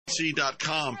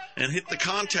KHNC.com and hit the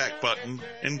contact button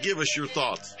and give us your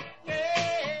thoughts.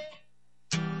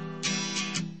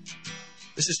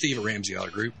 This is Steve at Ramsey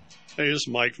Auto Group. Hey, this is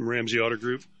Mike from Ramsey Auto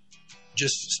Group.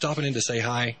 Just stopping in to say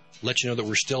hi, let you know that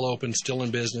we're still open, still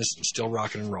in business, and still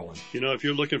rocking and rolling. You know, if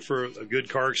you're looking for a good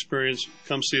car experience,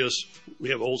 come see us. We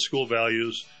have old school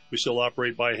values. We still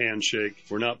operate by handshake.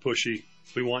 We're not pushy.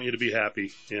 We want you to be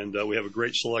happy, and we have a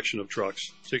great selection of trucks.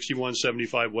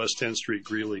 6175 West 10th Street,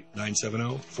 Greeley.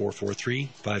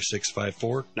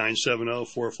 970-443-5654.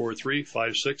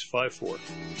 970-443-5654.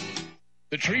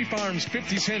 The Tree Farm's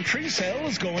 50-cent tree sale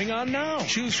is going on now.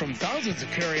 Choose from thousands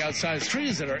of carry-out size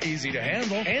trees that are easy to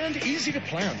handle and easy to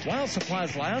plant. While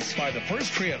supplies last, buy the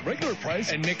first tree at regular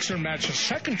price and mix or match a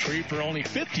second tree for only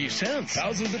 50 cents.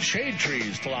 Thousands of shade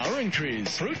trees, flowering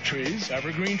trees, fruit trees,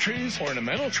 evergreen trees,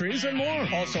 ornamental trees, and more.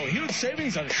 Also, huge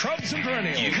savings on shrubs and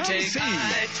perennials. You Come take see.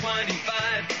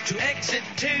 I-25 to exit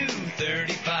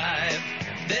 235,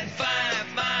 then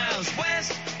 5 miles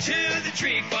west to the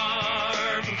Tree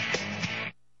Farm.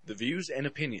 The views and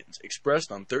opinions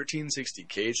expressed on 1360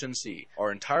 KHNC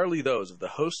are entirely those of the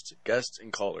hosts, guests,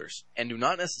 and callers, and do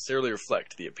not necessarily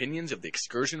reflect the opinions of the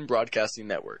Excursion Broadcasting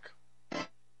Network.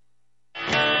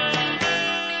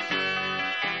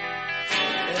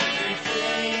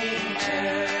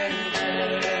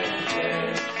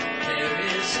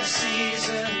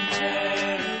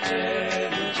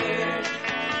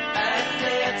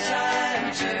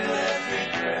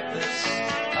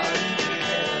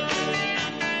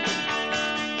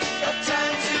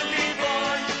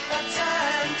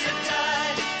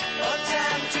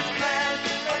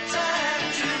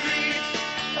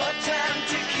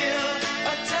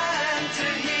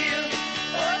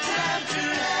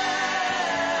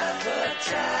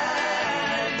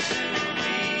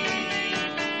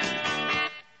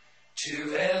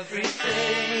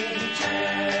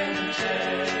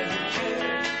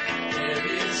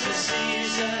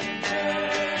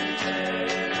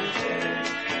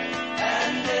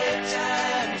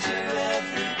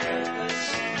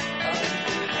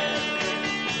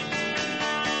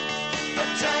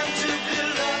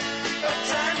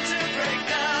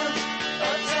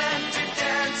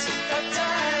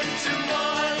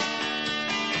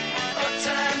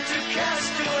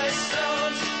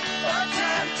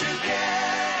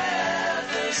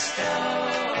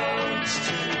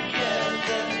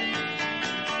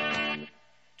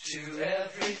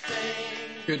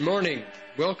 Good morning.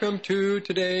 Welcome to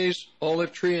today's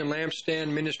Olive Tree and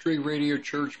Lampstand Ministry Radio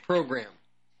Church program.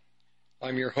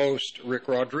 I'm your host, Rick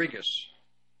Rodriguez.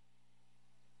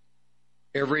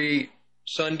 Every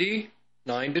Sunday,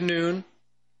 9 to noon,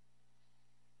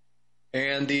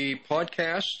 and the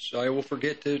podcasts, I will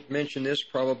forget to mention this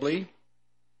probably,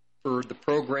 for the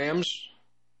programs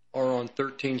are on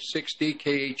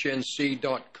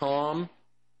 1360khnc.com.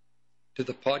 To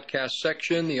the podcast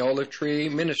section, the Olive Tree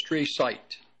Ministry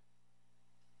site.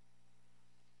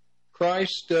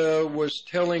 Christ was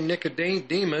telling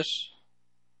Nicodemus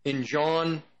in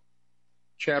John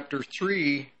chapter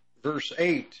 3, verse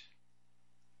 8,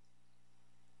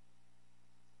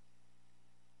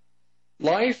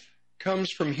 life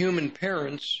comes from human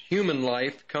parents, human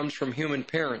life comes from human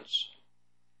parents.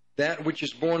 That which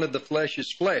is born of the flesh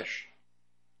is flesh.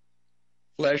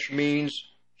 Flesh means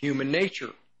human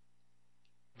nature.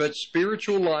 But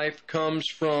spiritual life comes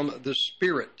from the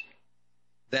Spirit.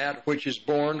 That which is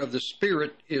born of the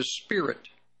Spirit is spirit.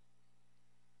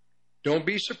 Don't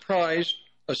be surprised,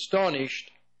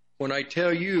 astonished, when I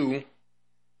tell you,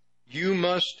 you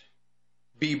must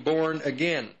be born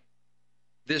again.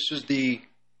 There's a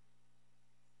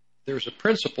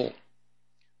principle.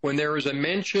 When there is a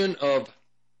mention of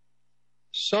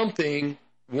something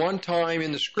one time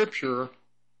in the Scripture,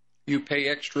 you pay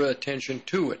extra attention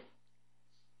to it.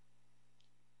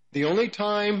 The only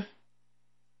time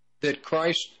that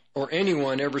Christ or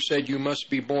anyone ever said you must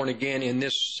be born again in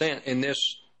this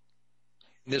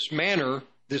manner,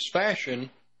 this fashion,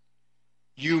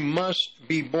 you must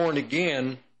be born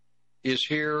again, is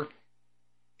here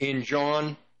in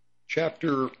John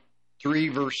chapter 3,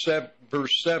 verse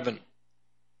 7.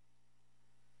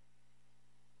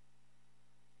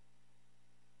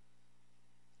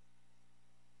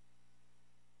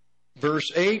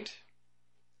 Verse 8,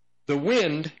 the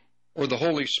wind, or the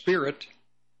Holy Spirit,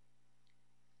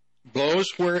 blows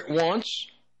where it wants.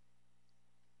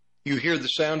 You hear the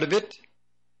sound of it.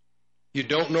 You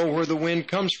don't know where the wind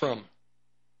comes from.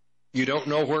 You don't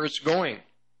know where it's going.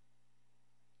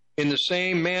 In the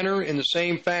same manner, in the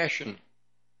same fashion,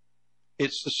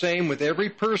 it's the same with every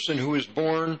person who is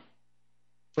born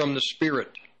from the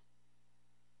Spirit.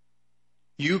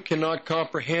 You cannot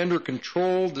comprehend or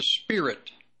control the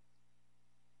Spirit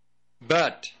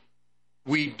but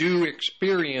we do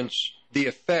experience the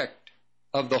effect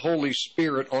of the Holy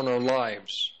Spirit on our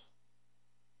lives.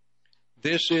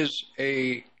 This is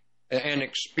an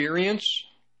experience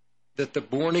that the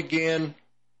born-again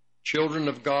children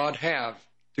of God have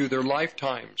through their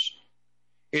lifetimes.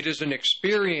 It is an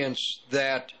experience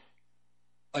that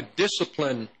a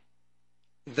discipline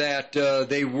that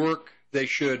they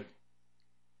should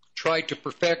try to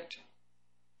perfect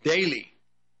daily,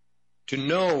 to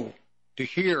know, to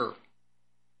hear,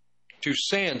 to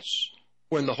sense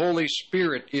when the Holy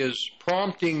Spirit is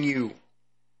prompting you,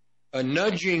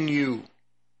 nudging you,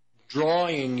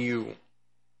 drawing you,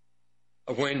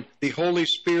 when the Holy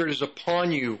Spirit is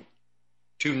upon you,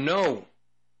 to know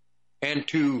and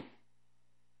to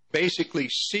basically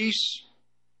cease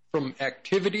from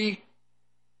activity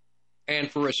and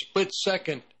for a split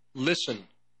second listen,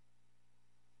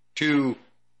 to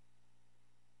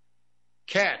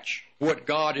catch what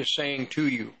God is saying to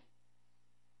you.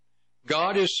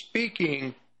 God is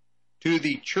speaking to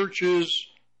the churches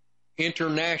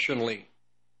internationally,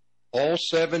 all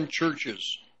 7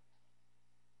 churches,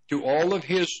 to all of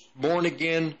his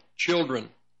born-again children.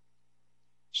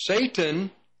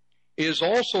 Satan is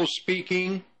also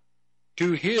speaking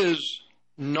to his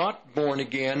not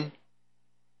born-again,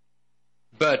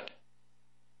 but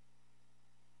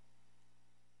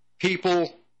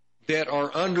people that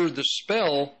are under the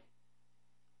spell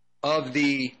of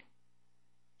the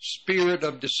spirit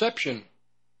of deception.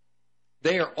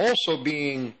 They are also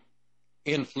being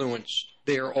influenced.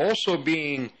 They are also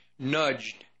being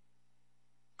nudged,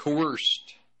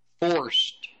 coerced,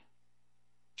 forced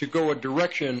to go a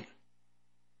direction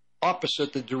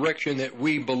opposite the direction that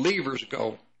we believers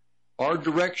go. Our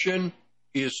direction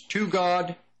is to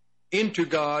God, into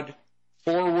God,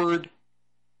 forward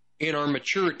in our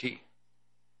maturity.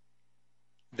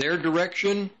 Their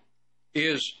direction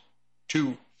is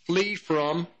to flee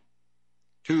from,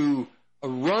 to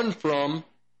run from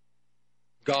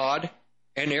God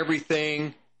and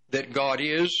everything that God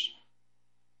is,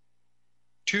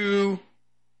 to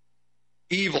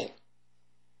evil.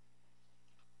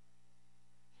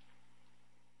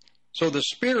 So the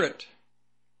spirit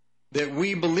that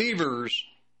we believers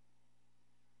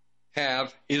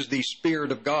have is the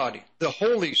Spirit of God, the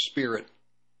Holy Spirit,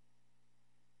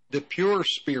 the pure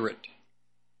Spirit.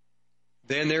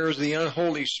 Then there is the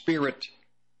unholy spirit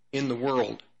in the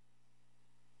world.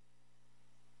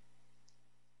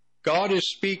 God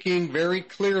is speaking very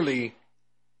clearly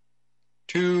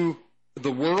to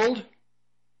the world,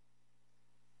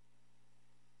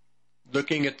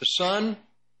 looking at the sun,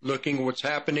 looking at what's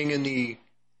happening in the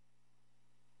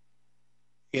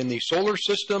solar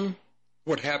system,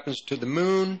 what happens to the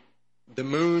moon, the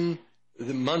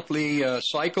monthly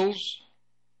cycles,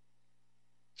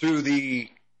 through the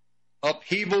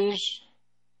upheavals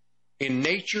in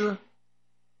nature,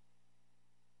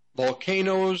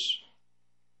 volcanoes,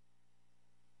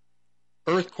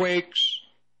 earthquakes,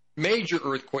 major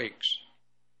earthquakes,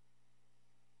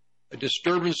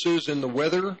 disturbances in the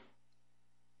weather,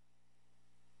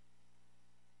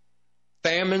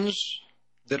 famines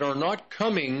that are not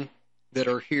coming, that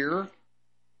are here,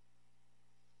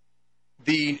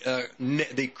 the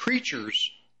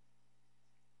creatures,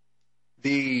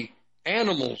 the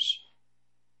animals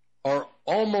are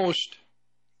almost,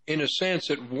 in a sense,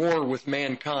 at war with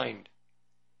mankind.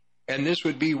 And this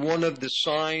would be one of the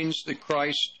signs that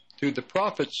Christ, through the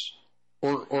prophets,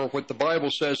 or what the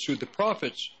Bible says through the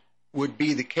prophets, would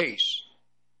be the case.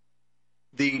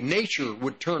 The nature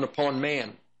would turn upon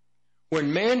man.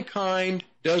 When mankind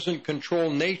doesn't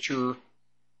control nature,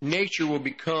 nature will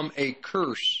become a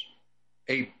curse.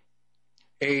 It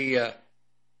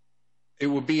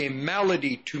will be a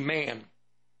malady to man.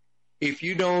 If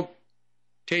you don't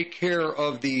take care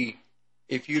of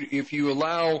if you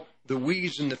allow the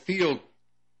weeds in the field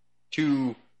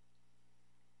to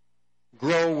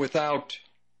grow without,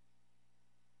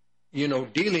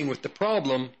 dealing with the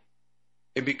problem,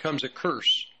 it becomes a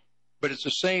curse. But it's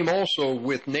the same also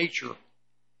with nature.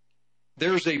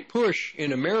 There's a push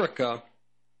in America,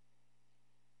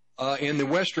 in the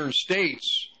western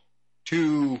states,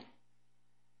 to,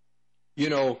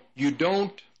 you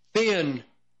don't thin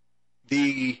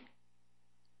the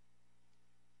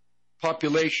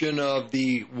population of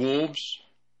the wolves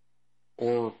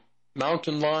or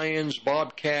mountain lions,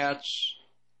 bobcats,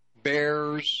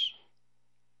 bears.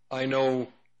 I know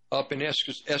up in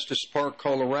Estes Park,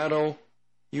 Colorado,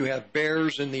 you have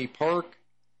bears in the park.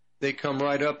 They come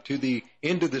right up to the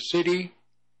end of the city.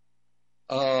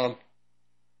 And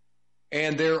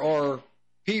there are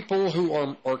people who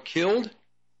are killed.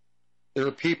 There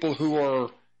are people who are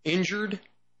injured.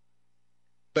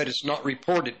 but it's not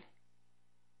reported.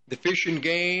 The Fish and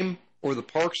Game or the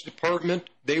Parks Department,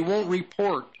 they won't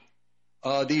report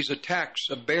these attacks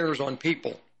of bears on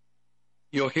people.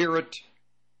 You'll hear it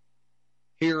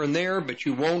here and there, but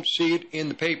you won't see it in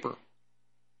the paper.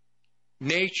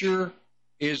 Nature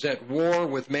is at war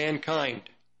with mankind,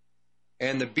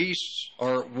 and the beasts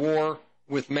are at war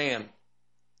with man.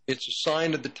 It's a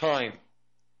sign of the time.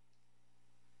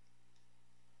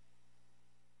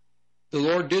 The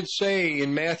Lord did say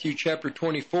in Matthew chapter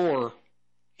 24,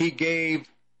 He gave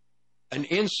an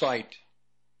insight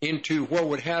into what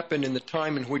would happen in the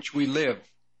time in which we live.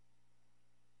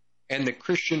 And the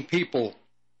Christian people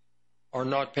are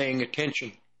not paying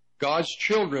attention. God's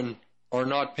children are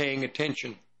not paying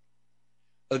attention.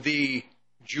 The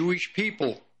Jewish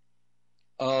people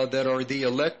that are the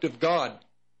elect of God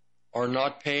are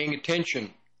not paying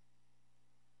attention.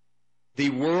 The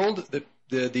world,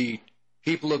 the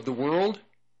people of the world,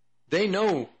 they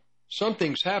know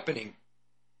something's happening.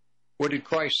 What did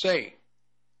Christ say?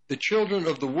 The children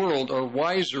of the world are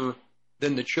wiser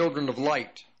than the children of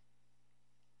light.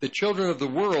 The children of the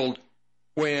world,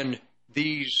 when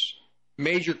these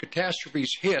major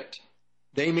catastrophes hit,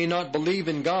 they may not believe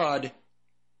in God,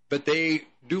 but they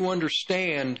do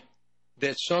understand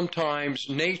that sometimes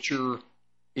nature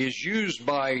is used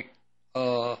by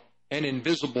an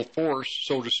invisible force,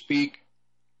 so to speak,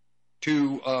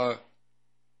 to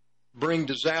bring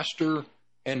disaster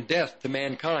and death to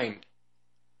mankind.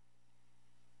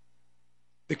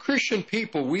 The Christian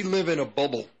people, we live in a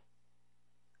bubble.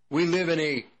 We live in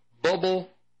a bubble.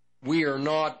 We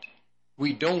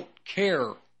don't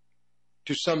care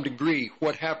to some degree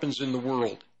what happens in the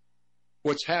world,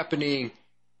 what's happening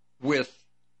with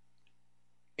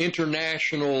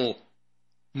international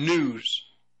news.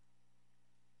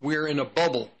 We're in a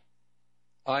bubble.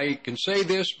 I can say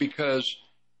this because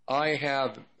I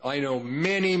know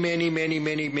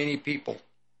many people.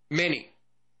 Many.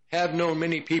 Have known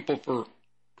many people for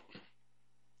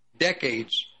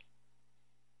decades.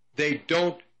 They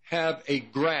don't have a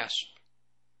grasp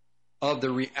of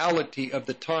the reality of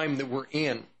the time that we're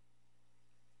in.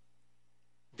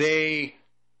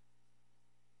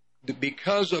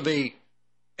 Because of a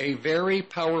very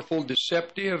powerful,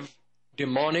 deceptive,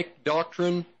 demonic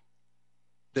doctrine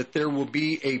that there will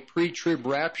be a pre-trib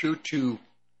rapture to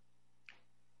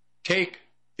take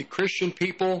the Christian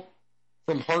people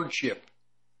from hardship.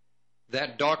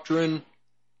 That doctrine,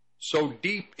 so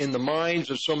deep in the minds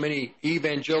of so many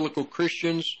evangelical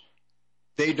Christians,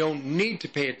 they don't need to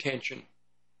pay attention.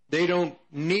 They don't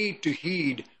need to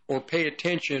heed or pay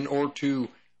attention or to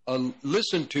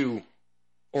listen to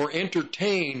or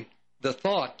entertain the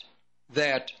thought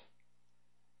that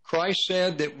Christ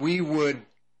said that we would,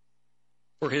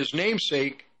 for His name's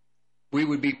sake, we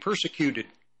would be persecuted,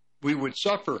 we would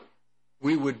suffer,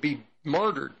 we would be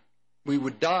martyred, we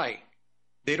would die.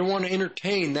 They don't want to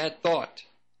entertain that thought.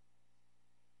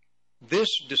 This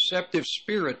deceptive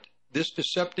spirit, this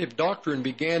deceptive doctrine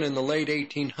began in the late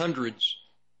 1800s,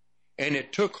 and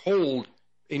it took hold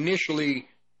initially,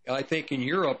 I think, in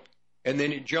Europe, and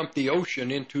then it jumped the ocean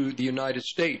into the United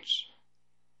States.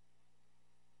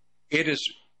 It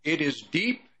is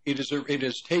deep. It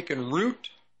has taken root.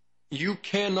 You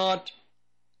cannot,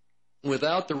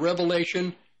 without the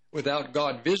revelation, without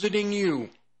God visiting you,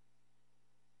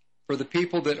 for the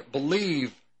people that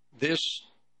believe this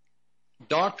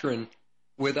doctrine,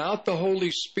 without the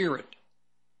Holy Spirit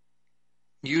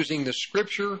using the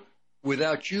Scripture,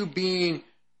 without you being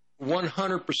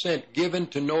 100% given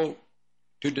to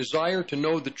desire to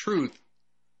know the truth,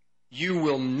 you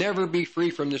will never be free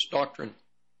from this doctrine.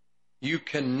 You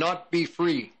cannot be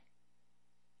free.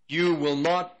 You will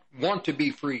not want to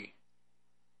be free.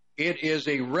 It is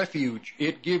a refuge.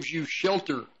 It gives you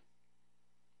shelter.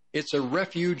 It's a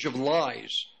refuge of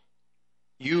lies.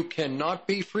 You cannot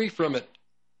be free from it.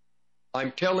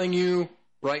 I'm telling you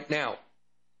right now,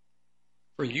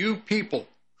 for you people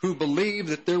who believe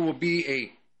that there will be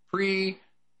a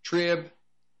pre-trib,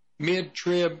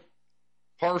 mid-trib,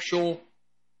 partial,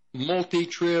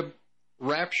 multi-trib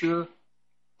rapture,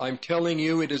 I'm telling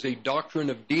you it is a doctrine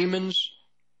of demons.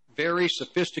 Very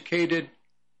sophisticated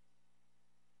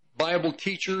Bible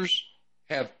teachers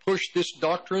have pushed this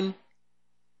doctrine,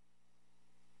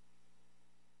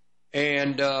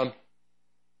 and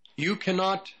you're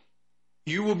caught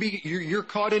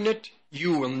in it.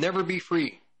 You will never be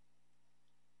free.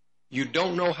 You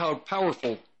don't know how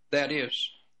powerful that is.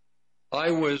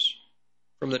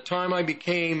 From the time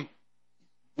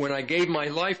when I gave my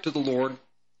life to the Lord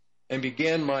and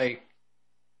began my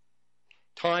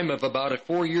time of about a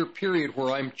 4-year period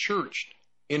where I'm churched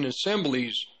in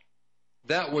assemblies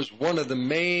that was one of the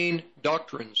main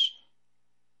doctrines,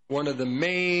 one of the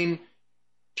main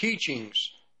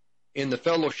teachings in the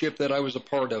fellowship that I was a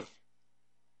part of.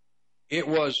 It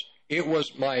was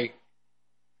my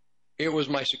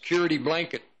security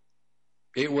blanket.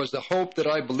 It was the hope that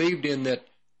I believed in, that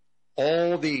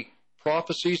all the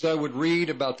prophecies I would read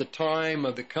about the time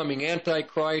of the coming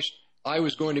Antichrist, I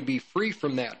was going to be free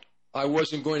from that. I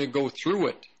wasn't going to go through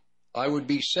it. I would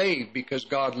be saved because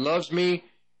God loves me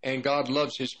and God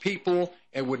loves His people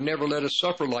and would never let us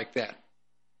suffer like that.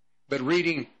 But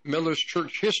reading Miller's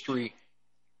church history,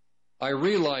 I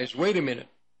realized, wait a minute,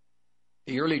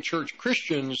 the early church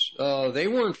Christians, they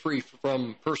weren't free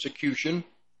from persecution,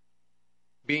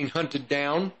 being hunted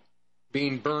down,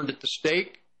 being burned at the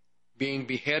stake, being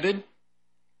beheaded.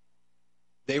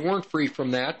 They weren't free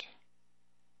from that.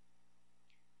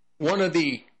 One of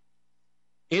the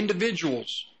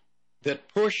individuals that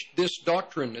pushed this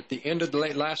doctrine at the end of the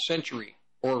last century,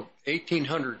 or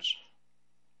 1800s,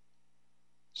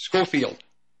 Schofield.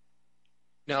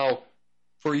 Now,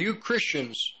 for you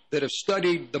Christians that have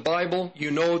studied the Bible,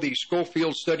 you know the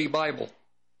Schofield Study Bible.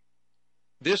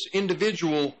 This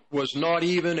individual was not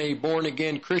even a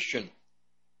born-again Christian.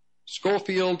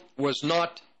 Schofield was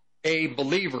not a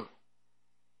believer.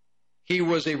 He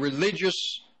was a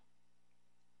religious,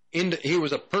 he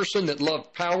was a person that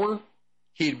loved power.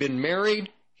 He had been married.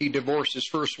 He divorced his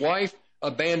first wife,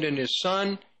 abandoned his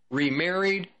son,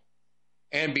 remarried,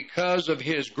 and because of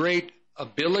his great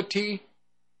ability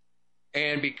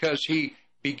and because he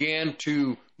began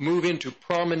to move into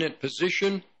prominent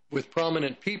position with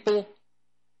prominent people,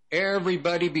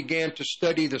 everybody began to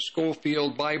study the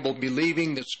Schofield Bible,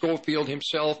 believing that Schofield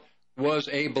himself was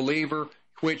a believer,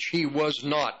 which he was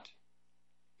not.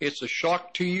 It's a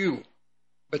shock to you,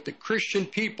 but the Christian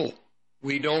people,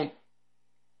 we don't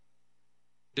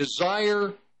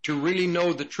desire to really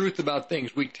know the truth about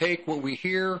things. We take what we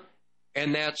hear,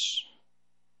 and that's,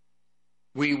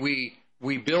 we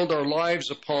build our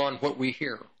lives upon what we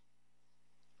hear.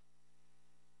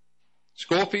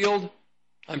 Schofield,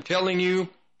 I'm telling you,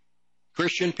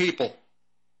 Christian people,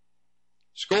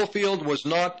 Schofield was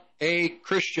not a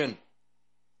Christian.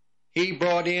 He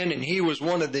brought in, and he was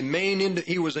one of the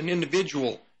he was an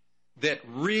individual that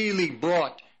really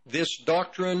brought this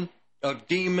doctrine of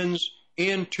demons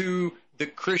into the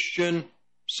Christian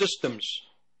systems,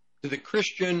 to the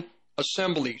Christian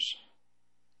assemblies.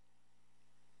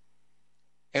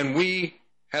 And we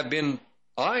have been,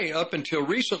 up until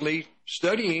recently,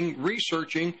 studying,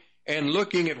 researching, and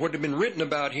looking at what had been written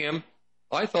about him.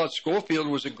 I thought Schofield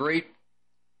was a great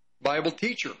Bible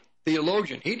teacher,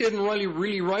 theologian. He didn't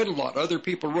really write a lot. Other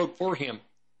people wrote for him.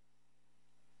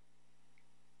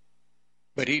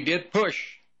 But he did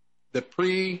push the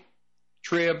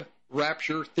pre-trib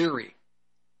rapture theory.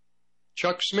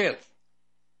 Chuck Smith,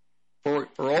 for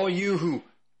all you who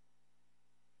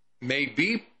may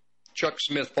be Chuck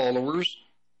Smith followers,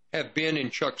 have been in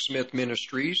Chuck Smith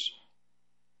ministries,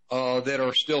 that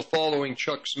are still following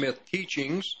Chuck Smith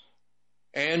teachings,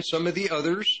 and some of the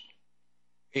others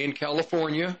in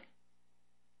California,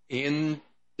 in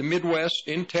the Midwest,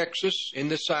 in Texas, in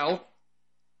the South,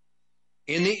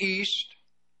 in the East,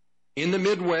 in the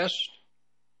Midwest,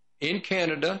 in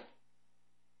Canada,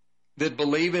 that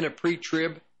believe in a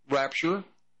pre-trib rapture.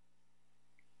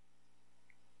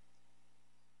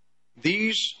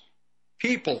 These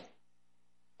people,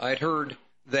 I'd heard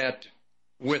that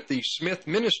with the Smith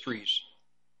Ministries,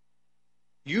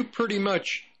 you pretty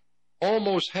much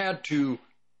almost had to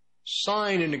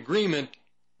sign an agreement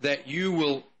that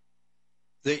you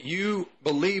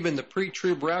believe in the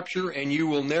pre-trib rapture and you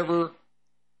will never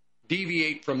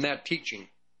deviate from that teaching.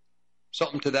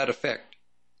 Something to that effect.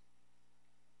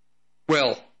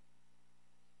 Well,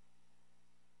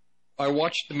 I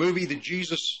watched the movie The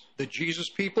Jesus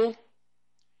People.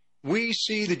 We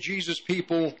see the Jesus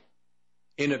people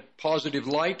in a positive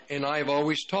light, and I've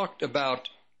always talked about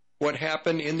what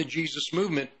happened in the Jesus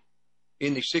movement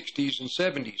in the 60s and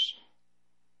 70s.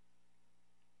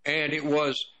 And it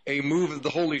was a move of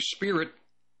the Holy Spirit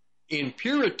in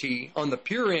purity, on the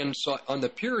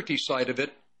purity side of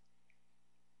it.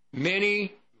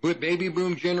 Many baby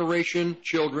boom generation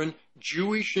children,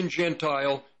 Jewish and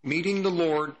Gentile, meeting the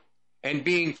Lord and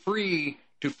being free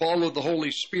to follow the Holy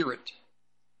Spirit.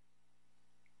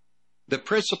 The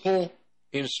principle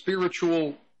in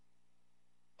spiritual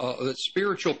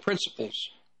principles.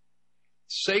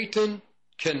 Satan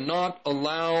cannot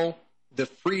allow the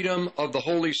freedom of the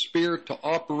Holy Spirit to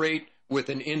operate with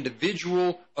an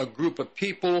individual, a group of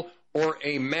people, or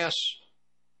a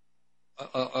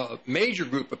major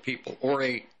group of people, or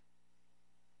a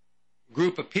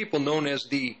group of people known as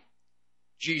the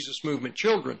Jesus movement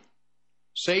children.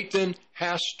 Satan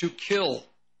has to kill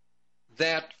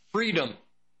that freedom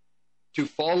to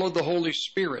follow the Holy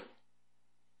Spirit.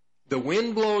 The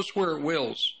wind blows where it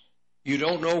wills. You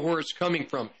don't know where it's coming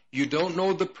from. You don't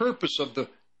know the purpose of the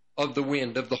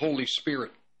wind, of the Holy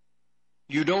Spirit.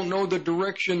 You don't know the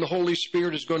direction the Holy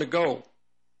Spirit is going to go.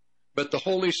 But the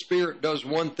Holy Spirit does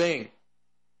one thing.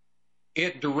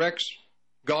 It directs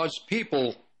God's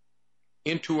people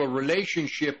into a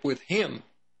relationship with Him.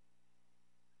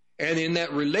 And in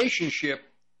that relationship,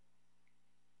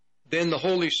 then the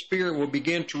Holy Spirit will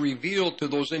begin to reveal to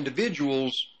those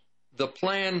individuals the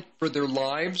plan for their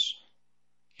lives,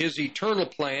 His eternal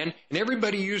plan. And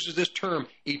everybody uses this term,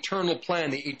 eternal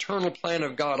plan, the eternal plan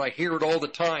of God. I hear it all the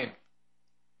time.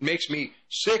 It makes me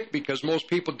sick because most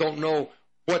people don't know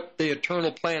what the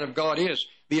eternal plan of God is.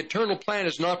 The eternal plan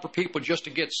is not for people just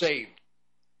to get saved.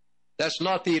 That's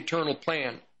not the eternal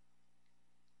plan.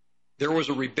 There was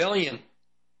a rebellion.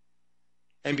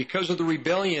 And because of the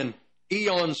rebellion,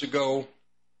 eons ago,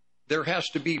 there has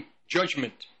to be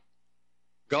judgment.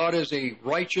 God is a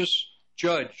righteous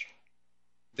judge.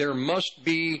 There must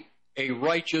be a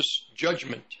righteous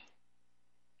judgment.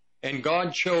 And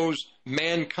God chose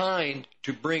mankind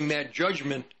to bring that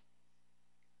judgment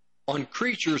on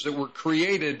creatures that were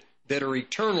created, that are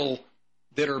eternal,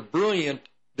 that are brilliant,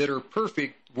 that are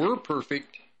perfect, were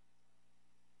perfect.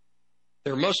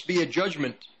 There must be a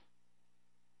judgment.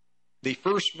 The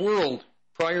first world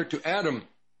prior to Adam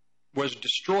was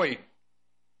destroyed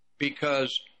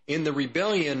because in the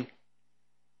rebellion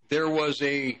there was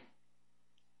a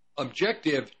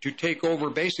objective to take over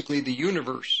basically the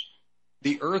universe.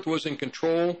 The earth was in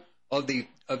control of the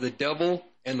devil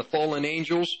and the fallen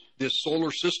angels. This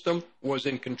solar system was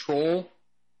in control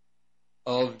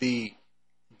of the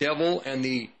devil and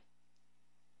the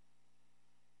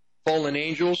fallen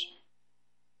angels.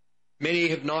 Many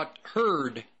have not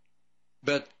heard,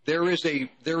 but there is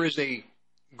a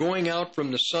going out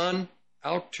from the sun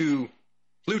out to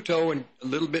Pluto and a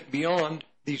little bit beyond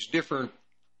the different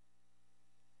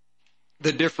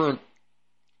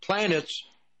planets.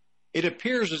 It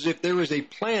appears as if there is a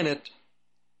planet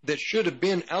that should have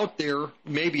been out there,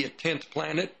 maybe a 10th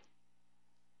planet,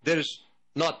 that is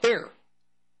not there.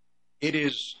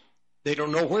 They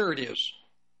don't know where it is.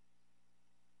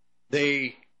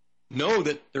 They know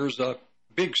that there's a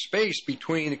big space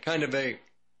between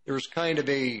there's kind of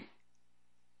a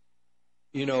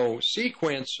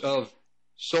sequence of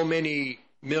so many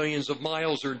millions of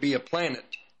miles there'd be a planet.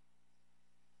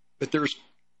 But there's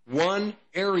one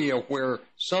area where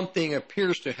something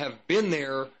appears to have been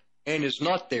there and is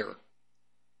not there.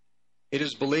 It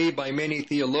is believed by many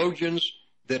theologians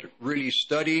that really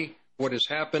study what has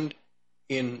happened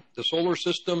in the solar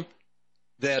system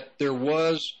that there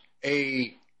was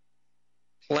a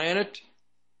planet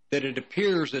that it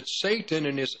appears that Satan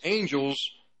and his angels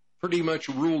pretty much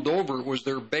ruled over. It was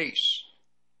their base.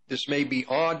 This may be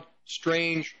odd,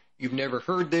 strange. You've never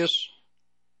heard this.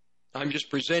 I'm just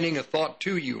presenting a thought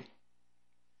to you.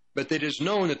 But it is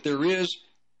known that there is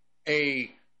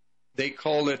they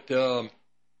call it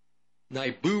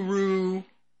Nibiru.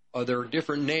 There are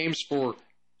different names for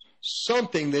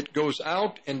something that goes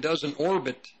out and does an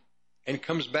orbit and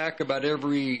comes back about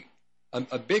every,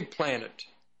 a big planet,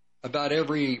 about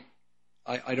every,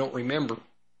 I don't remember,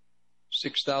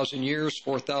 6,000 years,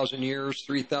 4,000 years,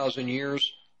 3,000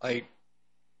 years. I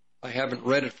haven't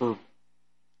read it for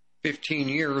 15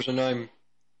 years, and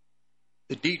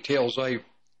the details, I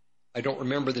don't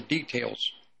remember the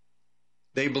details.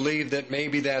 They believe that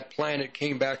maybe that planet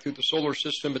came back through the solar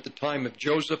system at the time of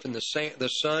Joseph, and the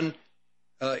sun,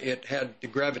 it had the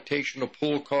gravitational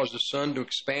pull caused the sun to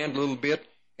expand a little bit,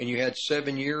 and you had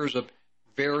 7 years of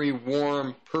very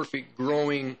warm, perfect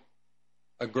growing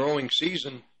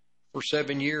season for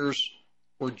 7 years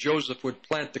where Joseph would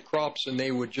plant the crops and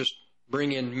they would just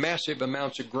bring in massive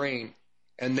amounts of grain.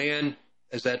 And then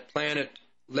as that planet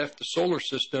left the solar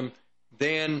system,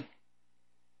 then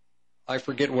I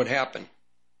forget what happened.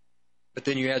 But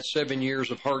then you had 7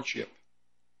 years of hardship.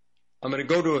 I'm going to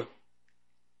go to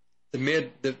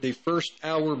the first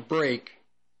hour break,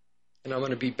 and I'm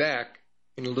going to be back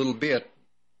in a little bit.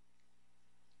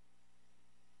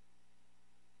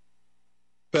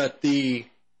 But the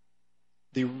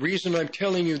reason I'm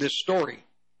telling you this story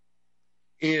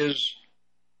is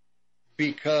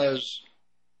because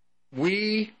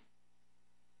we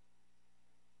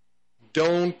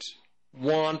don't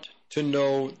want to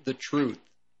know the truth.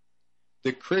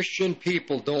 The Christian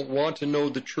people don't want to know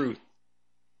the truth.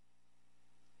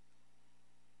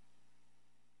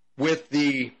 With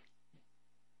the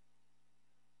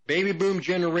baby boom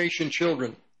generation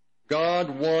children, God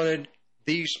wanted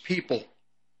these people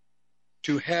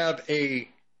to have a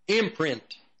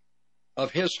imprint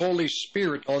of His Holy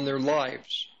Spirit on their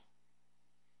lives.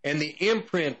 And the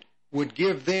imprint would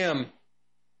give them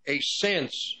a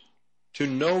sense to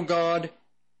know God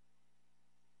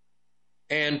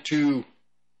and to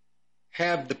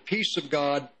have the peace of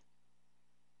God,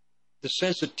 the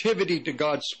sensitivity to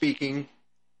God speaking.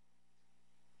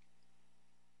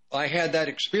 I had that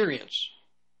experience.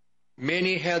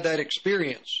 Many had that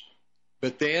experience.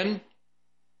 But then,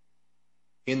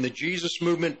 in the Jesus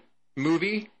Movement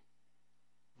movie,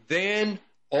 then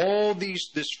all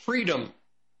this freedom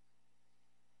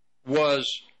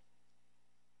was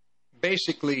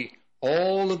basically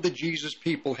all of the Jesus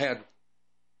people had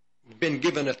been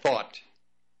given a thought.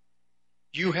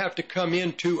 You have to come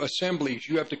into assemblies.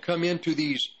 You have to come into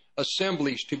these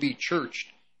assemblies to be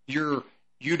churched. You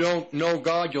don't know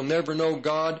God. You'll never know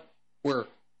God. Where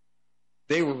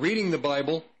they were reading the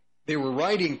Bible, they were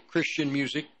writing Christian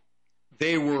music,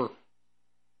 they were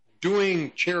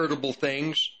doing charitable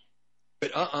things,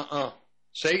 but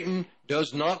Satan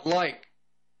does not like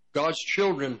God's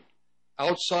children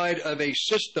outside of a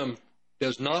system,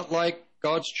 does not like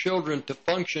God's children to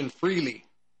function freely.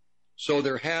 So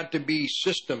there had to be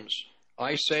systems.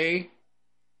 I say,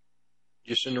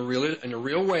 just in a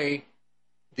real way,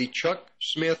 the Chuck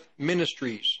Smith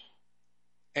Ministries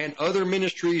and other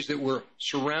ministries that were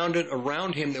surrounded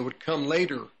around him that would come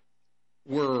later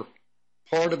were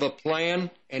part of a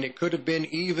plan, and it could have been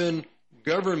even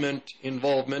government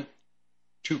involvement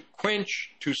to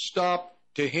quench, to stop,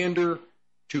 to hinder,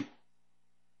 to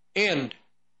end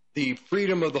the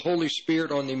freedom of the Holy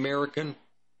Spirit on the American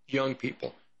young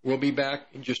people. We'll be back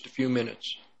in just a few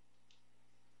minutes.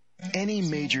 Any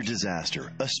major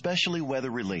disaster, especially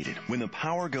weather-related, when the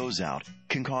power goes out,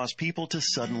 can cause people to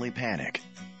suddenly panic.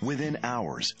 Within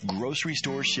hours, grocery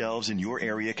store shelves in your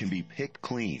area can be picked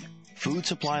clean. Food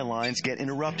supply lines get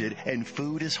interrupted, and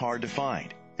food is hard to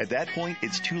find. At that point,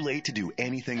 it's too late to do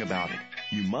anything about it.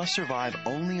 You must survive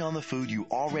only on the food you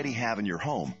already have in your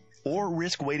home, or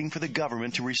risk waiting for the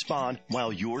government to respond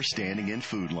while you're standing in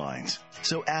food lines.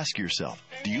 So ask yourself,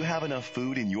 do you have enough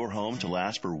food in your home to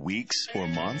last for weeks or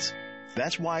months?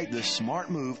 That's why the smart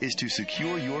move is to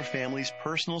secure your family's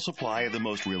personal supply of the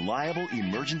most reliable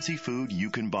emergency food you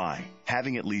can buy.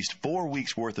 Having at least 4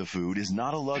 weeks' worth of food is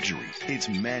not a luxury. It's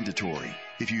mandatory.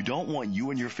 If you don't want you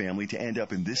and your family to end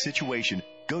up in this situation,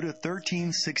 go to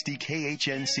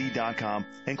 1360khnc.com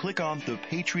and click on the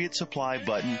Patriot Supply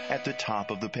button at the top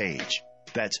of the page.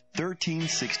 That's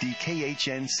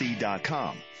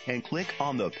 1360khnc.com and click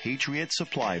on the Patriot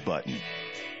Supply button.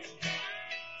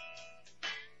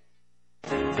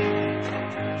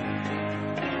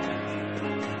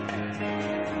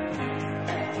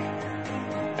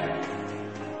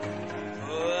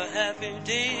 Happy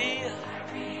day.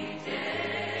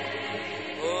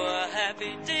 Oh, a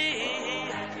happy day.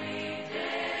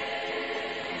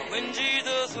 When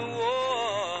Jesus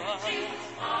was.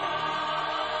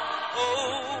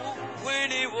 Oh,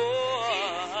 when he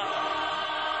was.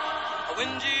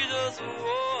 When Jesus was.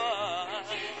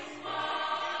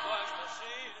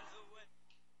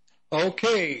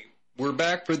 Okay, we're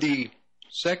back for the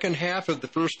second half of the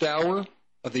first hour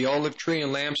of the Olive Tree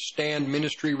and Lampstand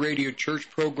Ministry Radio Church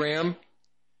program.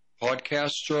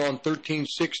 Podcasts are on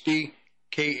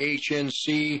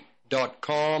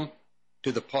 1360khnc.com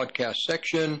to the podcast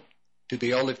section, to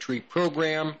the Olive Tree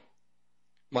program.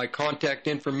 My contact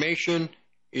information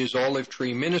is Olive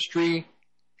Tree Ministry,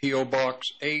 P.O. Box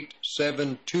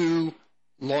 872,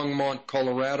 Longmont,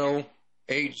 Colorado,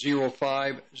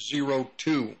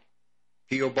 80502.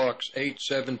 P.O. Box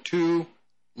 872,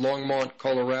 Longmont,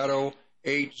 Colorado,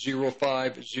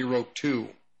 80502.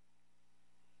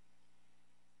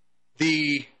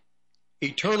 The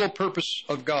eternal purpose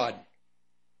of God.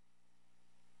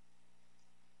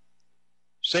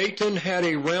 Satan had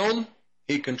a realm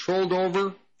he controlled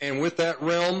over, and with that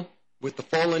realm, with the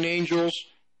fallen angels,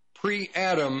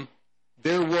 pre-Adam,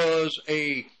 there was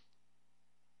a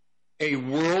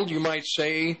world, you might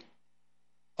say,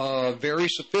 a very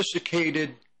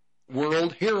sophisticated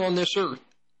world here on this earth.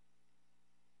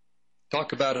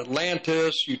 Talk about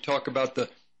Atlantis, you talk about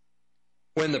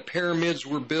when the pyramids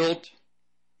were built,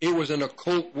 it was an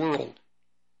occult world.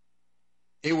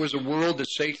 It was a world that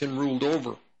Satan ruled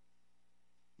over.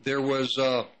 It was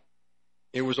a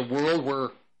world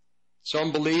where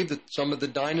some believe that some of the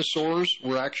dinosaurs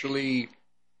were actually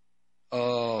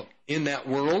in that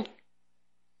world.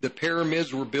 The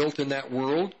pyramids were built in that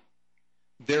world.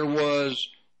 There was,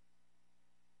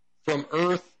 from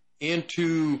Earth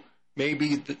into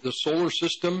maybe the solar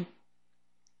system,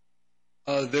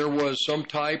 there was some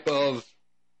type of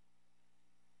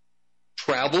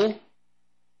travel.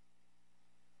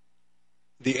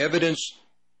 The evidence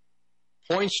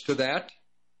points to that.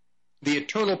 The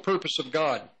eternal purpose of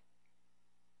God.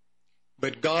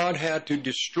 But God had to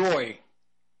destroy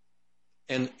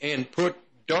and put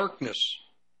darkness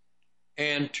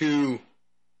and to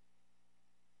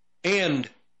end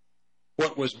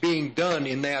what was being done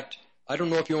in that. I don't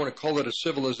know if you want to call it a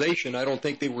civilization. I don't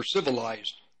think they were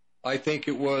civilized. I think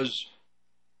it was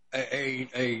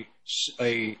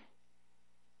a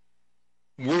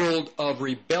world of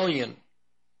rebellion.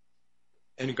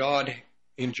 And God,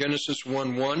 in Genesis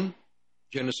 1:1,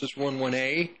 Genesis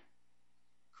 1:1a,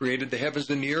 created the heavens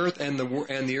and the earth, and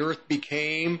the earth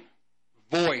became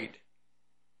void.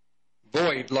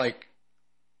 Void, like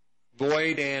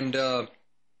void and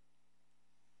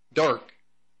dark.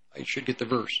 I should get the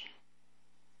verse.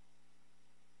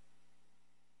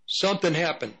 Something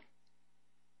happened.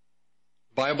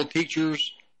 Bible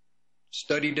teachers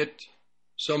studied it.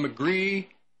 Some agree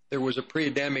there was a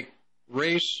pre-Adamic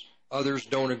race. Others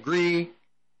don't agree.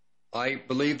 I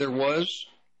believe there was.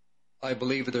 I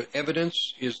believe the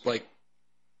evidence is like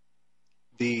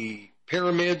the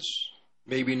pyramids,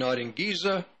 maybe not in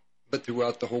Giza, but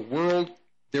throughout the whole world.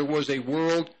 There was a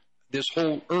world, this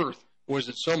whole earth was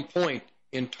at some point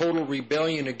in total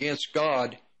rebellion against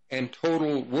God and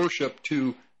total worship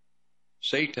to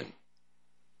Satan.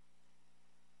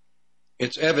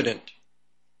 It's evident.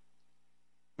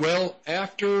 Well,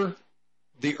 after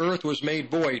the earth was made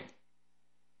void,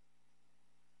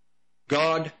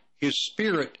 God, His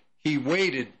Spirit, He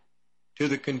waited till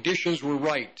the conditions were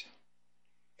right.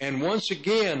 And once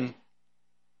again,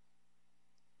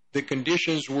 the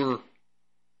conditions were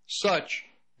such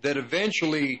that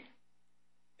eventually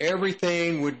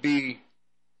everything would be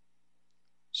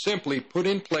simply put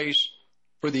in place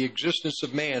for the existence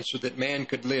of man so that man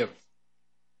could live.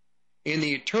 In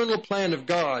the eternal plan of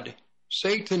God,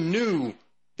 Satan knew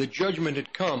the judgment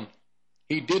had come.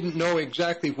 He didn't know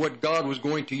exactly what God was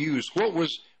going to use. What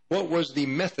was the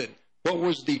method? What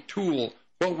was the tool?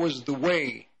 What was the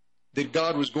way that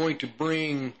God was going to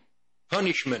bring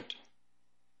punishment?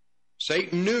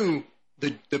 Satan knew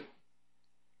the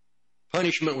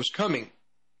punishment was coming.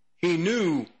 He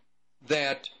knew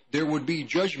that there would be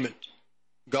judgment.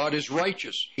 God is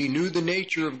righteous. He knew the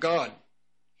nature of God.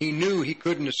 He knew he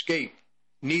couldn't escape.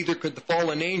 Neither could the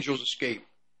fallen angels escape.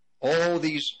 All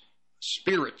these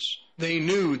spirits, they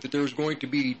knew that there was going to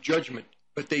be judgment,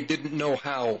 but they didn't know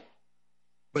how.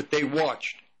 But they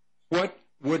watched. What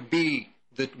would be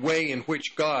the way in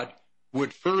which God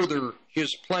would further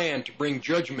His plan to bring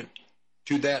judgment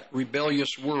to that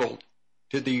rebellious world,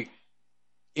 to the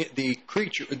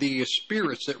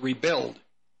spirits that rebelled,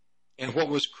 and what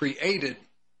was created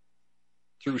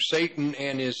through Satan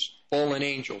and his fallen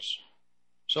angels,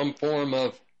 some form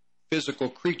of physical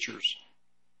creatures.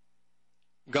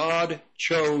 God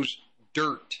chose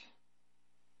dirt.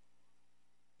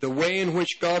 The way in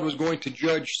which God was going to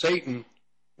judge Satan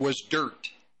was dirt.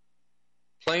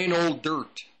 Plain old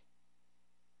dirt.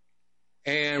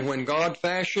 And when God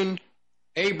fashioned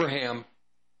Abraham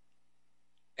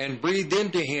and breathed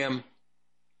into him,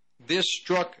 this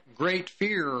struck great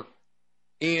fear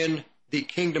in the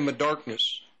kingdom of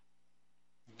darkness.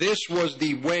 This was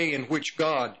the way in which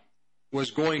God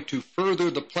was going to further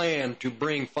the plan to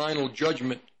bring final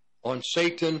judgment on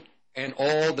Satan and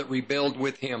all that rebelled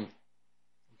with him.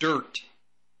 Dirt,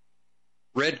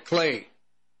 red clay,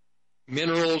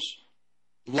 minerals,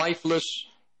 lifeless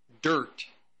dirt.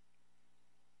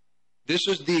 This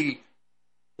is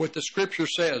what the Scripture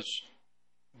says.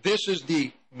 This is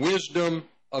the wisdom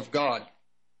of God.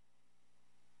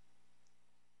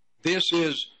 This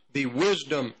is the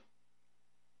wisdom.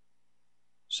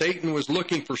 Satan was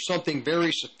looking for something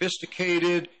very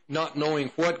sophisticated, not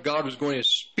knowing what God was going to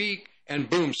speak, and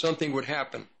boom, something would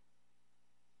happen.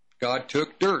 God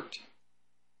took dirt,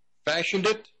 fashioned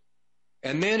it,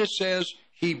 and then it says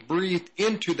He breathed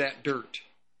into that dirt.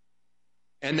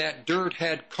 And that dirt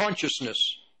had consciousness.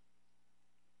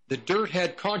 The dirt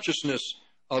had consciousness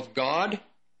of God,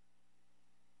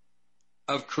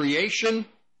 of creation,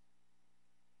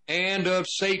 and of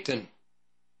Satan.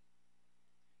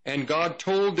 And God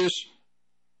told this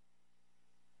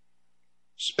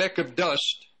speck of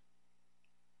dust,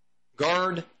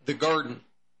 guard the garden.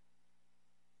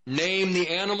 Name the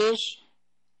animals.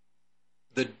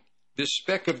 This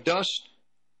speck of dust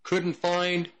couldn't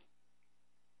find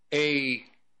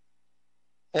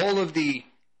all of the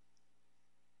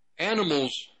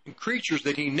animals and creatures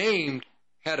that He named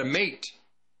had a mate.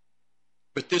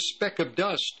 But this speck of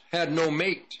dust had no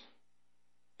mate.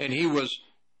 And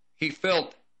he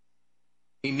felt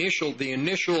the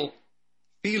initial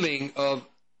feeling of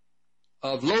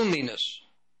of loneliness.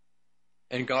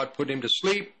 And God put him to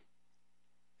sleep,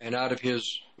 and out of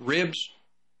his ribs,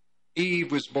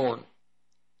 Eve was born.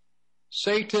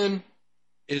 Satan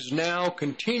is now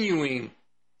continuing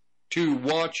to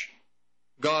watch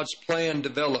God's plan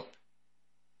develop.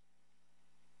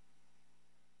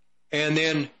 And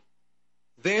then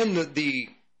the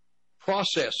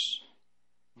process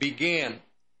began.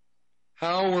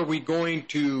 How are we going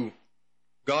to,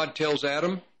 God tells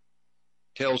Adam,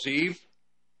 tells Eve,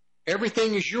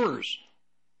 everything is yours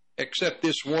except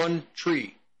this one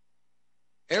tree.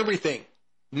 Everything.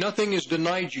 Nothing is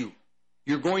denied you.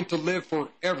 You're going to live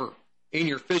forever in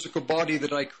your physical body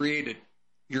that I created.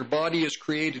 Your body is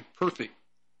created perfect.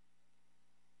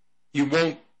 You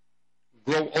won't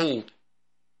grow old.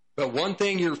 But one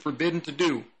thing you're forbidden to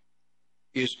do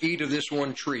is eat of this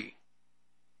one tree.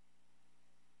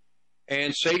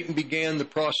 And Satan began the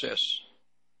process.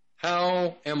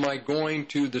 How am I going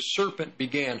to, the serpent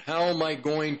began, how am I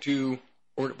going to,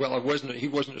 or, well, he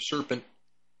wasn't a serpent.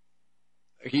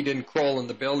 He didn't crawl in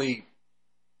the belly.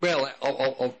 Well,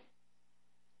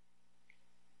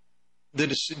 the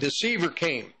deceiver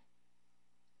came.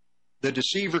 The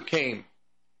deceiver came.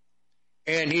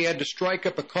 And he had to strike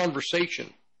up a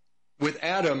conversation with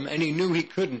Adam, and he knew he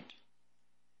couldn't.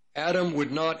 Adam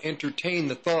would not entertain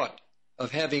the thought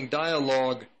of having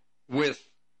dialogue with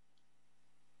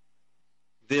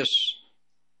this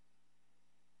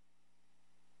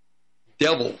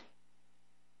devil.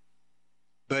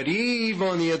 But Eve,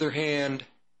 on the other hand,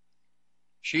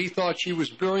 she thought she was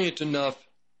brilliant enough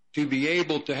to be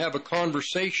able to have a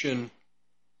conversation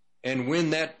and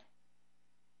win that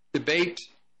debate.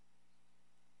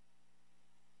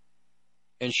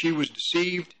 And she was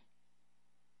deceived,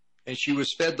 and she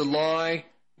was fed the lie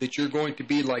that you're going to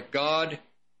be like God.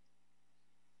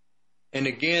 And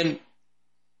again,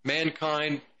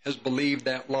 mankind has believed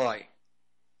that lie.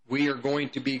 We are going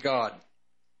to be God.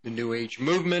 The New Age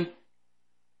movement,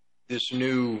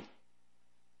 the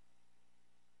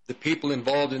people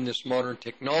involved in this modern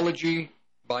technology,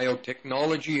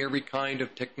 biotechnology, every kind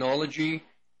of technology,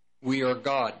 we are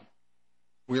God.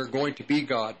 We are going to be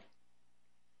God.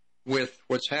 With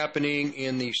what's happening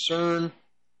in the CERN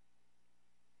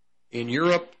in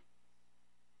Europe,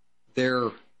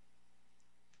 the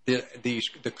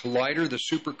collider, the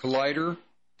super collider,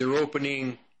 they're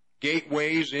opening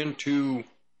gateways into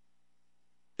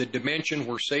the dimension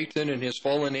where Satan and his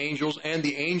fallen angels and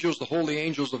the angels, the holy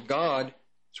angels of God,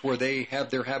 it's where they have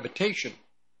their habitation.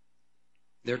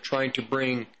 They're trying to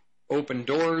bring open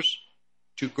doors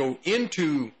to go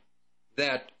into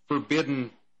that forbidden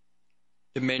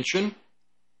dimension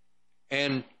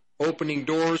and opening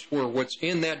doors where what's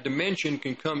in that dimension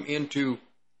can come into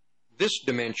this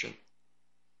dimension,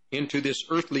 into this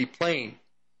earthly plane,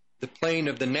 the plane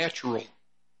of the natural.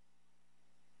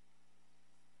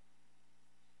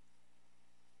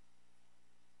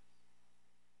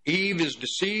 Eve is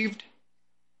deceived.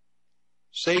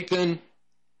 Satan,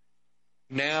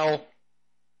 now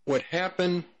what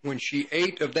happened when she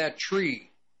ate of that tree,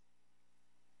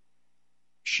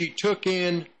 she took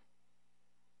in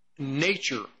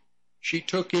nature. She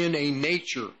took in a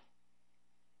nature.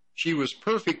 She was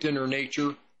perfect in her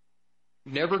nature.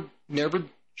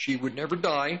 She would never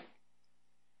die.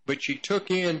 But she took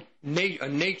in a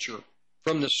nature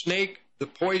from the snake, the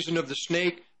poison of the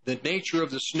snake, the nature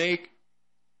of the snake.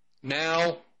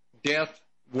 Now death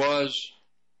was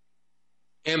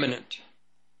imminent.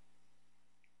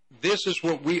 This is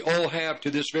what we all have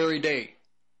to this very day.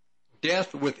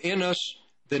 Death within us,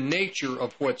 the nature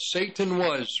of what Satan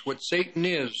was, what Satan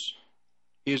is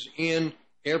in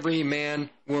every man,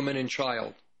 woman, and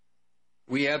child.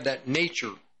 We have that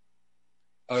nature,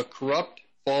 a corrupt,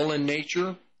 fallen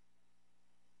nature,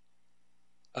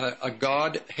 a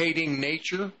God-hating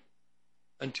nature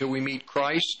until we meet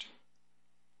Christ.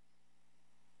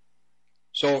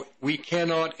 So we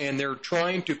cannot, and they're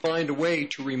trying to find a way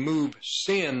to remove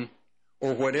sin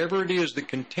or whatever it is, the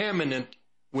contaminant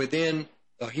within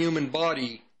a human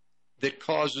body that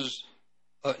causes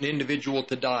an individual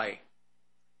to die.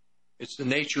 It's the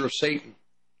nature of Satan.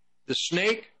 The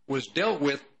snake was dealt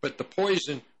with, but the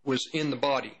poison was in the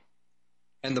body.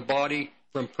 And the body,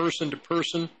 from person to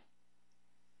person,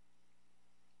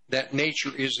 that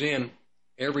nature is in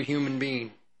every human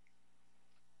being.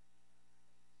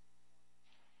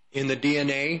 In the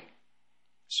DNA,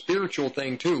 spiritual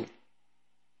thing too,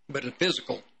 but a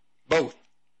physical, both.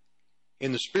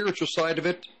 In the spiritual side of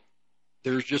it,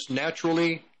 there's just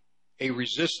naturally a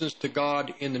resistance to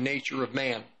God in the nature of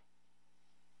man.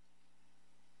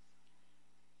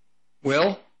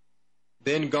 Well,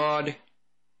 then God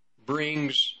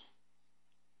brings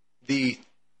the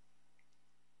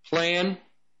plan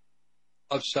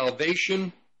of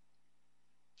salvation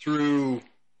through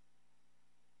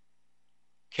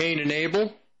Cain and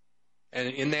Abel. And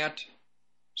in that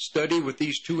study with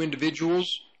these two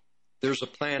individuals, there's a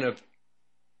plan of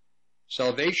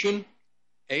salvation.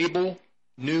 Abel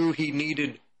knew he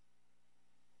needed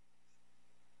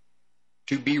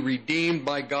to be redeemed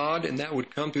by God, and that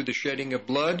would come through the shedding of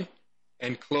blood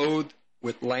and clothed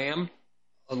with a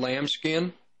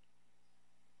lambskin.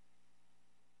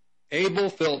 Abel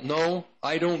felt, no,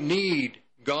 I don't need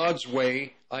God's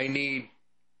way. I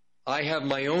have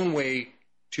my own way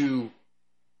to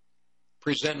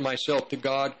present myself to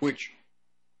God, which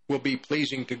will be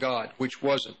pleasing to God, which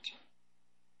wasn't.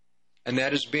 And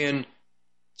that has been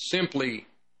simply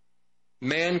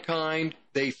mankind.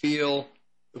 They feel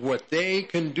what they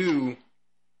can do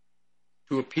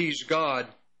to appease God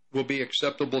will be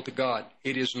acceptable to God.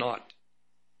 It is not.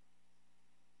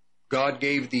 God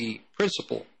gave the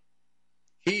principle.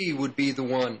 He would be the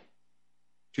one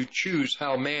to choose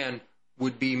how man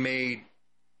would be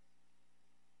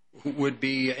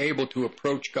able to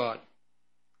approach God,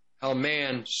 how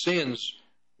man's sins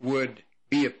would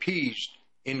be appeased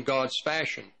in God's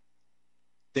fashion.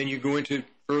 Then you go into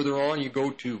further on, you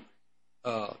go to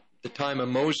the time of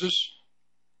Moses.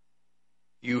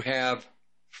 You have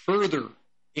further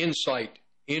insight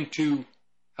into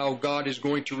how God is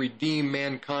going to redeem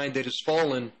mankind that has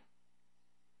fallen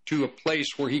to a place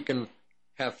where he can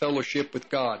have fellowship with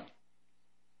God.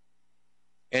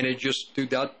 And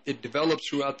it develops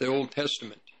throughout the Old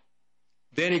Testament.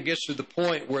 Then it gets to the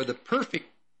point where the perfect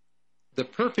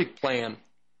plan,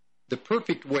 the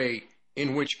perfect way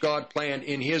in which God planned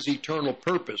in his eternal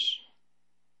purpose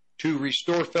to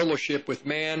restore fellowship with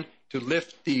man, to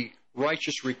lift the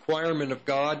righteous requirement of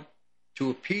God, to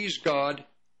appease God,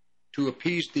 to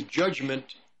appease the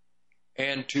judgment,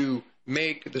 and to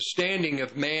make the standing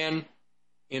of man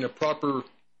in a proper,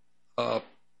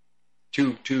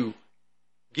 to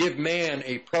give man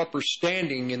a proper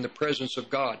standing in the presence of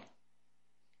God.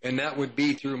 And that would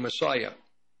be through Messiah.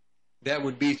 That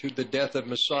would be through the death of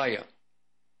Messiah.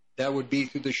 That would be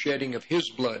through the shedding of his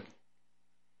blood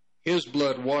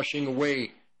washing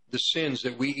away the sins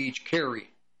that we each carry.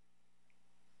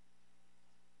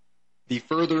 The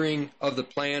furthering of the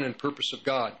plan and purpose of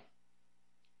God.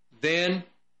 Then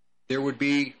there would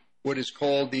be what is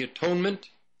called the atonement,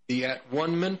 the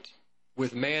at-one-ment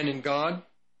with man and God.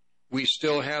 We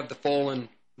still have the fallen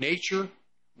nature.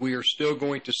 We are still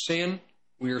going to sin.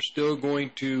 We are still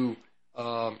going to,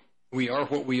 we are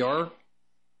what we are.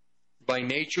 By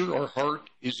nature, our heart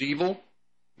is evil,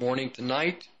 morning to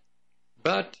night.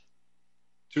 But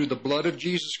through the blood of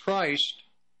Jesus Christ,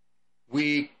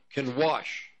 we can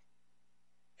wash.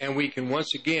 And we can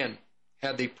once again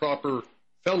have the proper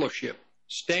fellowship,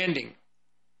 standing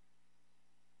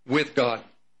with God.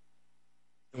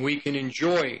 And we can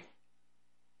enjoy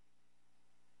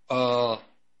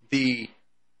the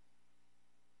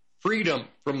freedom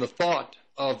from the thought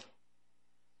of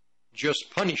just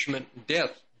punishment and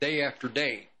death day after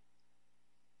day.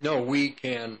 No, we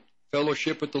can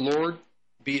fellowship with the Lord,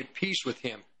 be at peace with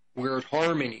him. We're at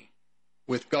harmony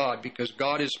with God because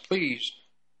God is pleased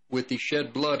with the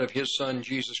shed blood of his Son,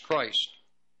 Jesus Christ,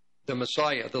 the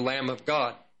Messiah, the Lamb of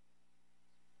God.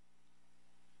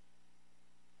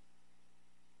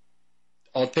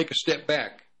 I'll take a step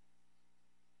back.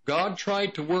 God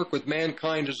tried to work with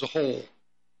mankind as a whole,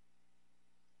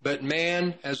 but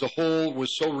man as a whole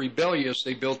was so rebellious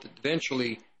they built it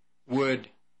eventually would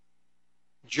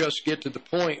just get to the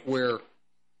point where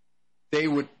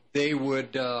the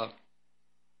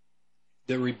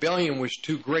rebellion was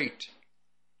too great.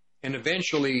 And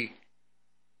eventually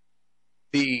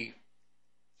the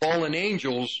fallen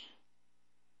angels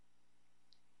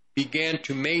began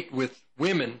to mate with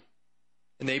women,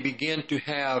 and they began to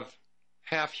have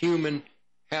half human,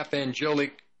 half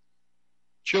angelic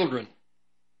children.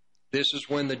 This is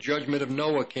when the judgment of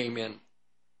Noah came in,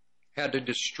 had to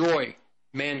destroy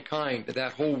mankind,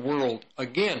 that whole world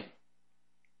again.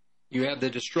 You have the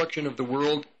destruction of the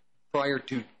world prior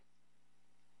to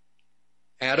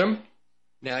Adam.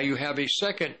 Now you have a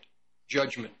second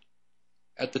judgment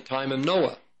at the time of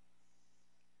Noah.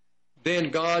 Then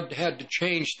God had to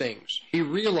change things. He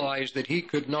realized that he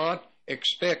could not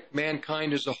expect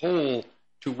mankind as a whole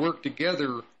to work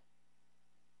together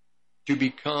to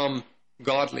become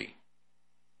godly,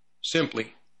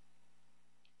 simply.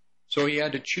 So he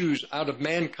had to choose. Out of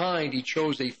mankind, he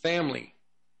chose a family,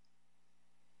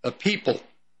 a people,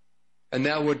 and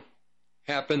that would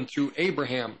happen through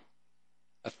Abraham.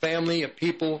 A family, a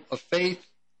people of faith,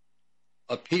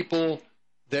 a people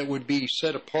that would be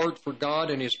set apart for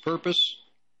God and his purpose,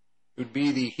 It would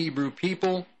be the Hebrew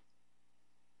people.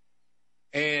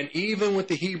 And even with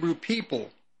the Hebrew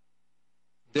people,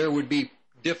 there would be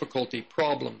difficulty,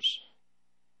 problems.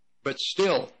 But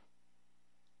still,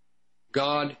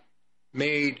 God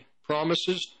made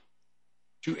promises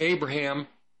to Abraham,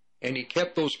 and he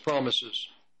kept those promises.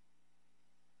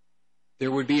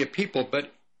 There would be a people,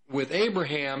 but with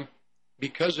Abraham,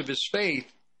 because of his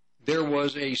faith, there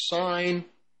was a sign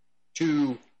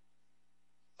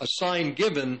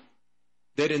given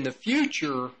that in the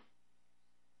future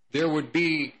there would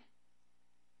be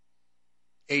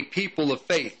a people of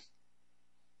faith.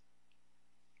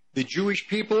 The Jewish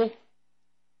people,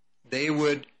 they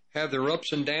would have their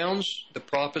ups and downs. The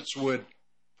prophets would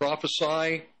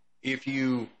prophesy. If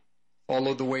you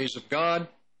follow the ways of God,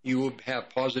 you will have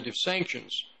positive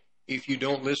sanctions. If you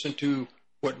don't listen to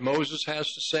what Moses has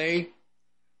to say,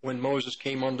 when Moses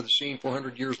came onto the scene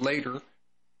 400 years later,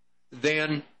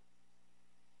 then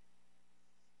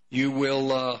you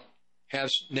will have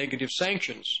negative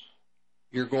sanctions.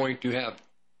 You're going to have,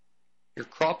 your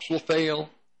crops will fail,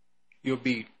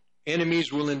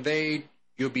 enemies will invade,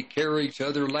 you'll be carried to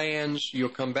other lands, you'll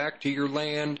come back to your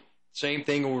land, same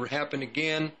thing will happen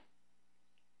again.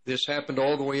 This happened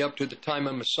all the way up to the time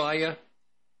of Messiah.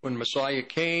 When Messiah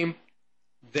came,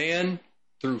 then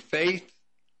through faith,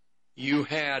 you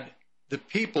had the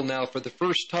people now for the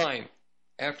first time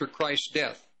after Christ's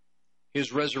death,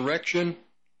 his resurrection.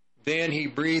 Then he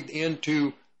breathed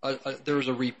into, there was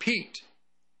a repeat.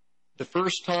 The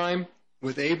first time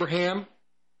with Abraham,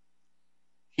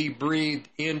 he breathed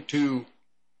into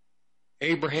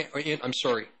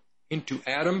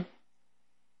Adam.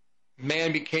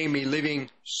 Man became a living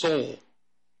soul.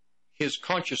 His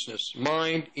consciousness,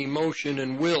 mind, emotion,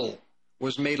 and will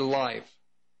was made alive.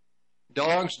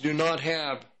 Dogs do not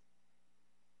have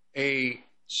a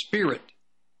spirit.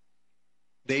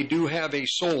 They do have a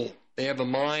soul. They have a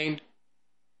mind,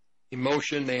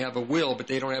 emotion, they have a will, but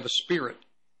they don't have a spirit.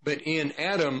 But in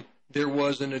Adam, there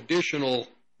was an additional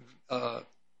part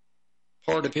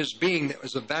of his being that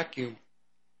was a vacuum.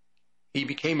 He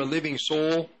became a living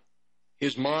soul.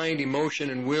 His mind, emotion,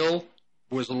 and will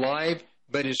was alive,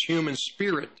 but his human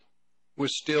spirit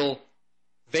was still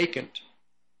vacant.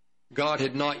 God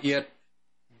had not yet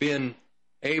been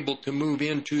able to move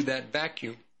into that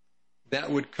vacuum. That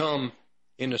would come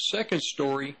in a second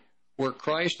story where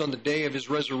Christ, on the day of his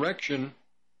resurrection,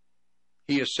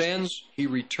 he ascends, he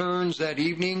returns that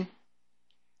evening,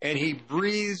 and he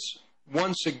breathes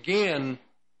once again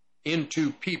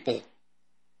into people.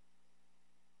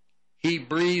 He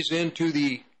breathes into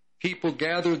the people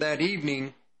gathered that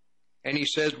evening, and he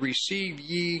says, "Receive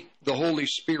ye the Holy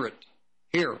Spirit."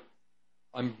 Here,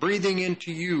 I'm breathing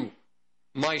into you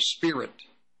my spirit.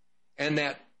 And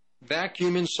that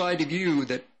vacuum inside of you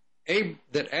that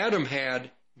Adam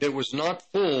had, that was not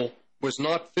full, was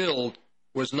not filled,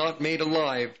 was not made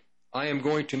alive, I am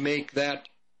going to make that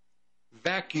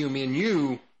vacuum in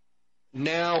you.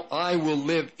 Now I will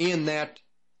live in that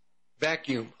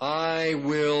vacuum.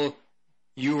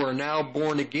 You are now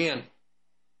born again.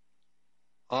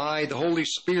 The Holy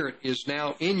Spirit, is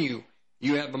now in you.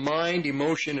 You have a mind,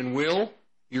 emotion, and will,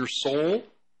 your soul,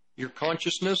 your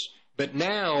consciousness, but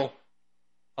now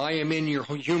I am in your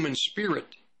human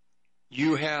spirit.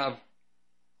 You have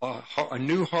a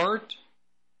new heart.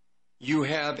 You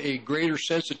have a greater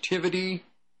sensitivity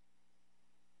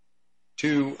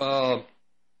to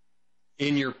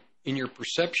in your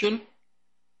perception,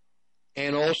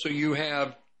 and also you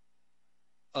have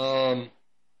trying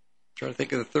to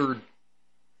think of the third.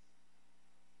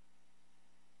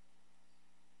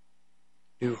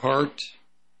 New heart.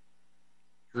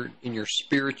 In your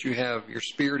spirit, your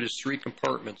spirit is 3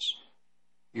 compartments.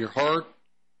 Your heart,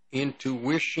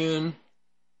 intuition,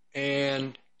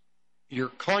 and your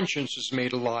conscience is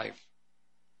made alive.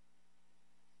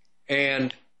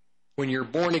 And when you're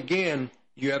born again,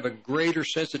 you have a greater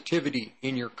sensitivity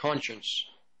in your conscience.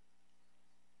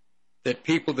 That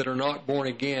people that are not born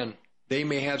again, they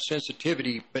may have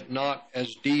sensitivity, but not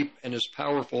as deep and as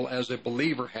powerful as a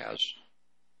believer has.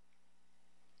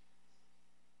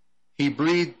 He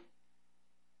breathed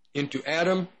into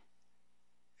Adam.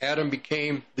 Adam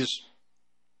became this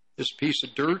piece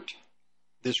of dirt.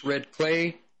 This red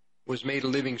clay was made a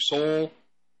living soul.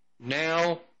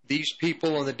 Now, these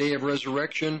people on the day of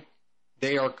resurrection,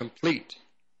 they are complete.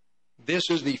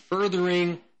 This is the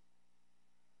furthering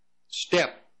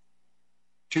step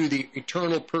to the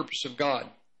eternal purpose of God.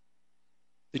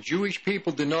 The Jewish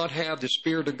people did not have the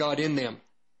Spirit of God in them.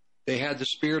 They had the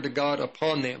Spirit of God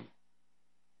upon them.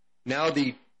 Now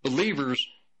the believers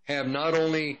have not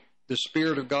only the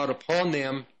Spirit of God upon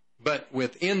them, but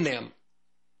within them.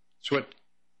 It's what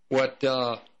what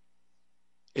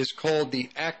is called the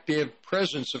active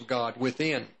presence of God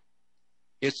within.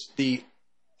 It's the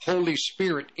Holy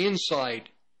Spirit inside,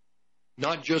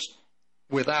 not just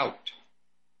without,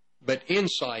 but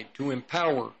inside to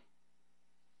empower.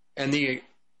 And the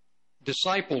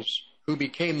disciples who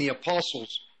became the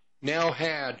apostles now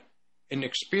had an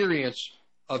experience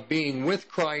of being with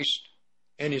Christ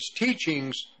and his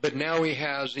teachings, but now they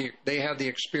have the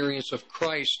experience of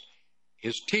Christ,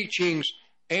 his teachings,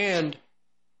 and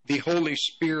the Holy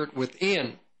Spirit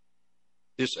within.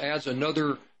 This adds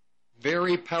another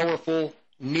very powerful,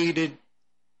 needed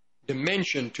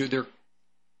dimension to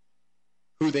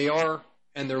who they are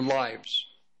and their lives.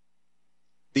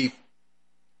 The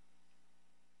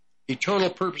eternal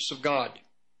purpose of God.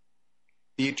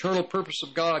 The eternal purpose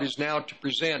of God is now to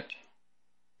present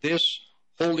this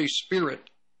Holy Spirit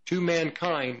to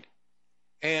mankind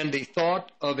and the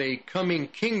thought of a coming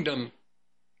kingdom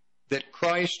that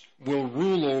Christ will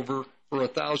rule over for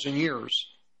 1,000 years.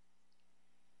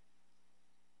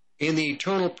 In the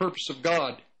eternal purpose of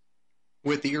God,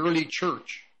 with the early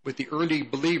church, with the early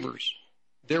believers,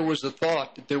 there was the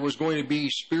thought that there was going to be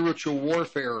spiritual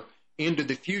warfare into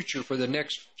the future for the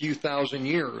next few thousand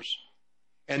years.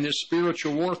 And this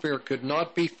spiritual warfare could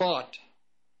not be fought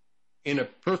in a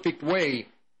perfect way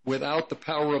without the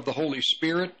power of the Holy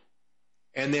Spirit.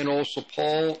 And then also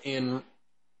Paul in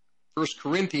 1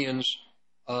 Corinthians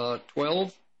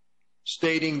 12,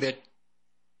 stating that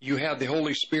you have the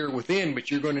Holy Spirit within,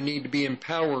 but you're going to need to be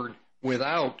empowered with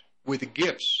the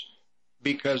gifts,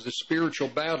 because the spiritual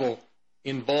battle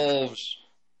involves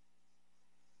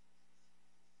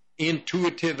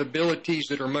intuitive abilities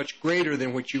that are much greater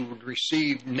than what you would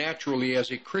receive naturally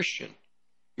as a Christian.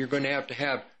 You're going to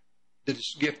have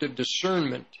this gift of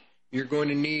discernment. You're going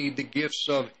to need the gifts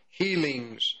of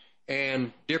healings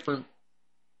and different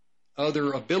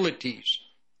other abilities.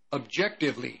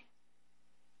 Objectively,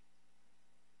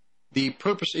 the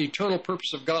eternal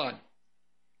purpose of God.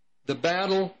 The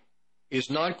battle is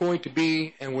not going to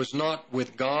be and was not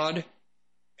with God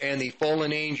and the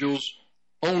fallen angels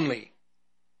only.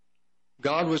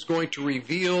 God was going to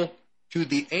reveal to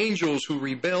the angels who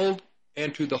rebelled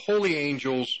and to the holy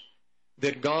angels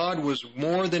that God was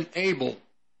more than able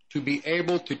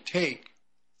to take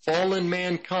fallen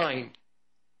mankind,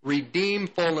 redeem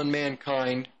fallen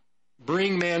mankind,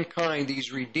 bring mankind,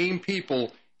 these redeemed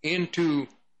people, into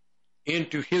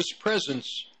his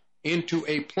presence, into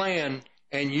a plan,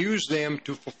 and use them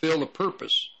to fulfill a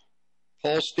purpose.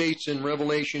 Paul states in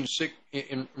Romans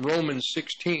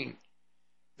 16,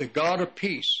 the God of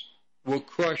peace will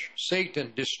crush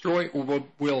Satan,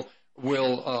 will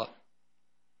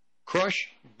crush,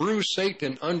 bruise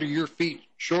Satan under your feet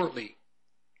shortly.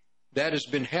 That has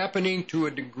been happening to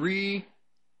a degree,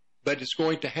 but it's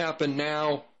going to happen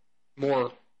now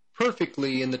more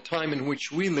perfectly in the time in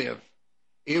which we live.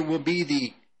 It will be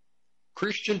the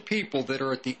Christian people that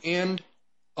are at the end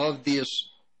of this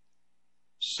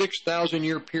 6,000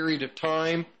 year period of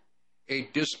time, a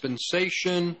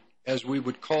dispensation, as we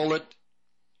would call it,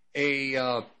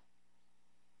 a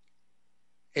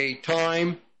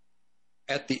time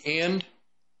at the end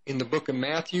in the book of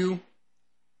Matthew.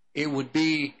 It would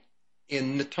be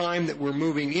in the time that we're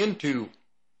moving into,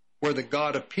 where the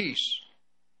God of peace,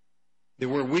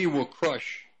 where we will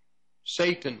crush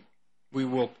Satan, we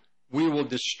will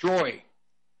destroy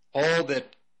all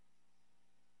that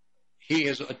he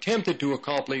has attempted to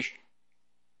accomplish.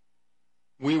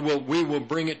 We will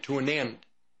bring it to an end.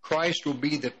 Christ will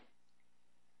be the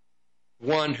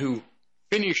one who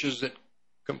finishes it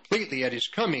completely at his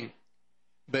coming,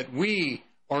 but we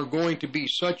are going to be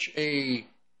such a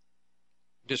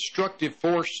destructive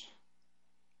force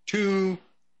to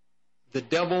the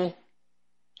devil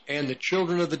and the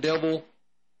children of the devil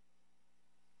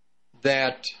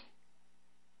that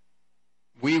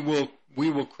we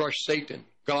will crush Satan.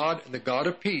 God, the God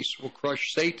of peace, will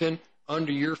crush Satan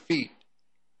under your feet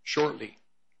shortly.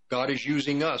 God is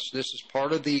using us. This is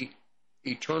part of the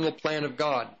eternal plan of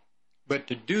God. But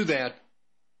to do that,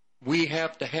 we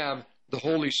have to have the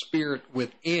Holy Spirit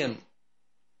within.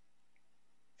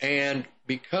 And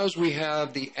because we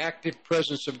have the active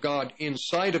presence of God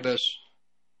inside of us,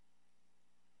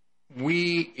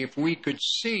 if we could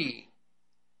see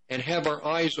and have our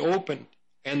eyes opened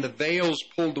and the veils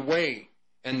pulled away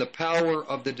and the power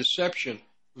of the deception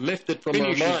lifted from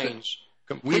our minds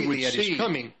completely at his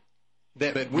coming,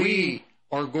 that we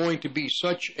are going to be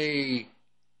such a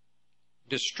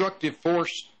destructive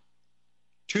force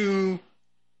to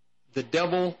the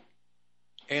devil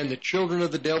and the children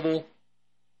of the devil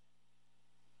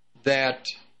that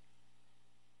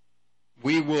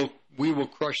we will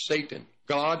crush Satan.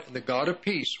 God, the God of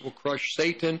peace, will crush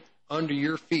Satan under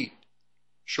your feet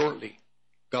shortly.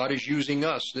 God is using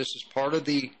us. This is part of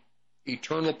the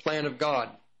eternal plan of God.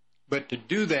 But to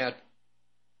do that,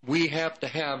 we have to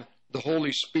have the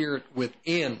Holy Spirit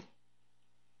within.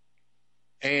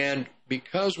 And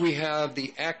because we have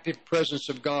the active presence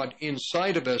of God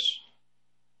inside of us,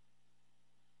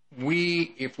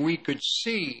 if we could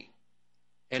see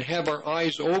and have our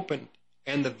eyes opened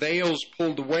and the veils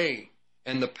pulled away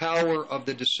and the power of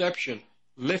the deception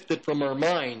lifted from our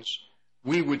minds,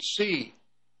 we would see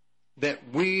that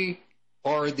we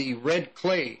are the red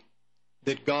clay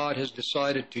that God has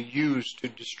decided to use to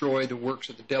destroy the works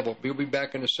of the devil. We'll be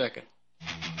back in a second.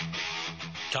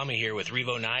 Tommy here with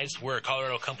Revo Knives. We're a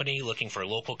Colorado company looking for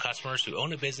local customers who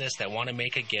own a business that want to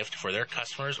make a gift for their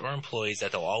customers or employees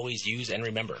that they'll always use and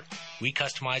remember. We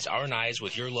customize our knives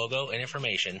with your logo and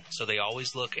information so they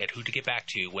always look at who to get back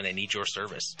to when they need your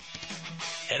service.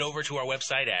 Head over to our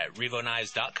website at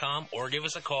revoknives.com or give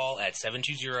us a call at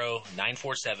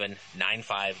 720-947-9599.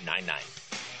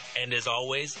 And as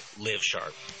always, live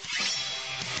sharp.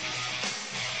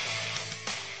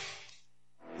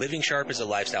 Living sharp is a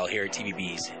lifestyle here at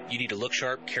TBB's. You need to look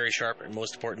sharp, carry sharp, and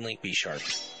most importantly, be sharp.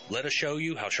 Let us show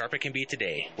you how sharp it can be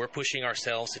today. We're pushing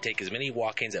ourselves to take as many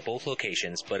walk-ins at both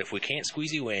locations, but if we can't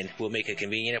squeeze you in, we'll make a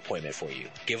convenient appointment for you.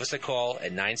 Give us a call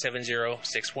at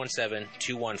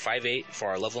 970-617-2158 for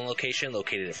our Loveland location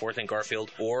located at 4th and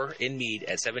Garfield, or in Meade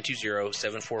at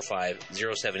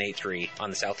 720-745-0783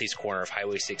 on the southeast corner of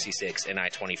Highway 66 and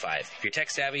I-25. If you're tech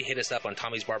savvy, hit us up on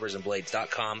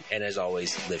Tommy'sBarbersandBlades.com, and as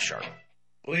always, live sharp.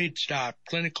 Blade Stop,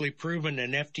 clinically proven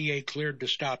and FDA cleared to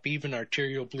stop even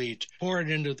arterial bleeds. Pour it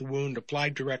into the wound, apply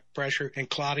direct pressure, and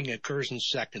clotting occurs in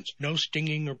seconds. No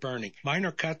stinging or burning.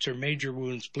 Minor cuts or major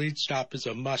wounds, Bleed Stop is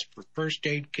a must for first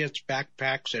aid kits,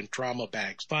 backpacks, and trauma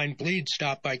bags. Find Bleed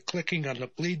Stop by clicking on the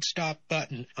Bleed Stop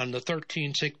button on the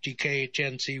 1360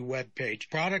 KHNC webpage.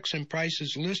 Products and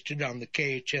prices listed on the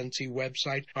KHNC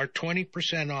website are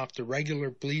 20% off the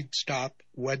regular Bleed Stop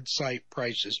website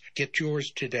prices. Get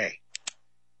yours today.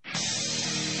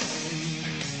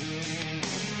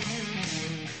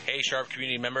 Hey, Sharp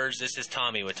community members, this is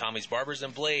Tommy with Tommy's Barbers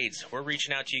and Blades. We're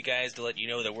reaching out to you guys to let you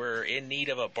know that we're in need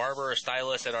of a barber or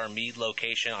stylist at our Meade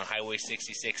location on Highway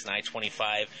 66 and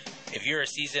I-25. If you're a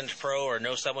seasoned pro or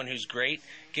know someone who's great,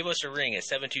 give us a ring at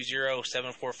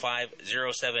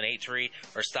 720-745-0783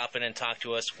 or stop in and talk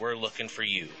to us. We're looking for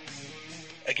you.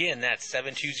 Again, that's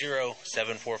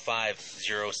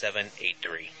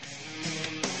 720-745-0783.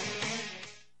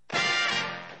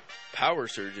 Power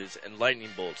surges and lightning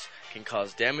bolts can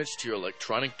cause damage to your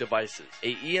electronic devices.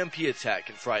 A EMP attack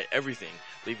can fry everything,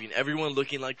 leaving everyone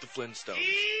looking like the Flintstones.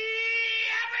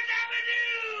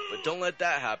 But don't let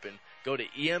that happen. Go to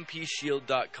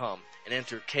EMPShield.com and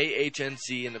enter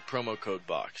KHNC in the promo code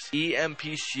box. EMP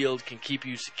Shield can keep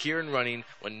you secure and running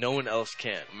when no one else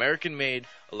can. American-made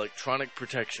electronic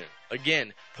protection.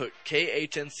 Again, put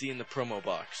KHNC in the promo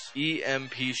box.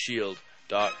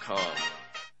 EMPShield.com.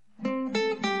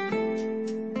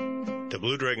 The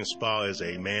Blue Dragon Spa is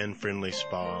a man-friendly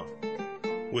spa,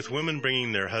 with women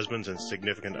bringing their husbands and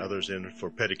significant others in for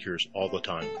pedicures all the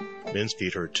time. Men's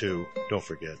feet hurt too, don't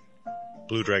forget.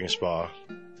 Blue Dragon Spa,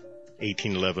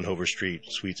 1811 Hover Street,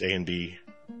 Suites A and B,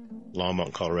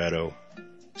 Longmont, Colorado,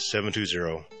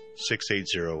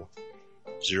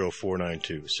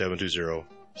 720-680-0492,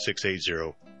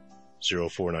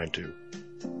 720-680-0492.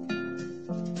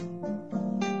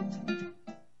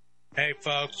 Hey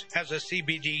folks, as a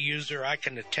CBD user, I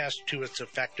can attest to its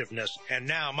effectiveness, and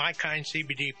now My Kind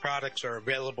CBD products are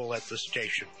available at the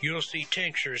station. You'll see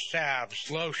tinctures, salves,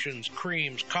 lotions,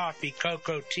 creams, coffee,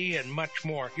 cocoa, tea, and much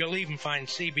more. You'll even find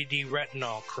CBD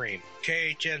retinol cream.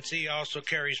 KHNC also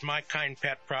carries My Kind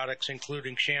pet products,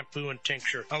 including shampoo and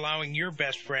tincture, allowing your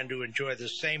best friend to enjoy the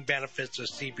same benefits of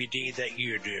CBD that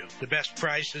you do. The best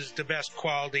prices, the best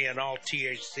quality, and all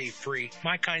THC-free.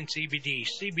 My Kind CBD.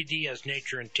 CBD as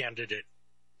nature intended it.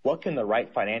 What can the right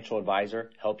financial advisor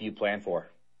help you plan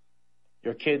for?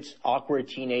 Your kid's awkward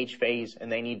teenage phase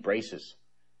and they need braces.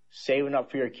 Saving up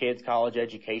for your kid's college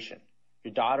education.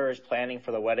 Your daughter is planning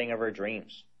for the wedding of her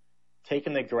dreams.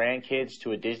 Taking the grandkids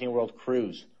to a Disney World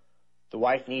cruise. The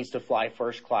wife needs to fly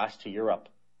first class to Europe.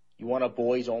 You want a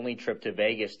boys-only trip to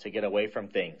Vegas to get away from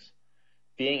things.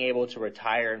 Being able to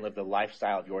retire and live the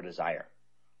lifestyle of your desire.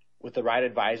 With the right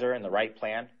advisor and the right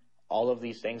plan, all of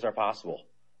these things are possible.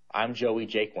 I'm Joey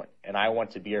Jaquin, and I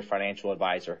want to be your financial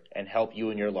advisor and help you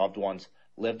and your loved ones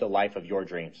live the life of your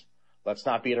dreams. Let's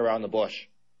not beat around the bush.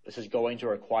 This is going to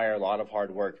require a lot of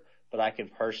hard work, but I can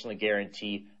personally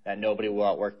guarantee that nobody will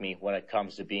outwork me when it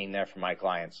comes to being there for my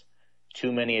clients.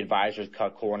 Too many advisors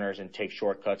cut corners and take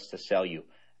shortcuts to sell you.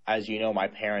 As you know, my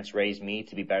parents raised me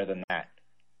to be better than that.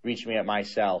 Reach me at my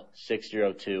cell,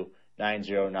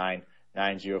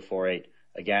 602-909-9048.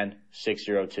 Again,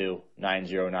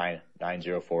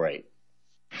 602-909-9048.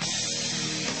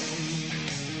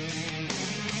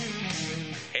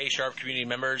 Hey, Sharp community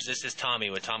members, this is Tommy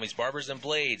with Tommy's Barbers and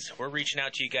Blades. We're reaching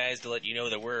out to you guys to let you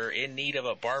know that we're in need of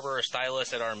a barber or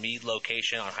stylist at our Meade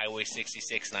location on Highway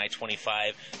 66 and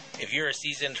I-25. If you're a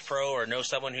seasoned pro or know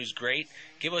someone who's great,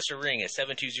 give us a ring at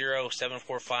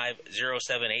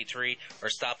 720-745-0783 or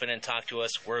stop in and talk to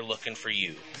us. We're looking for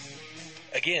you.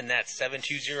 Again, that's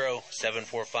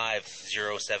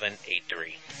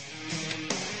 720-745-0783.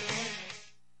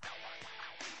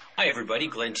 Hi, everybody.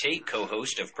 Glenn Tate,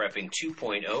 co-host of Prepping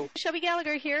 2.0. Shelby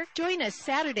Gallagher here. Join us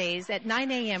Saturdays at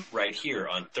 9 a.m. right here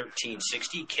on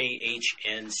 1360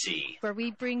 KHNC, where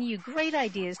we bring you great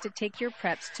ideas to take your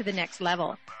preps to the next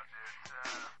level.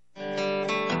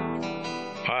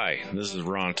 Hi, this is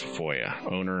Ron Tafoya,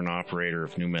 owner and operator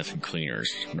of New Method Cleaners,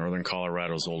 Northern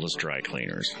Colorado's oldest dry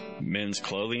cleaners. Men's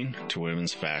clothing to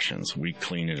women's fashions, we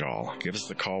clean it all. Give us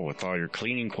a call with all your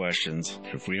cleaning questions.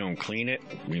 If we don't clean it,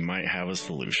 we might have a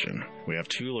solution. We have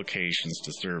 2 locations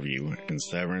to serve you in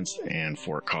Severance and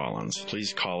Fort Collins.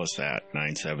 Please call us at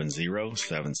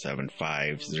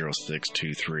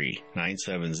 970-775-0623.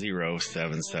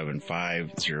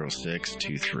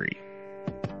 970-775-0623.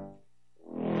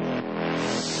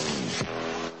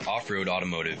 Off-Road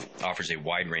Automotive offers a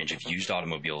wide range of used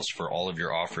automobiles for all of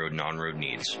your off-road and on-road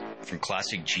needs. From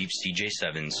classic Jeep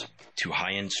CJ7s to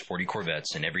high-end sporty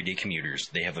Corvettes and everyday commuters,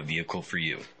 they have a vehicle for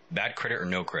you. Bad credit or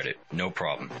no credit, no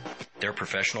problem. Their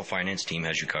professional finance team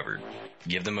has you covered.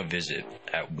 Give them a visit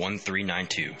at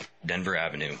 1392 Denver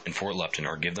Avenue in Fort Lupton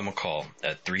or give them a call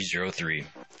at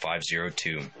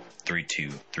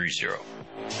 303-502-3230.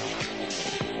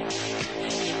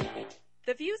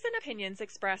 The views and opinions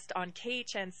expressed on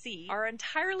KHNC are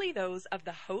entirely those of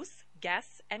the hosts,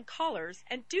 guests, and callers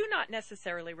and do not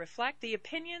necessarily reflect the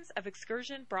opinions of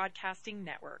Excursion Broadcasting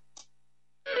Network.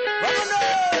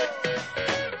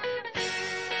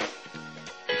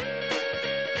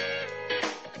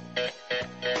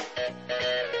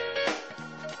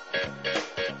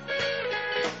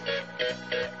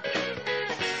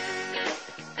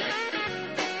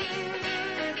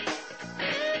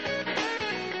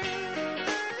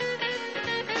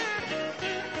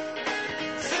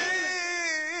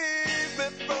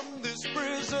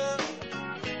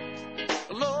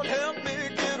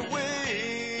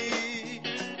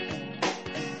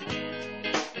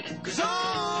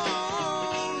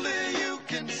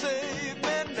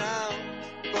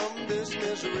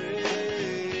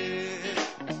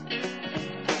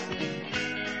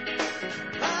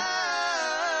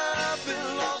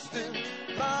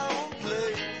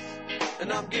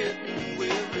 I'm getting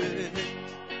weary.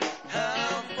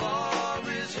 How far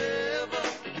is heaven?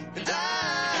 And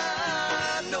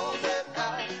I know that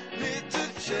I need to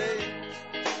change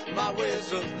my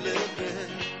ways of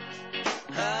living.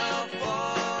 How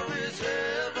far is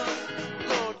heaven?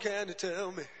 Lord, can you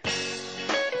tell me?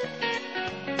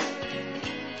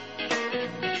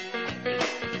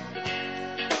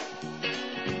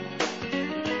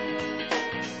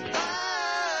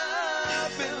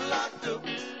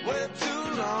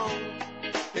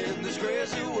 In this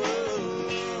crazy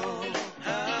world,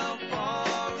 how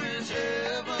far is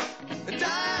heaven? And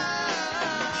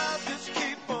I just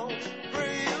keep on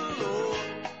praying, Lord,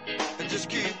 and just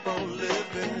keep on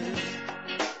living.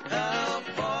 How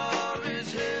far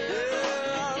is heaven?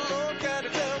 Yeah, Lord, can you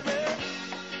tell me?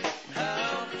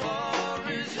 How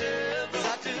far is heaven? 'Cause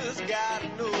I just gotta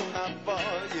know how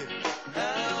far, yeah.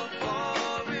 How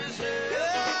far is heaven?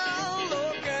 Yeah,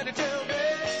 Lord, can you tell me?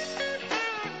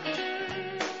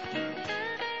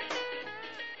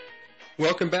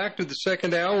 Welcome back to the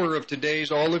second hour of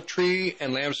today's Olive Tree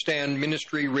and Lampstand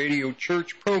Ministry Radio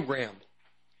Church program.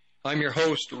 I'm your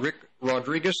host, Rick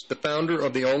Rodriguez, the founder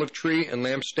of the Olive Tree and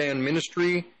Lampstand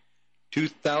Ministry,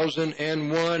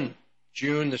 2001,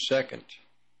 June the 2nd.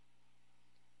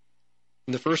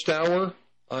 In the first hour,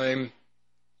 I'm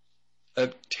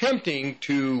attempting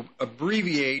to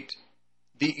abbreviate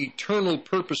the eternal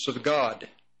purpose of God,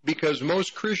 because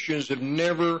most Christians have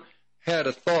never had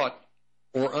a thought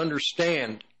or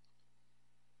understand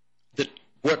that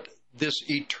what this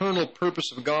eternal purpose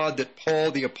of God that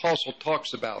Paul the Apostle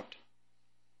talks about.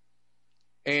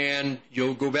 And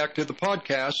you'll go back to the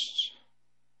podcasts.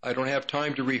 I don't have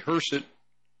time to rehearse it.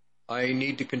 I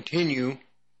need to continue.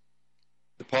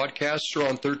 The podcasts are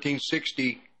on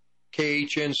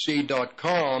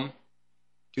 1360khnc.com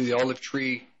to the Olive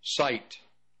Tree site.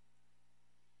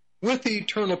 with the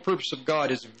eternal purpose of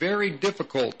God is very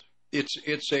difficult.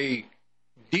 It's a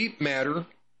deep matter.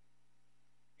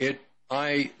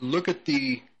 I look at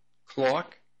the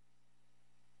clock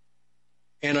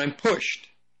and I'm pushed.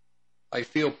 I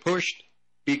feel pushed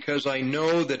because I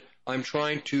know that I'm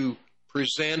trying to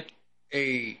present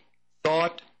a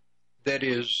thought that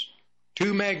is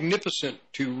too magnificent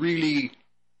to really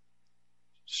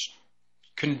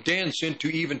condense into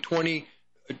even 20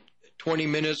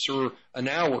 minutes or an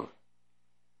hour.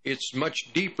 It's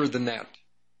much deeper than that.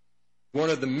 One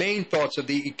of the main thoughts of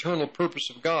the eternal purpose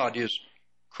of God is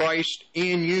Christ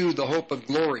in you, the hope of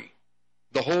glory,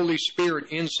 the Holy Spirit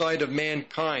inside of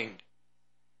mankind,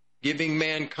 giving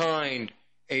mankind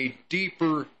a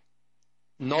deeper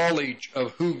knowledge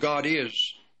of who God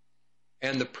is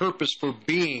and the purpose for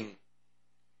being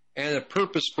and a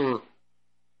purpose for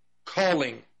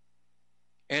calling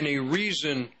and a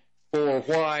reason for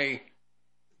why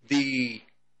it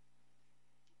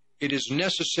is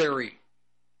necessary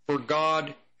for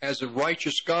God as a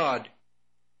righteous God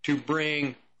to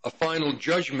bring a final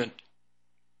judgment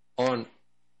on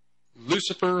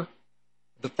Lucifer,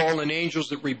 the fallen angels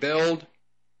that rebelled,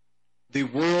 the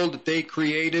world that they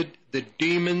created, the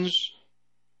demons,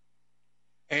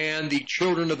 and the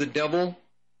children of the devil.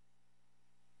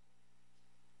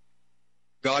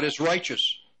 God is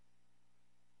righteous.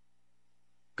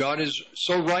 God is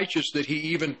so righteous that he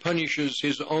even punishes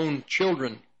his own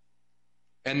children.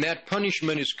 And that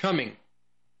punishment is coming.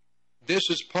 This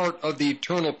is part of the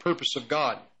eternal purpose of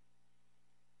God.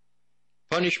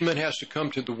 Punishment has to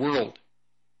come to the world.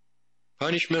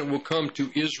 Punishment will come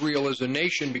to Israel as a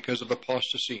nation because of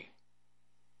apostasy.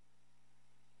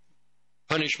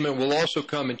 Punishment will also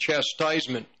come in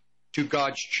chastisement to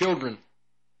God's children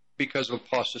because of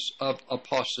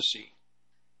apostasy.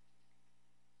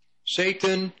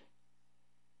 Satan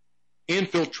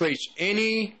infiltrates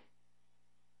any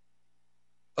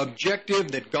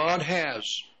objective that God has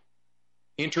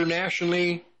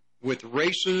internationally, with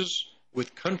races,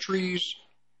 with countries,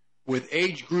 with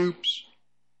age groups.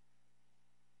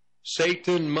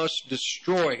 Satan must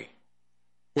destroy.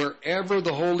 Wherever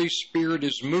the Holy Spirit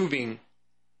is moving,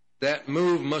 that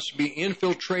move must be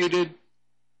infiltrated,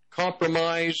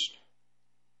 compromised,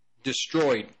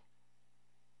 destroyed.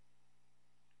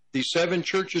 The seven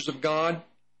churches of God,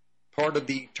 part of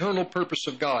the eternal purpose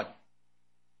of God.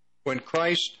 When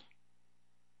Christ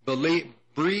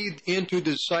breathed into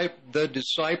the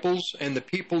disciples and the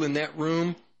people in that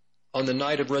room on the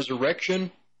night of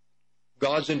resurrection,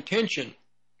 God's intention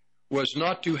was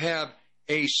not to have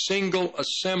a single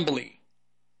assembly,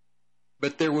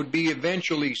 but there would be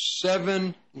eventually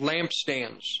 7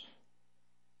 lampstands,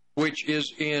 which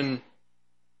is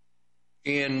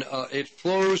it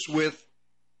flows with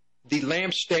the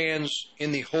lampstands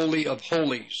in the Holy of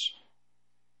Holies.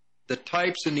 The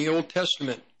types in the Old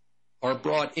Testament are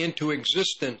brought into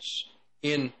existence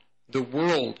in the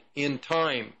world, in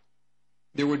time.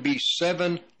 There would be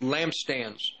 7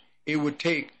 lampstands. It would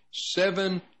take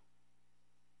 7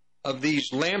 of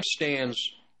these lampstands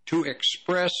to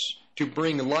express, to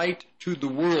bring light to the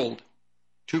world,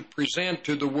 to present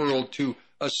to the world, to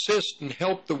assist and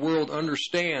help the world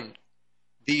understand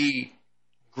the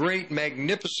great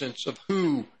magnificence of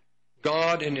who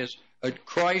God and his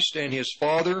Christ and his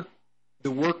Father,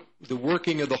 the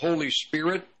working of the Holy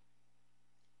Spirit,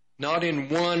 not in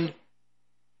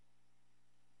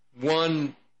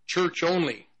one church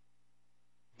only,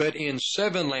 but in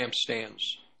 7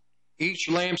 lampstands, each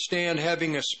lampstand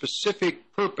having a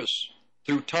specific purpose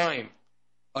through time.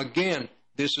 Again,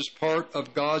 this is part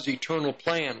of God's eternal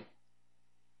plan.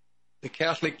 The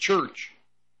Catholic Church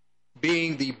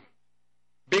being the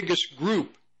biggest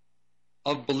group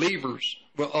of believers,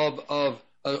 of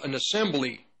an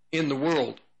assembly in the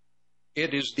world.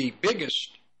 It is the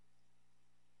biggest,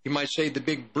 you might say the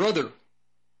big brother.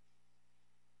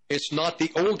 It's not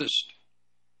the oldest.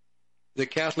 The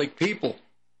Catholic people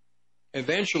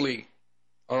eventually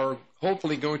are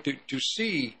hopefully going to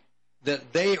see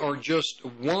that they are just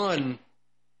one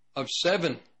of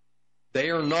 7. They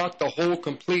are not the whole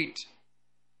complete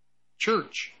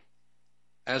church.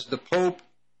 As the Pope,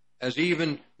 as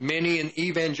even many in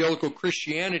evangelical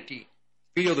Christianity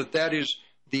feel that is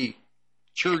the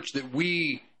church that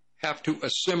we have to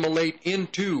assimilate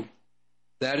into.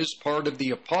 That is part of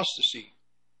the apostasy.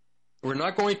 We're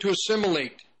not going to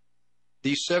assimilate.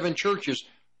 These 7 churches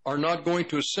are not going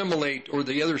to assimilate, or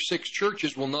the other 6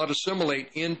 churches will not assimilate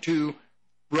into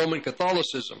Roman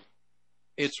Catholicism.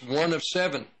 It's one of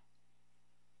 7.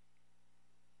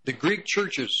 The Greek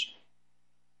churches,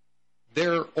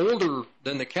 they're older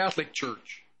than the Catholic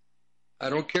Church. I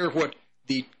don't care what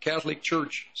the Catholic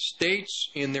Church states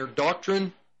in their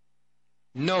doctrine,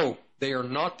 no, they are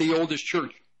not the oldest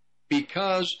church.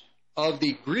 Because of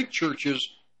the Greek churches,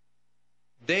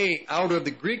 out of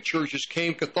the Greek churches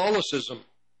came Catholicism.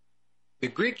 The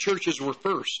Greek churches were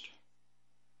first.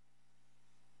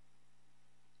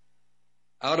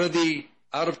 Out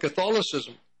of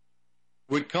Catholicism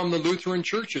would come the Lutheran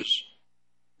churches,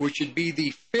 which would be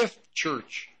the fifth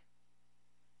church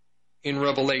in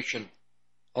Revelation.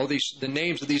 The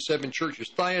names of these 7 churches.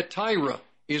 Thyatira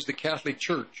is the Catholic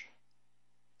Church.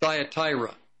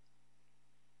 Thyatira.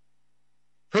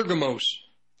 Pergamos,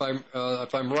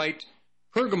 if I'm right,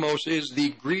 Pergamos is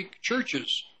the Greek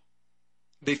churches.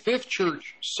 The fifth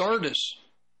church, Sardis,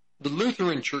 the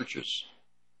Lutheran churches.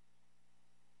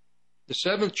 The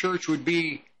seventh church would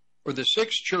be, or the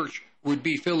sixth church would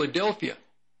be Philadelphia,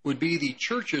 would be the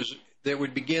churches that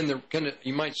would begin the kind of,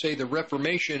 you might say, the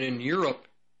Reformation in Europe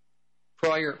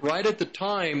right at the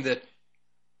time that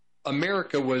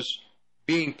America was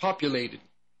being populated.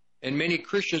 And many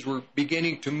Christians were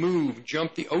beginning to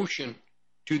jump the ocean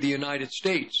to the United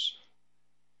States.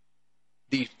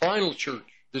 The final church,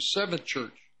 the seventh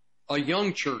church, a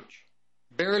young church,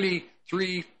 barely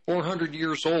 400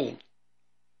 years old.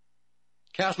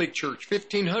 Catholic Church,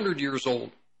 1,500 years old.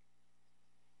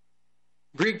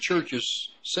 Greek churches,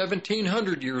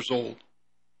 1,700 years old.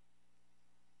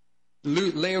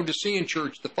 Laodicean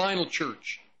Church, the final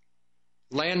church.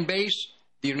 Land base,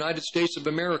 the United States of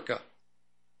America.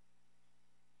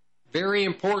 Very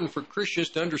important for Christians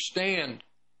to understand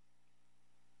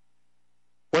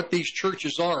what these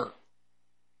churches are.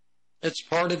 It's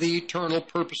part of the eternal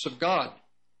purpose of God.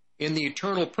 In the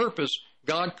eternal purpose,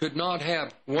 God could not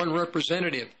have one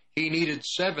representative. He needed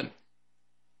 7.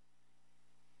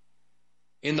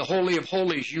 In the Holy of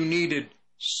Holies, you needed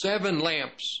 7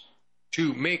 lamps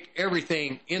to make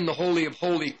everything in the Holy of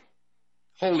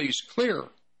Holies clear.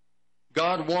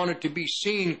 God wanted to be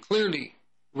seen clearly,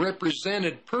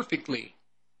 represented perfectly,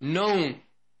 known.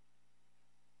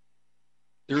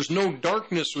 There's no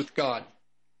darkness with God.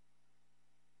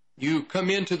 You come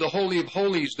into the Holy of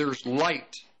Holies, there's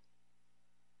light.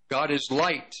 God is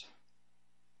light.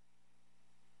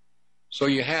 So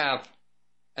you have,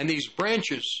 and these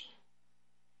branches,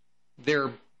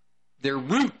 their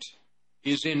root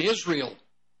is in Israel.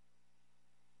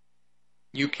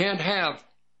 You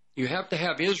have to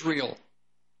have Israel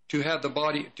to have the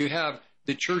body, to have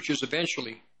the churches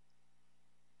eventually.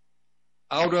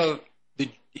 Out of the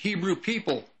Hebrew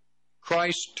people,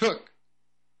 Christ took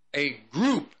a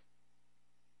group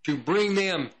to bring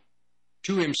them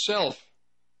to himself,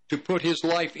 to put his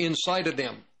life inside of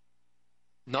them.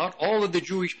 Not all of the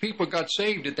Jewish people got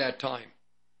saved at that time.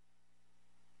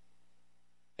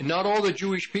 And not all the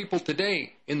Jewish people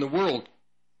today in the world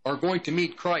are going to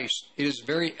meet Christ. It is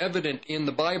very evident in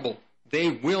the Bible. They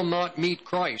will not meet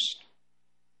Christ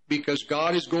because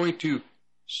God is going to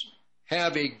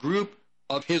have a group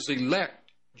of his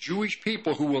elect, Jewish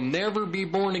people who will never be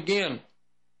born again,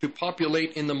 to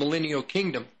populate in the millennial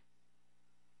kingdom.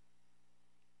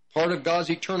 Part of God's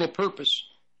eternal purpose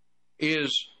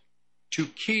is to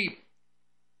keep,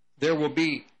 there will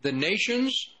be the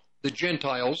nations, the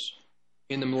Gentiles,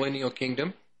 in the millennial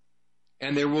kingdom,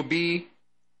 and there will be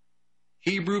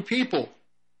Hebrew people.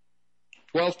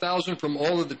 12,000 from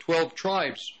all of the 12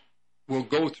 tribes will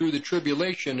go through the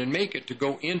tribulation and make it to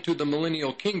go into the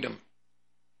millennial kingdom.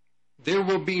 There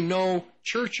will be no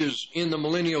churches in the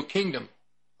millennial kingdom.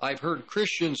 I've heard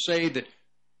Christians say that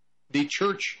the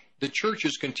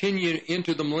churches continue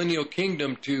into the millennial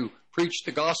kingdom to preach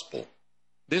the gospel.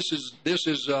 This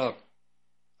is a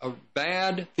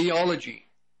bad theology.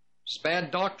 It's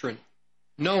bad doctrine.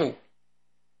 No.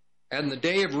 And the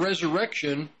day of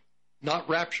resurrection, not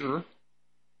rapture,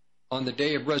 on the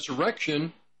day of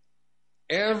resurrection,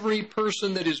 every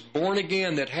person that is born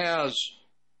again that has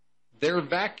their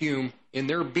vacuum in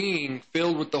their being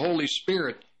filled with the Holy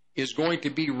Spirit is going to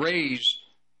be raised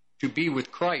to be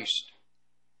with Christ.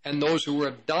 And those who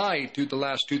have died through the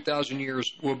last 2,000 years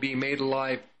will be made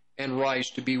alive and rise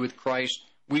to be with Christ.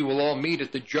 We will all meet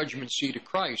at the judgment seat of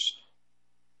Christ.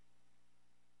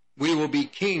 We will be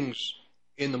kings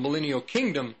in the millennial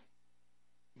kingdom.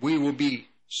 We will be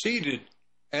seated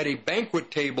at a banquet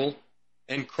table,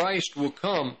 and Christ will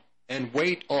come and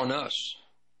wait on us.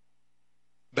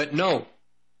 But no,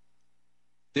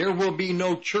 there will be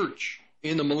no church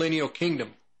in the millennial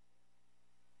kingdom.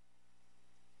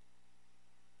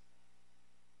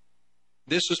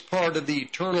 This is part of the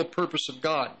eternal purpose of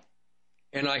God.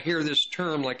 And I hear this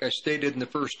term, like I stated in the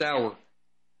first hour,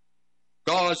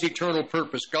 God's eternal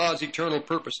purpose, God's eternal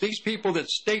purpose. These people that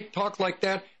talk like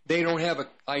that, they don't have an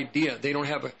idea. They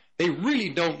They really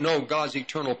don't know God's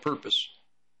eternal purpose.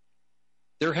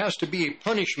 There has to be a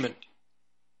punishment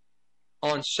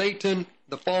on Satan,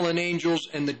 the fallen angels,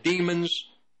 and the demons,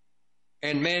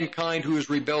 and mankind who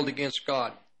has rebelled against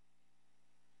God.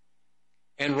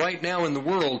 And right now in the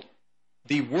world,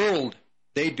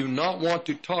 they do not want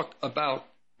to talk about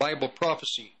Bible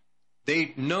prophecy.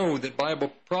 They know that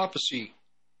Bible prophecy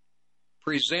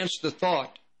presents the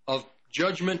thought of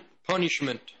judgment,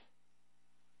 punishment,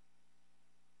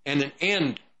 and an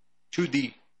end to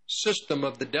the system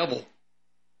of the devil.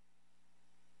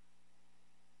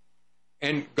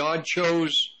 And God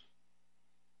chose,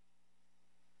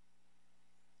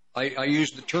 I use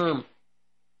the term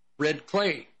red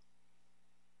clay.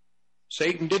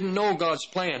 Satan didn't know God's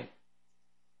plan.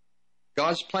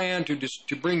 God's plan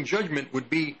to bring judgment would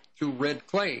be through red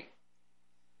clay.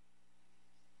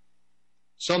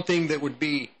 Something that would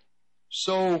be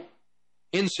so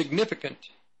insignificant,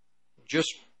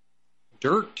 just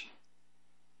dirt.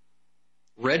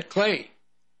 Red clay.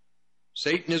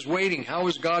 Satan is waiting. How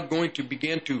is God going to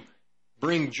begin to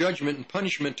bring judgment and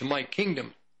punishment to my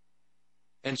kingdom?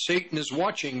 And Satan is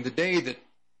watching the day that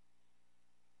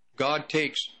God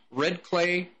takes red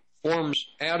clay, forms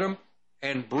Adam,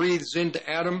 and breathes into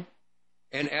Adam,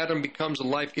 and Adam becomes a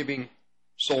life-giving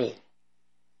soul.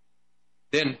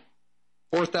 Then,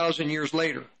 4,000 years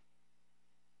later,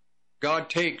 God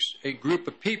takes a group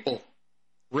of people,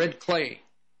 red clay.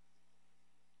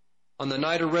 On the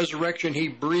night of resurrection, He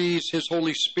breathes His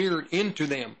Holy Spirit into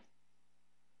them.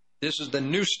 This is the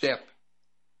new step.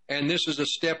 And this is a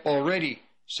step already.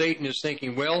 Satan is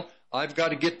thinking, well, I've got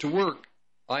to get to work.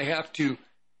 I have to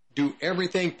do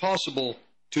everything possible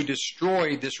to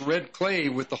destroy this red clay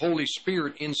with the Holy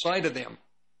Spirit inside of them.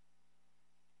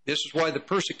 This is why the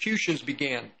persecutions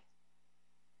began.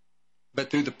 But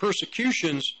through the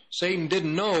persecutions, Satan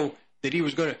didn't know that he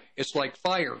was going to, it's like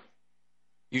fire.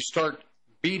 You start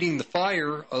beating the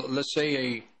fire, let's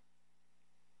say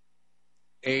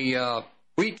a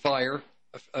wheat fire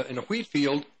in a wheat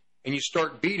field, and you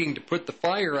start beating to put the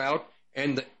fire out,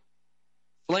 and the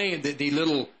flame, the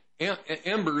little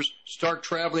embers start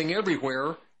traveling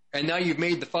everywhere, and now you've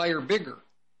made the fire bigger.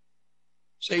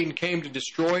 Satan came to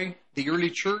destroy the early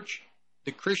church,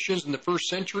 the Christians in the first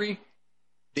century.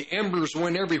 The embers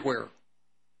went everywhere,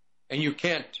 and you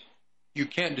can't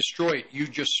destroy it. You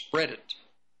just spread it.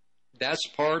 That's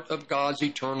part of God's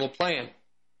eternal plan.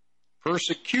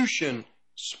 Persecution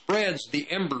spreads the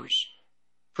embers.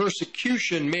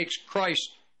 Persecution makes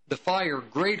Christ, the fire,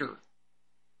 greater.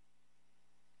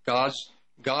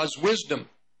 God's wisdom.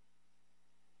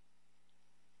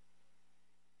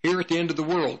 Here at the end of the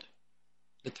world,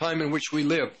 the time in which we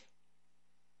live,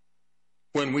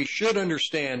 when we should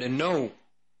understand and know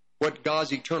what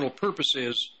God's eternal purpose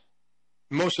is,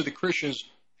 most of the Christians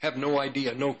have no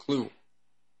idea, no clue.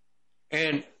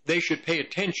 And they should pay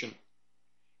attention.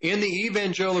 In the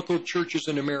evangelical churches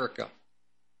in America,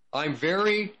 I'm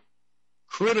very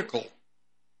critical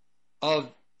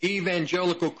of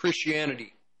evangelical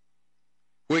Christianity,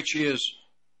 which is,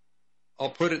 I'll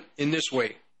put it in this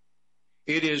way,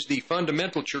 it is the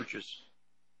fundamental churches,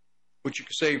 which you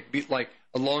could say be like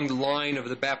along the line of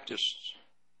the Baptists.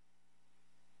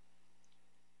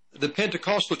 The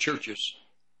Pentecostal churches,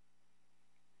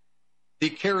 the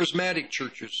charismatic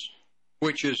churches,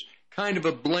 which is kind of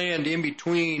a blend in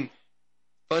between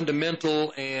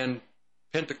fundamental and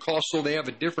Pentecostal. They have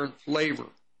a different flavor.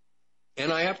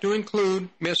 And I have to include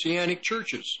Messianic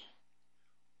churches.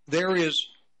 There is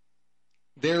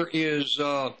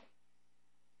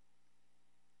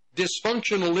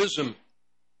dysfunctionalism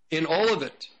in all of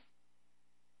it.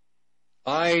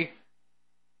 I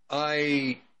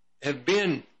have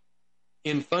been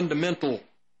in fundamental.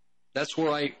 That's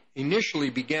where I initially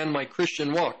began my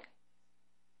Christian walk.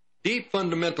 Deep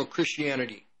fundamental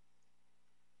Christianity.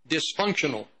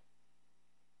 Dysfunctional.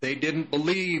 They didn't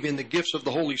believe in the gifts of the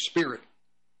Holy Spirit,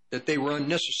 that they were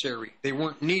unnecessary. They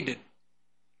weren't needed.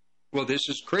 Well, this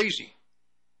is crazy.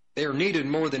 They are needed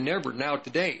more than ever now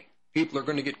today. People are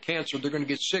going to get cancer. They're going to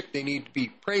get sick. They need to be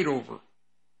prayed over.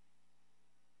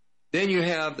 Then you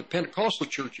have the Pentecostal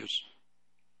churches.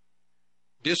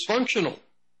 Dysfunctional.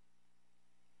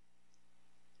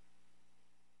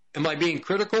 Am I being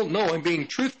critical? No, I'm being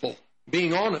truthful,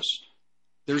 being honest.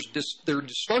 They're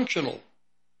dysfunctional.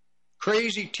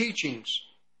 Crazy teachings.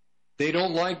 They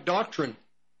don't like doctrine.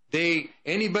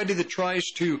 Anybody that tries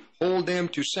to hold them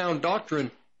to sound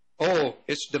doctrine, oh,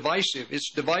 it's divisive.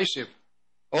 It's divisive.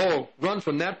 Oh, run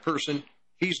from that person.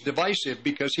 He's divisive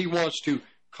because he wants to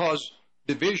cause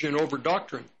division over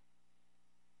doctrine.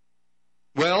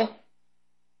 Well,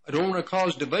 I don't want to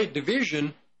cause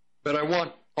division, but I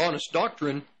want honest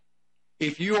doctrine.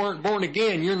 If you aren't born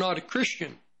again, you're not a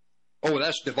Christian. Oh,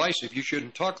 that's divisive. You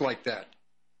shouldn't talk like that.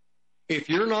 If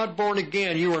you're not born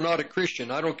again, you are not a Christian.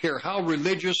 I don't care how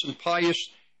religious and pious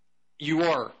you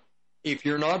are. If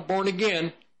you're not born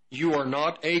again, you are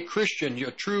not a Christian.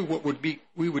 You're true what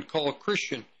we would call a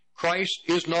Christian. Christ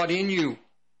is not in you.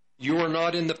 You are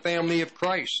not in the family of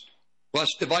Christ. Well,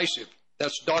 that's divisive.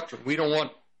 That's doctrine. We don't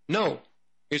want... No,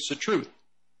 it's the truth.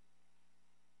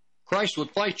 Christ would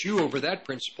fight you over that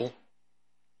principle.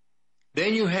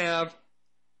 Then you have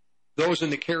those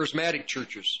in the charismatic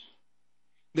churches.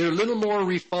 They're a little more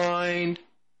refined,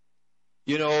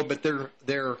 but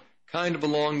they're kind of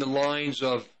along the lines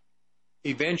of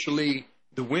eventually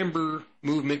the Wimber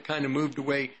movement kind of moved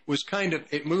away.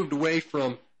 It moved away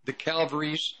from the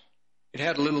Calvaries. It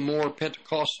had a little more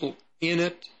Pentecostal in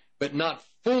it, but not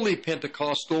fully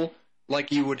Pentecostal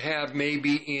like you would have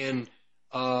maybe in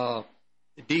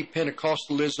deep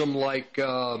Pentecostalism, like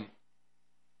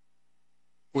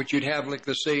what you'd have, like,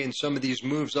 let's say, in some of these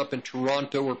moves up in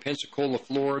Toronto or Pensacola,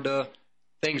 Florida,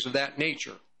 things of that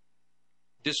nature.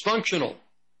 Dysfunctional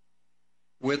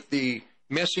with the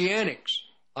Messianics.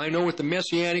 I know with the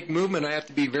Messianic movement I have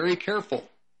to be very careful.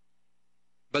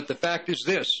 But the fact is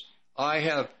this, I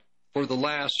have,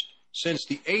 since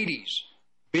the 80s,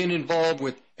 been involved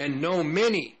with and know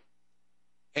many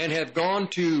and have gone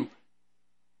to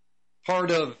part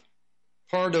of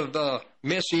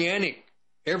Messianic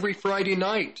every Friday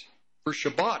night for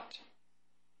Shabbat,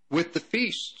 with the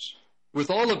feasts, with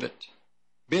all of it,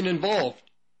 been involved.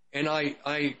 And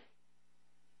the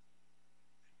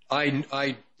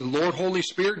Lord Holy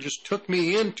Spirit just took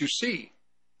me in to see.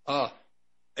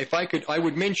 If I could, I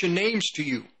would mention names to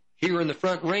you here in the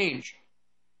Front Range,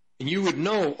 and you would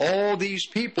know all these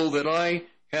people that I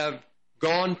have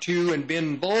gone to and been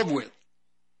involved with,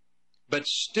 but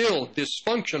still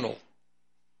dysfunctional.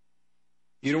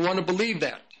 You don't want to believe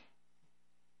that.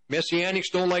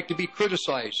 Messianics don't like to be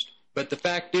criticized, but the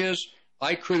fact is,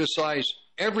 I criticize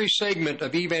every segment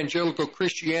of evangelical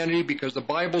Christianity because the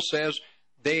Bible says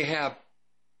they have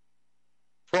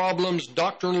problems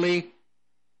doctrinally,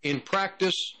 in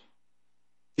practice,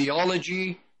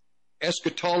 theology,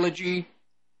 eschatology.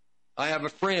 I have a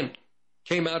friend,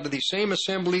 came out of the same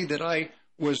assembly that I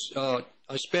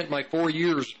spent my 4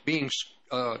 years being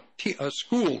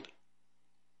schooled.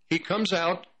 He comes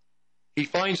out, he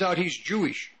finds out he's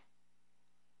Jewish,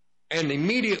 and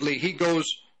immediately he goes,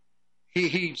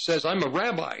 he says, I'm a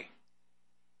rabbi,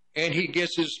 and he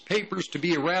gets his papers to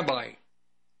be a rabbi,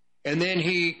 and then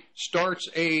he starts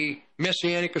a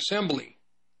Messianic assembly,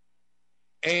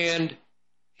 and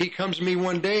he comes to me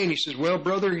one day and he says, well,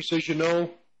 brother, he says,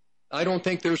 I don't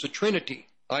think there's a Trinity.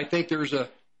 I think there's a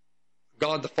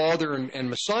God the Father and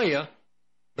Messiah,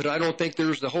 but I don't think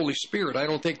there's the Holy Spirit. I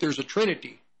don't think there's a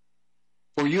Trinity.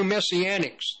 For you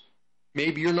Messianics,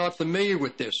 maybe you're not familiar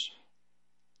with this.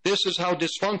 This is how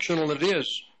dysfunctional it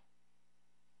is.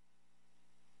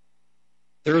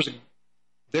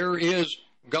 There is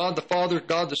God the Father,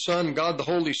 God the Son, God the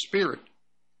Holy Spirit.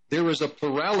 There is a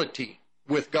plurality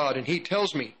with God, and he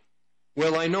tells me,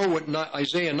 well, I know what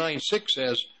Isaiah 9:6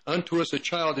 says, unto us a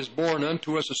child is born,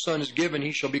 unto us a son is given,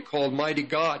 he shall be called Mighty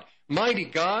God. Mighty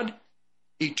God,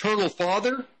 Eternal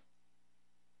Father,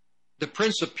 the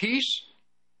Prince of Peace.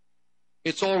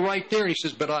 It's all right there. And he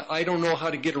says, but I don't know how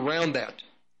to get around that.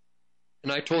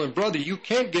 And I told him, brother, you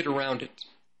can't get around it.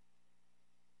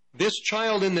 This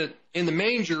child in the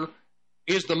manger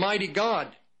is the mighty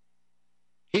God.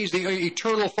 He's the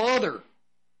eternal Father.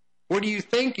 What are you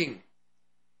thinking?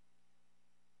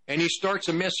 And he starts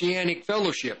a Messianic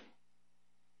fellowship.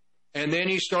 And then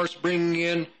he starts bringing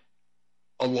in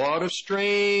a lot of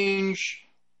strange...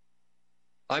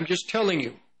 I'm just telling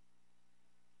you.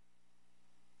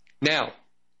 Now,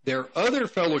 there are other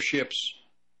fellowships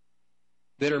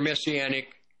that are Messianic,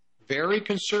 very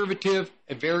conservative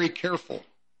and very careful.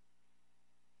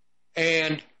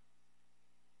 And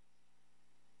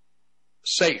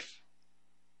safe.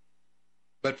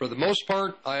 But for the most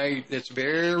part, it's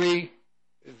very,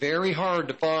 very hard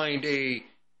to find a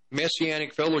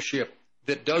Messianic fellowship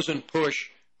that doesn't push,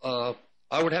 I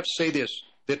would have to say this,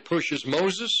 that pushes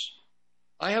Moses.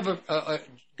 I have a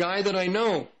guy that I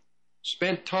know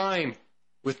spent time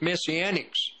with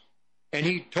Messianics, and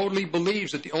he totally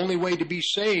believes that the only way to be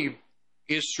saved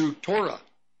is through Torah.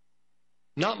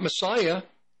 Not Messiah,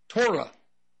 Torah.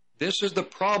 This is the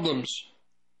problems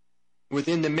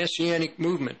within the Messianic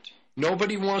movement.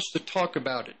 Nobody wants to talk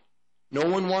about it. No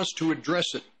one wants to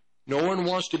address it. No one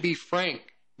wants to be frank.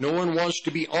 No one wants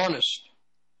to be honest.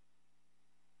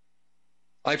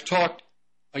 I've talked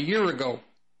a year ago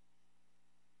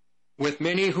with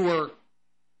many who are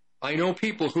I know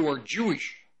people who are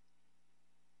Jewish,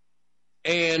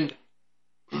 and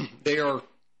they are,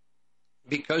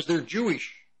 because they're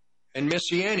Jewish and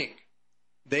Messianic,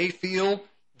 they feel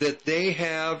that they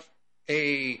have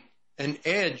an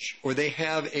edge, or they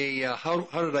have a, how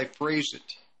did I phrase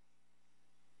it?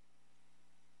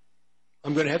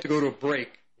 I'm going to have to go to a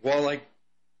break. While I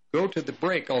go to the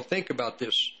break, I'll think about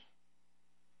this.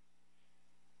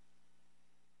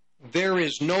 There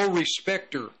is no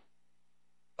respecter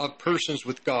of persons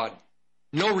with God.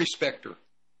 No respecter.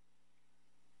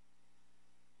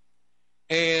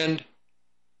 And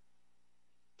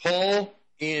Paul,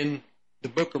 in the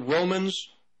book of Romans,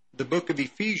 the book of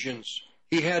Ephesians,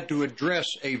 he had to address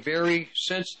a very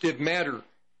sensitive matter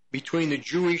between the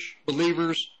Jewish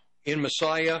believers in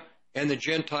Messiah and the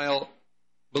Gentile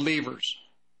believers.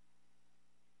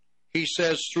 He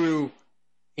says in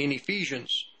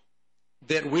Ephesians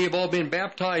that we have all been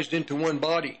baptized into one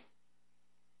body.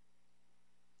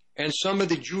 And some of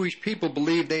the Jewish people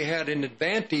believed they had an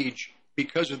advantage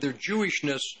because of their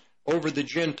Jewishness over the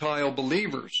Gentile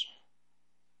believers.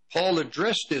 Paul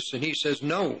addressed this, and he says,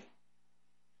 no.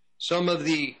 Some of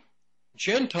the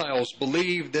Gentiles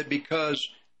believed that because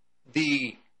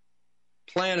the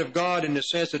plan of God, in a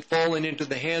sense, had fallen into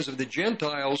the hands of the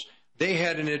Gentiles, they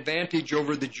had an advantage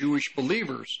over the Jewish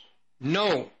believers.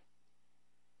 No.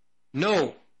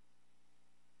 No.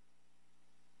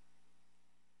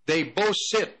 They both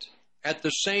sit at the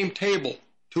same table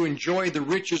to enjoy the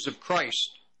riches of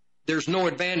Christ. There's no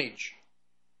advantage.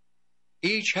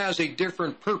 Each has a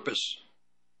different purpose.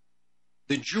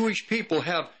 The Jewish people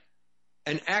have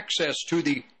an access to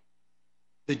the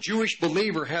Jewish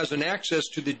believer has an access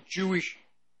to the Jewish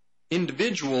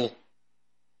individual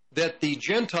that the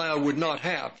Gentile would not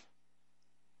have.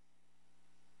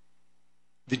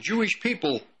 The Jewish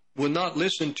people will not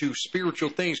listen to spiritual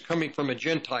things coming from a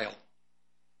Gentile.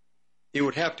 It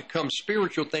would have to come,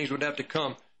 spiritual things would have to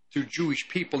come through Jewish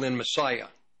people in Messiah.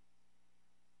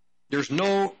 There's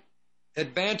no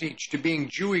advantage to being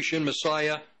Jewish in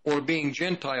Messiah or being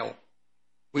Gentile.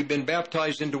 We've been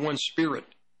baptized into one spirit.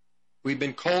 We've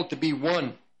been called to be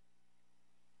one.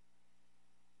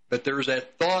 But there's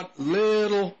that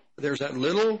little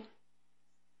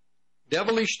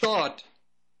devilish thought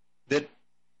that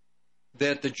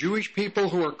the Jewish people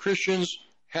who are Christians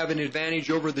have an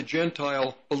advantage over the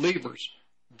Gentile believers.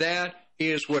 That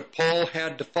is what Paul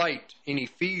had to fight in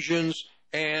Ephesians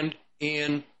and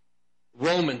in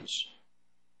Romans.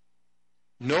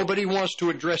 Nobody wants to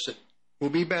address it. We'll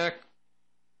be back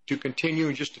to continue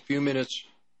in just a few minutes.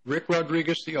 Rick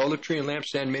Rodriguez, the Olive Tree and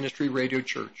Lampstand Ministry Radio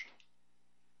Church.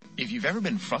 If you've ever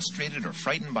been frustrated or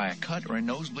frightened by a cut or a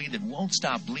nosebleed that won't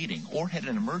stop bleeding, or had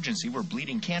an emergency where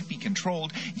bleeding can't be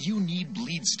controlled, you need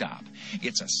Bleed Stop.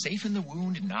 It's a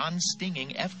safe-in-the-wound, non-stinging,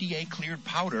 FDA-cleared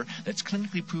powder that's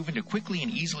clinically proven to quickly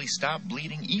and easily stop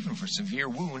bleeding, even for severe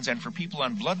wounds and for people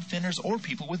on blood thinners or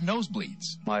people with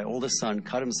nosebleeds. My oldest son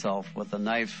cut himself with a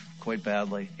knife quite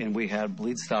badly, and we had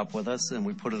Bleed Stop with us, and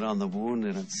we put it on the wound,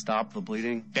 and it stopped the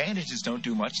bleeding. Bandages don't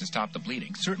do much to stop the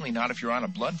bleeding, certainly not if you're on a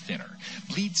blood thinner.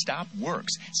 Bleed Stop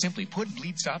works. Simply put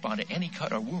Bleed Stop onto any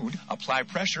cut or wound, apply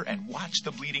pressure, and watch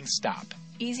the bleeding stop.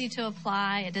 Easy to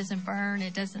apply, it doesn't burn,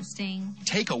 it doesn't sting.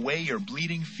 Take away your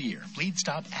bleeding fear. Bleed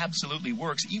Stop absolutely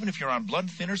works even if you're on blood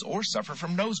thinners or suffer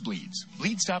from nosebleeds.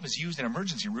 Bleed Stop is used in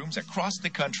emergency rooms across the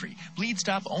country. Bleed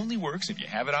Stop only works if you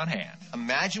have it on hand.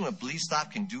 Imagine what Bleed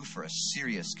Stop can do for a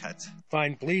serious cut.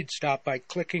 Find Bleed Stop by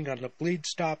clicking on the Bleed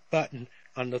Stop button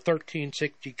on the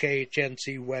 1360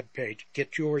 KHNC webpage.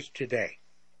 Get yours today.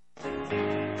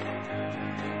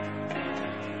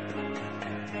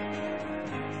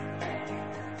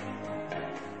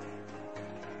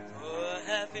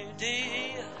 Happy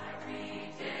day.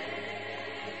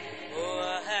 Oh,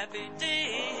 a happy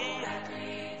day.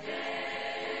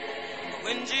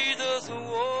 When Jesus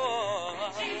wore.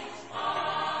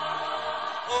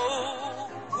 Oh,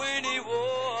 when he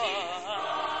wore.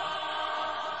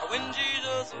 When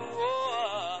Jesus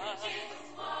wore.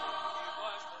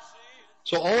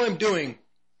 So all I'm doing,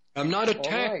 I'm not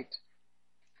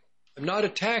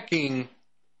attacking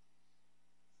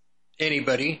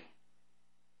anybody.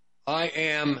 I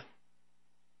am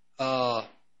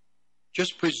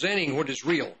just presenting what is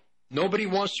real. Nobody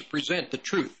wants to present the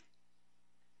truth.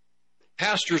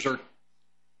 Pastors are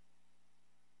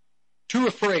too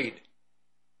afraid.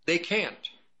 They can't.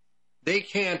 They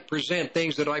can't present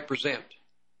things that I present.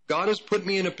 God has put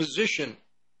me in a position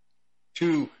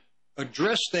to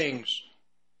address things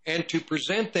and to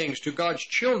present things to God's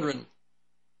children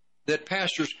that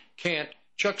pastors can't.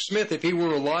 Chuck Smith, if he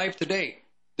were alive today,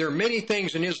 there are many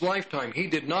things in his lifetime he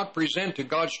did not present to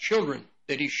God's children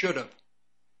that he should have.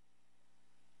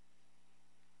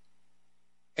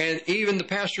 And even the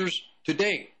pastors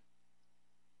today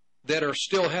that are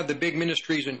still have the big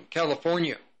ministries in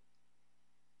California,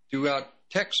 throughout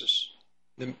Texas,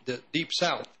 the deep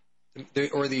south,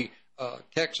 or the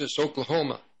Texas,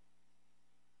 Oklahoma,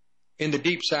 in the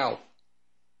deep south,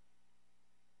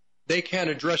 they can't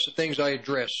address the things I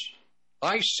address.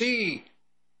 I see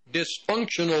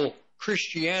dysfunctional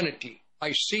Christianity.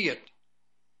 I see it.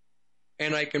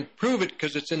 And I can prove it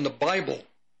because it's in the Bible.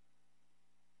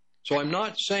 So I'm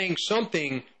not saying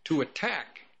something to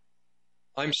attack.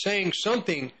 I'm saying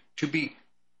something to be,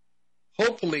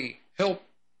 hopefully, help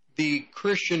the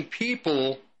Christian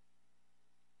people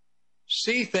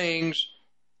see things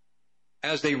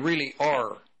as they really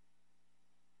are.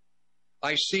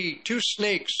 I see two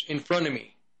snakes in front of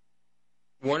me.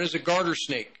 One is a garter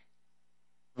snake.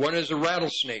 One is a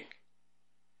rattlesnake.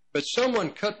 But someone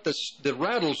cut the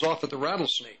rattles off of the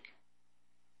rattlesnake.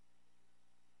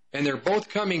 And they're both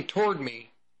coming toward me.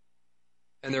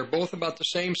 And they're both about the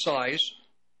same size.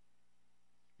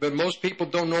 But most people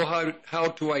don't know how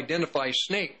to identify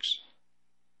snakes.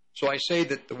 So I say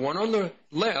that the one on the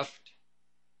left,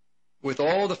 with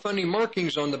all the funny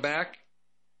markings on the back,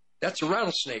 that's a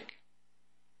rattlesnake.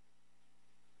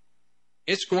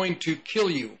 It's going to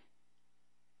kill you.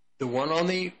 The one on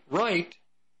the right,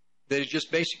 that is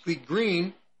just basically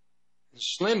green and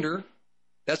slender,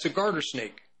 that's a garter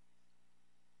snake.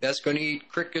 That's going to eat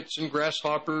crickets and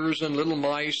grasshoppers and little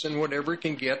mice and whatever it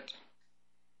can get.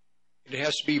 It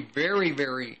has to be very,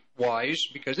 very wise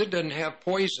because it doesn't have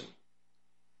poison.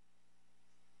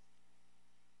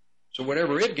 So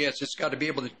whatever it gets, it's got to be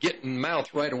able to get in the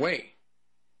mouth right away.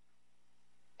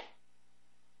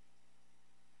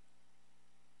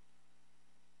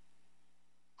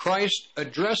 Christ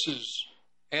addresses,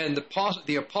 and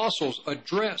the apostles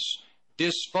address,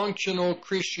 dysfunctional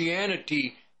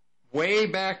Christianity way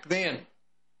back then.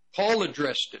 Paul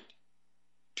addressed it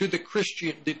to the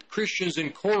Christians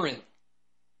in Corinth,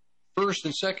 1st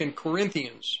and 2nd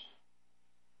Corinthians.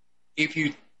 If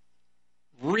you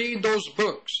read those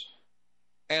books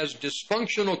as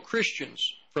dysfunctional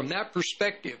Christians from that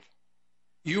perspective,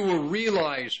 you will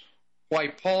realize why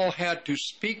Paul had to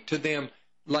speak to them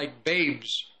like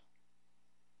babes.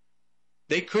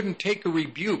 They couldn't take a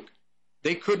rebuke.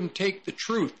 They couldn't take the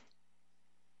truth.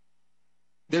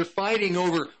 They're fighting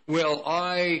over, well,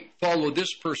 I follow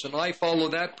this person, I follow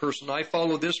that person, I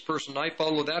follow this person, I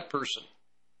follow that person.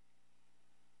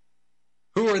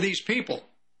 Who are these people?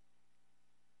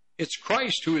 It's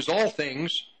Christ who is all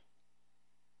things.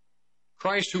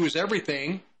 Christ who is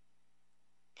everything.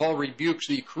 Paul rebukes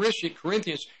the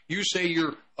Corinthians. You say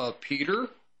you're of Peter.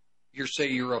 You say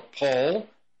you're of Paul.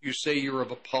 You say you're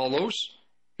of Apollos.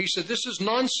 He said, this is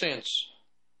nonsense.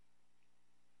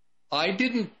 I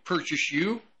didn't purchase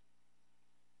you.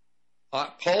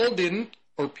 Paul didn't,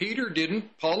 or Peter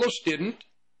didn't, Apollos didn't.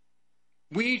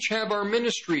 We each have our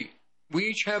ministry. We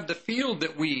each have the field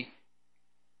that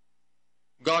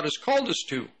God has called us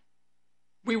to.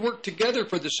 We work together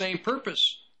for the same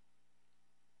purpose.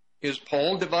 Is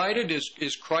Paul divided?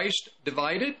 Is Christ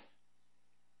divided?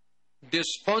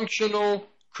 Dysfunctional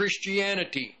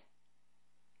Christianity.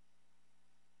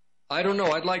 I don't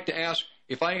know. I'd like to ask,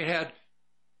 if I had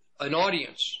an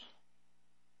audience,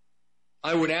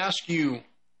 I would ask you,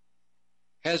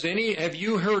 have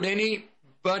you heard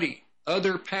anybody,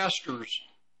 other pastors,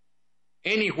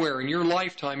 anywhere in your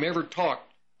lifetime ever talk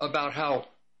about how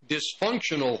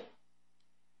dysfunctional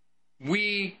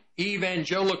we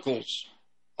evangelicals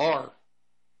are?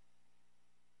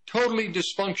 Totally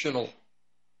dysfunctional.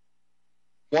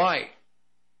 Why?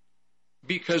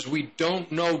 Because we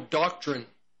don't know doctrine.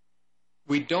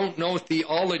 We don't know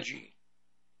theology.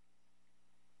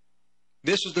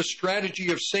 This is the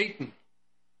strategy of Satan.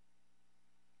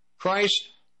 Christ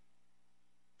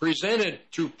presented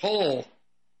through Paul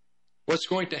what's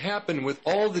going to happen with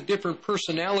all the different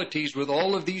personalities, with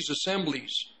all of these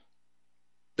assemblies.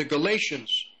 The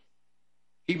Galatians,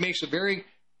 he makes a very,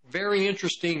 very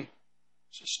interesting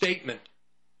statement.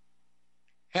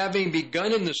 Having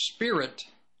begun in the Spirit,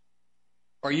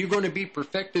 are you going to be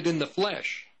perfected in the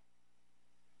flesh?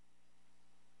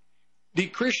 The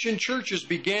Christian churches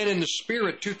began in the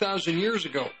Spirit 2,000 years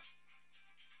ago.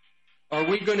 Are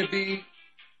we going to be...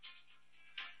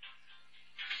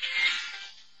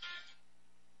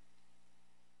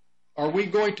 Are we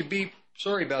going to be...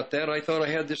 Sorry about that. I thought I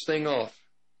had this thing off.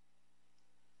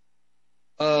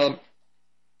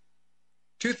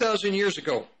 2,000 years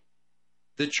ago,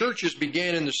 the churches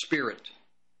began in the Spirit.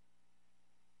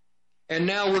 And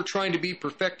now we're trying to be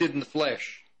perfected in the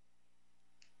flesh.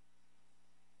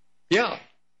 Yeah,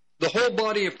 the whole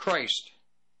body of Christ,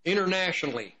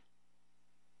 internationally.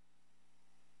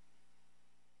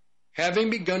 having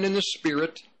begun in the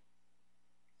Spirit,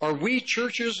 are we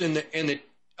churches in the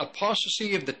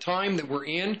apostasy of the time that we're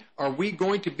in, are we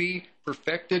going to be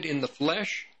perfected in the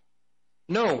flesh?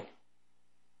 No.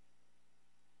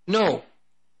 No.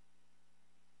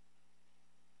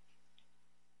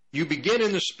 You begin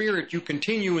in the Spirit, you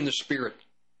continue in the Spirit.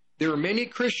 There are many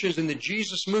Christians in the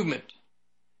Jesus movement.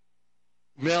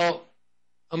 Well,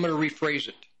 I'm going to rephrase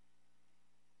it.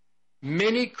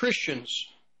 Many Christians,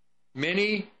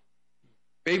 many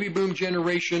baby boom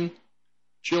generation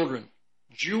children,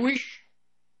 Jewish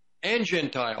and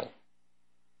Gentile,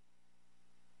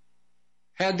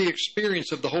 had the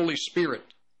experience of the Holy Spirit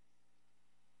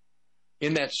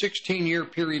in that 16-year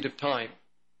period of time.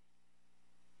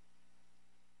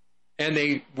 And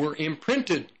they were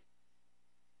imprinted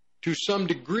to some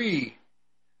degree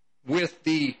with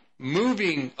the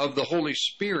moving of the Holy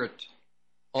Spirit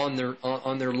on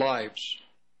their lives.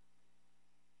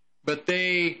 But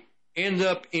they end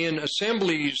up in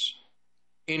assemblies,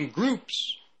 in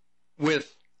groups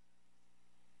with,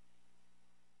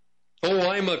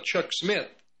 I'm of Chuck Smith.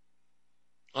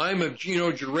 I'm of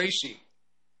Gino Geraci.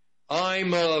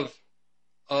 I'm of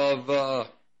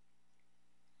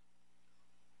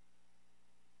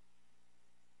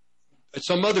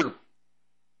some other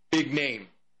big name.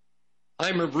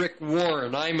 I'm of Rick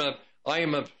Warren. I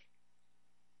am of,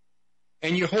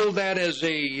 and you hold that as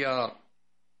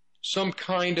some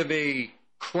kind of a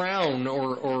crown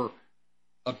or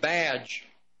a badge.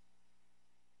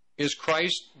 Is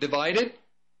Christ divided?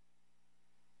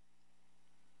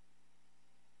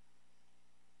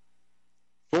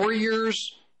 Four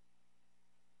years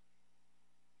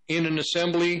in an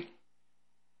assembly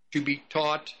to be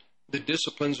taught the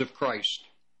disciplines of Christ.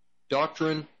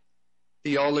 Doctrine,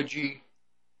 theology,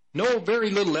 no, very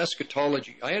little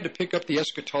eschatology. I had to pick up the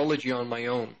eschatology on my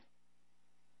own.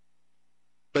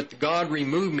 But God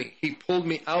removed me. He pulled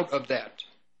me out of that.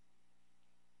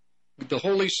 The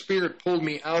Holy Spirit pulled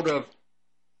me out of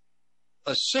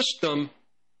a system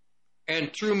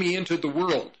and threw me into the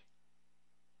world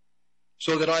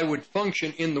so that I would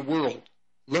function in the world,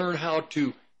 learn how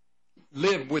to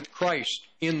live with Christ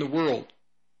in the world,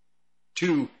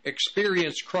 to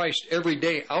experience Christ every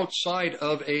day outside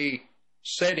of a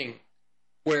setting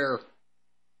where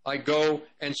I go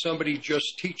and somebody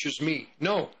just teaches me.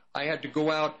 No, I had to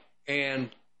go out and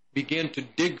begin to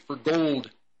dig for gold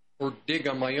or dig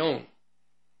on my own.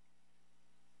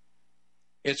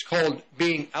 It's called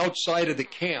being outside of the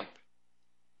camp.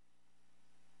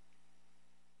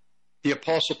 The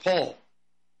Apostle Paul,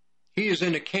 he is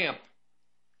in a camp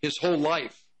his whole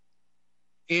life,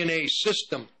 in a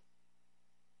system,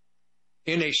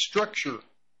 in a structure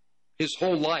his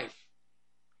whole life.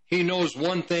 He knows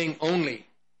one thing only: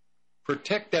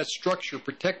 protect that structure,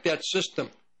 protect that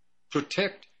system,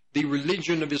 protect the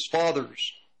religion of his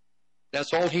fathers.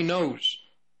 That's all he knows.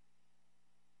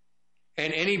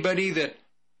 And anybody that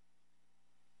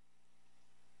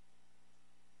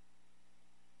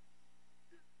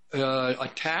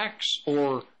attacks,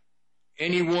 or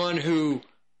anyone who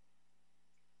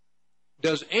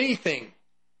does anything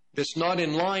that's not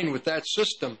in line with that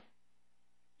system,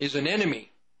 is an enemy.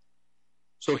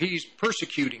 So he's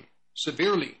persecuting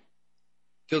severely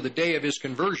till the day of his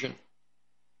conversion.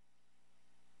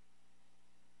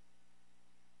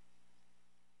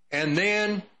 And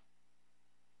then,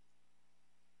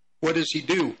 what does he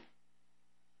do?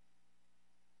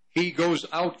 He goes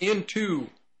out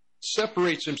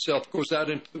separates himself, goes out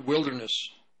into the wilderness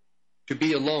to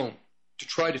be alone, to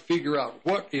try to figure out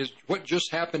what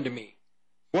just happened to me.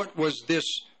 What was this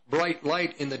bright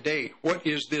light in the day? What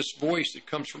is this voice that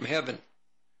comes from heaven?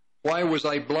 Why was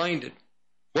I blinded?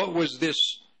 What was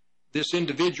this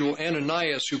individual,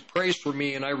 Ananias, who prays for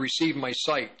me and I receive my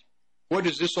sight? What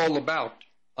is this all about?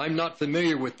 I'm not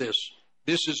familiar with this.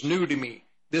 This is new to me.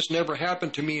 This never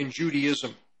happened to me in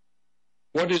Judaism.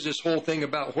 What is this whole thing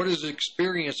about? What is the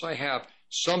experience I have?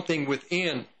 Something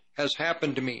within has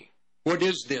happened to me. What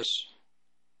is this?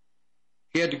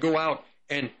 He had to go out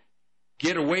and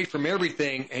get away from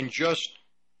everything and just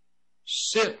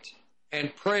sit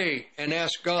and pray and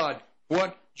ask God,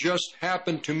 what just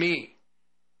happened to me?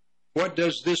 What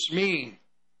does this mean?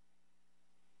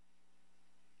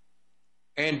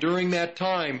 And during that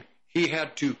time, he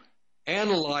had to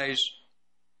analyze,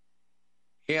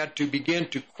 he had to begin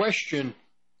to question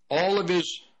all of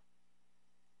his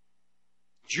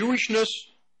Jewishness,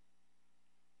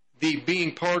 the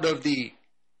being part of the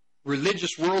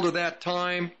religious world of that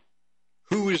time.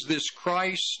 Who is this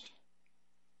Christ?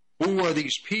 Who are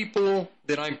these people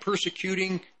that I'm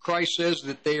persecuting? Christ says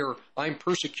that I'm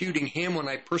persecuting him when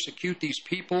I persecute these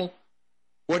people.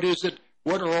 What is it?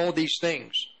 What are all these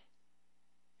things?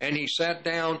 and he sat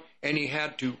down and he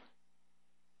had to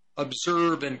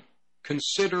observe and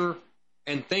consider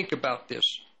and think about this.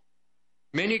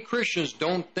 Many Christians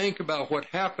don't think about what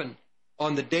happened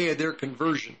on the day of their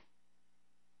conversion.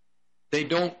 They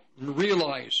don't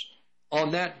realize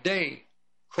on that day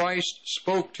Christ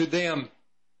spoke to them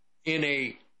in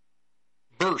a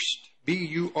burst,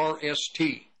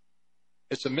 B-U-R-S-T.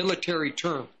 It's a military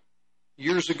term.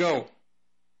 Years ago,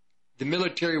 the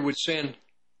military would send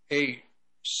a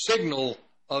signal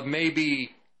of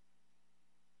maybe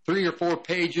 3 or 4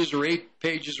 pages or 8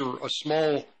 pages, or a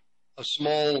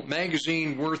small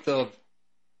magazine worth of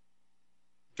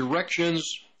directions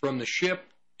from the ship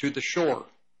to the shore.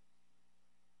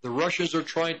 The Russians are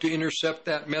trying to intercept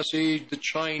that message, the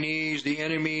Chinese, the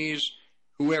enemies,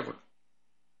 whoever.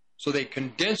 So they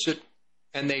condense it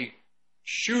and they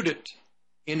shoot it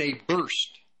in a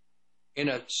burst, in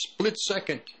a split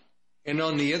second. And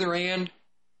on the other end,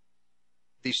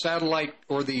 the satellite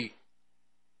or they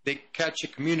catch a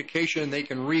communication and they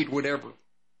can read whatever.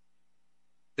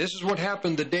 This is what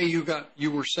happened the day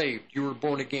you were saved, you were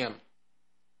born again.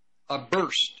 A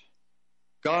burst.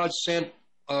 God sent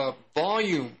a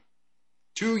volume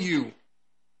to you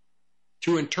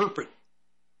to interpret,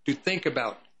 to think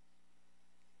about.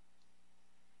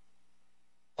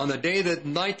 On the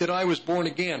night that I was born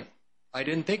again, I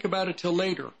didn't think about it till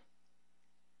later.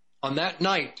 On that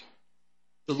night,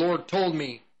 the Lord told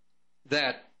me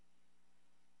that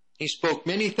He spoke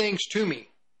many things to me,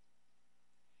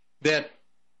 that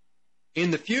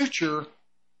in the future,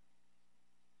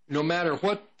 no matter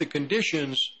what the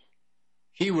conditions,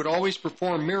 He would always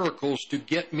perform miracles to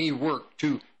get me work,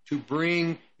 to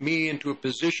bring me into a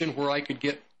position where I could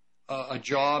get a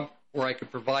job, where I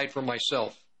could provide for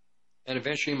myself and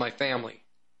eventually my family.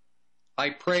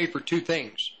 I prayed for 2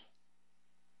 things.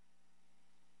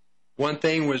 One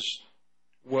thing was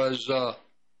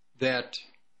that,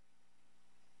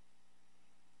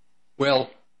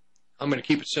 well, I'm going to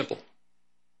keep it simple.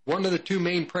 One of the 2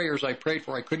 main prayers I prayed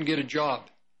for, I couldn't get a job.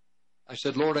 I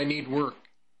said, Lord, I need work.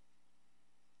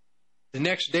 The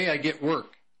next day I get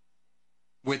work.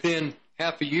 Within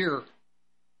half a year,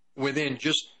 within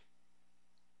just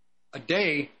a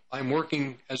day, I'm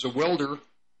working as a welder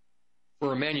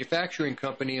for a manufacturing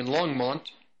company in Longmont.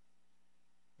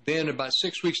 Then about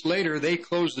 6 weeks later, they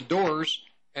closed the doors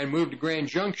and moved to Grand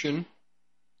Junction.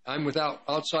 I'm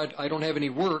outside, I don't have any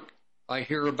work. I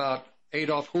hear about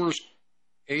Adolf Coors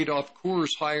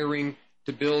hiring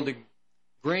to build a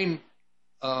grain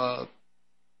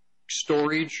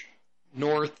storage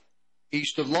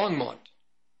northeast of Longmont.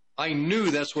 I knew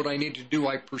that's what I needed to do.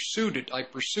 I pursued it.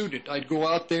 I'd go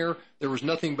out there. There was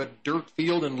nothing but dirt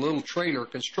field and a little trailer,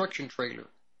 construction trailer.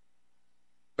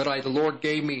 But the Lord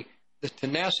gave me the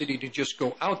tenacity to just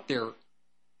go out there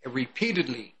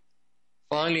repeatedly.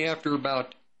 Finally, after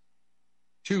about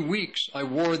 2 weeks, I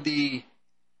wore the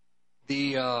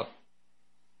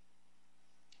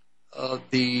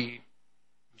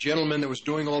gentleman that was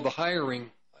doing all the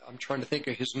hiring. I'm trying to think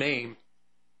of his name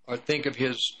or think of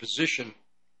his position.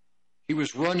 He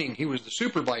was the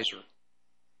supervisor.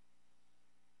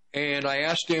 And I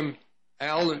asked him,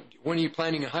 Al, when are you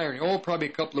planning on hiring? Oh, probably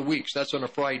a couple of weeks. That's on a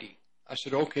Friday. I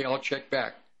said, okay, I'll check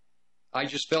back. I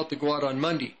just felt to go out on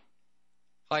Monday.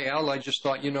 Hi, Al, I just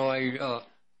thought, I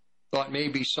thought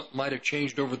maybe something might have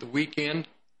changed over the weekend.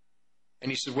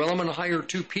 And he said, well, I'm going to hire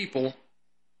 2 people.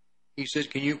 He said,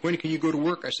 when can you go to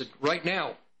work? I said, right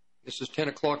now. This is 10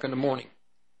 o'clock in the morning.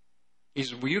 He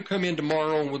said, will you come in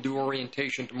tomorrow and we'll do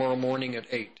orientation tomorrow morning at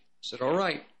 8? I said, all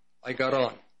right. I got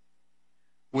on.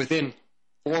 Within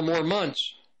 4 more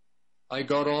months, I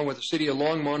got on with the city of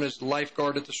Longmont as the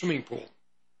lifeguard at the swimming pool.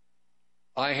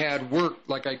 I had work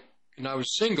and I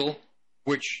was single,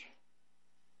 which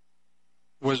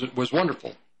was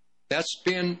wonderful. That's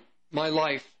been my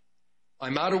life.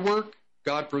 I'm out of work.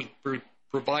 God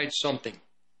provides something.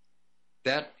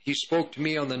 That He spoke to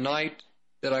me on the night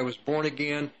that I was born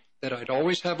again, that I'd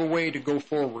always have a way to go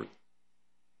forward.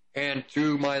 And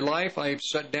through my life, I've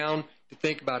sat down to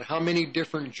think about how many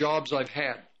different jobs I've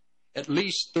had, at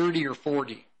least 30 or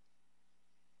 40.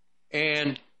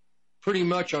 And pretty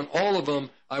much on all of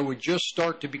them, I would just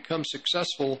start to become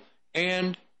successful,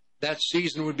 and that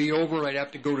season would be over. I'd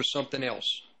have to go to something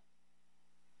else.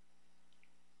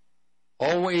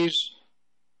 Always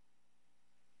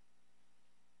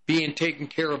being taken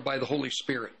care of by the Holy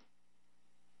Spirit.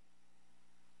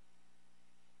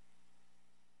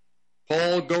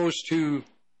 Paul goes to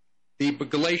the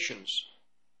Galatians.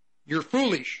 You're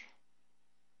foolish.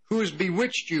 Who has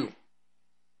bewitched you?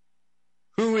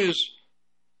 Who is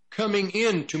coming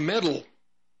in to meddle,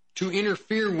 to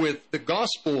interfere with the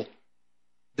gospel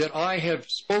that I have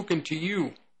spoken to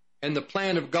you and the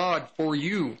plan of God for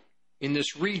you in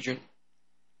this region?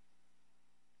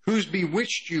 Who's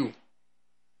bewitched you?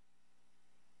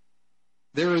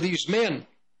 There are these men.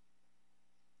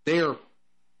 They are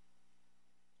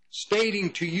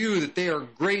stating to you that they are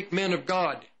great men of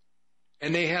God,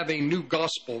 and they have a new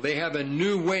gospel. They have a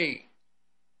new way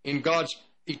in God's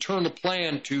eternal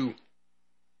plan to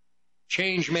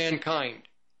change mankind,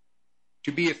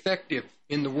 to be effective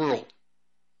in the world.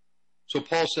 So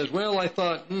Paul says, well, I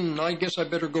thought, I guess I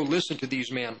better go listen to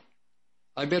these men.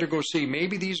 I better go see.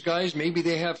 Maybe these guys, maybe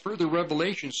they have further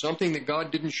revelation, something that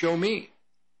God didn't show me.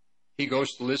 He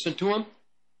goes to listen to them.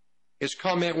 His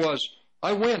comment was,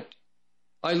 I went.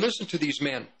 I listened to these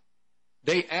men.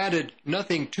 They added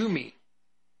nothing to me.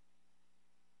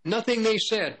 Nothing they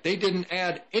said. They didn't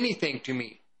add anything to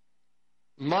me.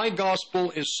 My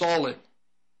gospel is solid.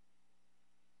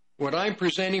 What I'm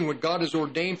presenting, what God has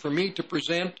ordained for me to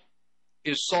present,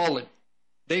 is solid.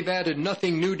 They've added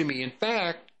nothing new to me. In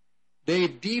fact,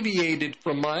 they've deviated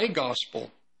from my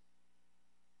gospel.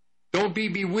 Don't be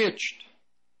bewitched.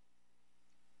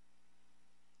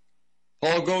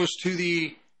 Paul goes to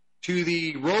the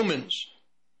Romans.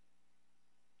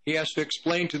 He has to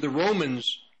explain to the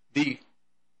Romans the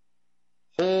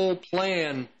whole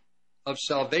plan of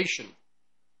salvation.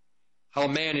 How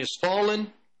man is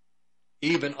fallen,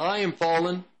 even I am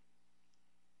fallen.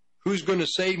 Who's going to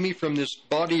save me from this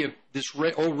body of this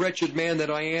wretched man that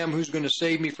I am? Who's going to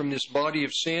save me from this body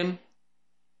of sin?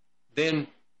 Then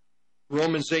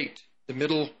Romans 8, the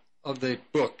middle of the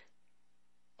book.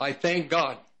 I thank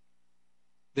God.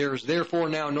 There is therefore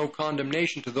now no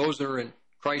condemnation to those that are in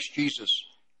Christ Jesus.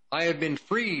 I have been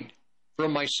freed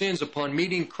from my sins upon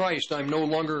meeting Christ. I'm no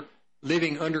longer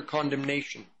living under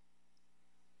condemnation.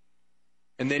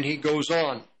 And then he goes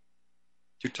on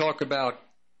to talk about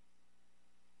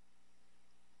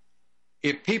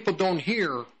if people don't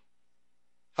hear,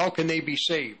 how can they be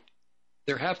saved?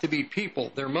 There have to be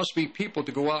people. There must be people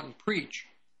to go out and preach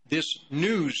this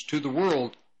news to the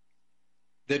world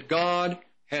that God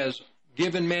has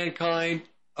given mankind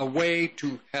a way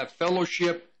to have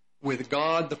fellowship with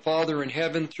God the Father in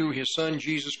heaven through his Son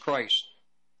Jesus Christ.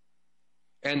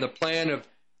 And the plan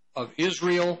of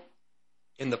Israel,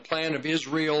 in the plan of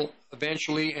Israel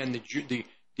eventually, and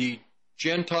the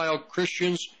Gentile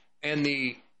Christians and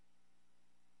the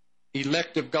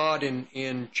elect of God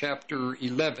in chapter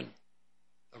 11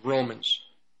 of Romans.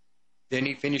 Then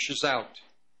he finishes out.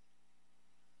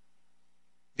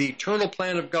 The eternal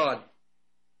plan of God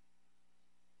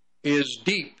is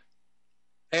deep.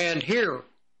 And here,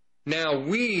 now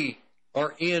we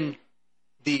are in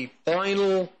the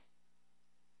final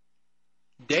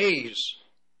days.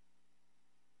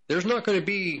 There's not going to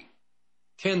be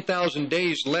 10,000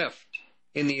 days left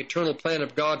in the eternal plan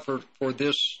of God for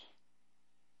this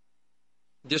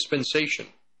dispensation.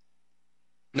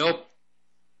 Nope.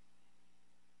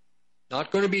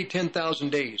 Not going to be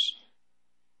 10,000 days.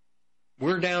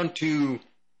 We're down to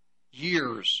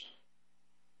years.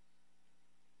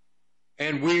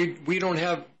 And we don't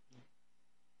have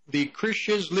the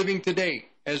Christians living today,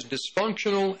 as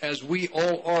dysfunctional as we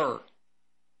all are,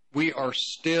 we are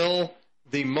still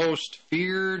the most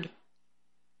feared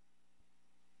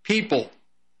people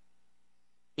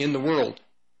in the world.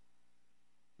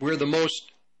 We're the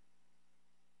most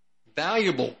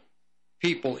valuable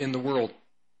people in the world,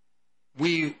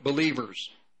 we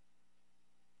believers.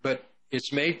 But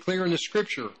it's made clear in the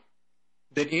Scripture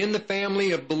that in the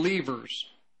family of believers,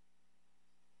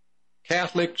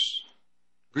 Catholics,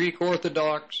 Greek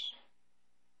Orthodox,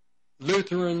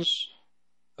 Lutherans,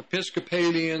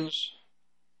 Episcopalians,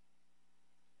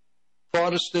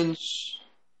 Protestants,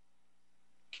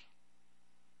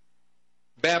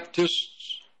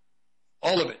 Baptists,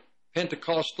 all of it,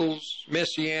 Pentecostals,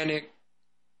 Messianic,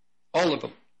 all of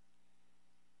them.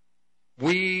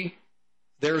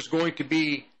 There's going to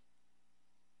be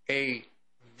a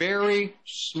very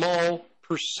small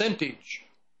percentage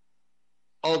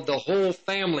of the whole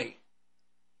family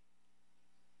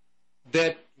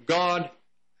that God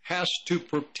has to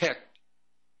protect.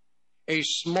 A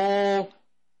small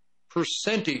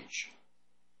percentage.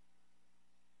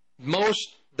 The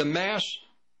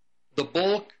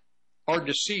bulk are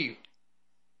deceived.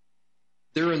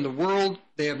 They're in the world.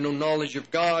 They have no knowledge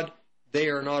of God. They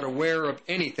are not aware of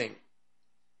anything.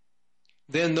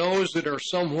 Then those that are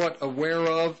somewhat aware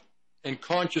of and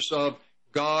conscious of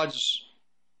God's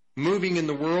moving in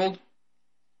the world,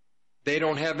 they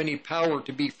don't have any power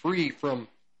to be free from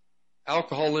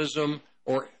alcoholism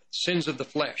or sins of the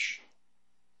flesh.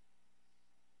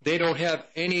 They don't have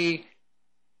any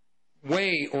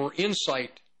way or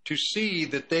insight to see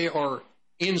that they are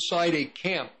inside a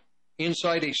camp,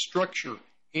 inside a structure,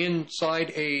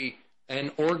 inside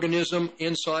an organism,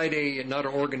 inside a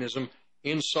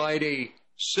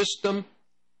system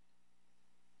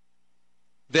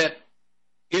that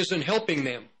isn't helping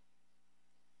them.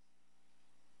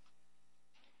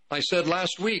 I said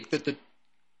last week that the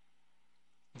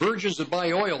virgins that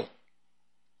buy oil,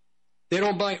 they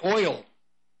don't buy oil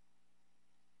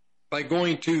by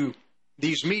going to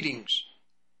these meetings.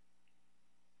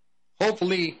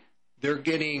 Hopefully, they're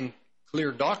getting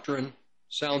clear doctrine,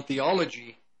 sound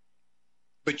theology,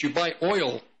 but you buy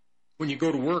oil when you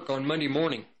go to work on Monday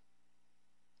morning.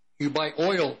 You buy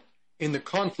oil in the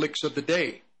conflicts of the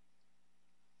day,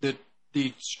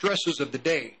 the stresses of the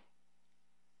day,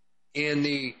 in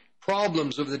the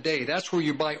problems of the day. That's where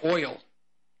you buy oil,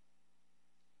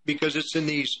 because it's in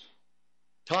these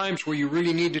times where you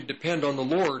really need to depend on the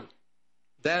Lord.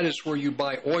 That is where you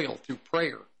buy oil, through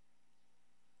prayer.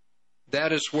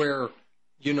 That is where,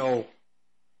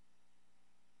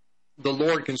 the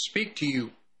Lord can speak to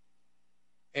you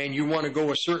and you want to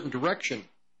go a certain direction,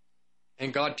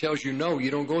 and God tells you, no, you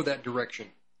don't go that direction.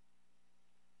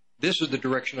 This is the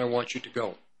direction I want you to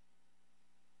go.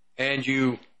 And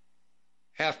you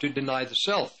have to deny the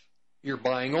self. You're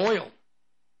buying oil.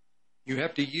 You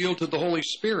have to yield to the Holy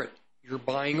Spirit. You're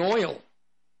buying oil.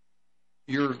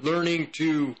 You're learning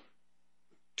to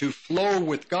flow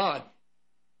with God,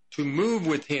 to move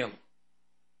with Him,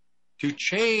 to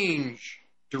change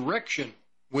direction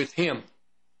with Him.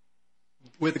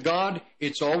 With God,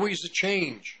 it's always a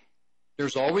change.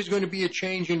 There's always going to be a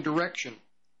change in direction.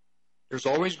 There's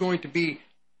always going to be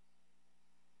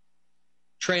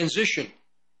transition.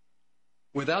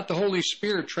 Without the Holy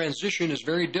Spirit, transition is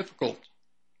very difficult.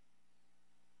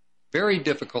 Very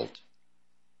difficult.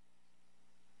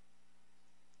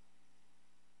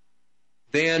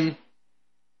 Then,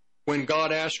 when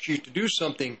God asks you to do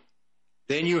something,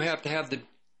 then you have to have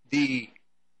the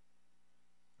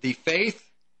faith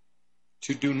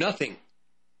to do nothing.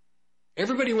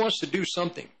 Everybody wants to do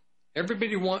something.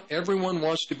 Everyone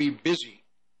wants to be busy,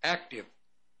 active,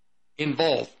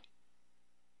 involved.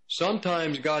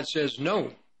 Sometimes God says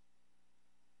no.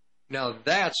 Now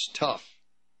that's tough,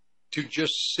 to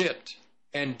just sit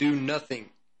and do nothing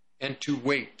and to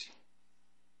wait.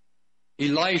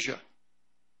 Elijah,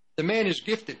 the man is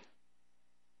gifted.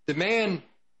 The man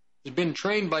has been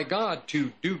trained by God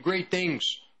to do great things.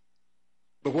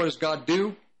 But what does God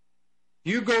do?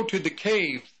 You go to the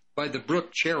cave by the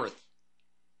brook Cherith.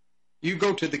 You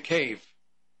go to the cave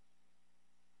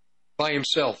by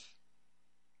himself.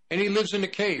 And he lives in a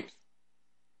cave.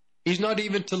 He's not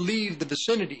even to leave the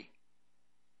vicinity.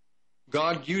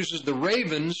 God uses the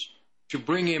ravens to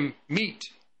bring him meat.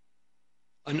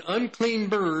 An unclean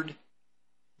bird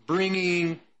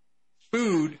bringing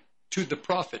food to the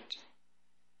prophet.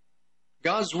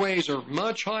 God's ways are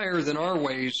much higher than our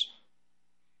ways,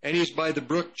 and he's by the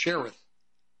brook Cherith.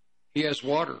 He has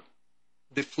water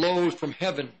that flows from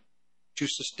heaven to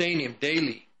sustain him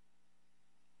daily.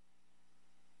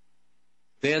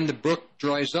 Then the brook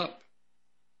dries up,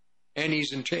 and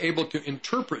he's able to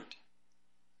interpret.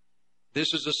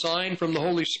 This is a sign from the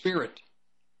Holy Spirit.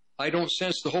 I don't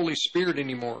sense the Holy Spirit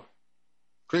anymore.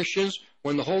 Christians,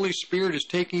 when the Holy Spirit is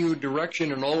taking you a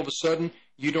direction and all of a sudden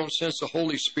you don't sense the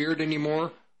Holy Spirit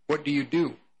anymore, what do?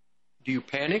 Do you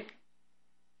panic?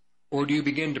 Or do you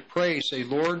begin to pray, say,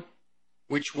 Lord,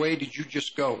 which way did you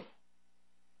just go?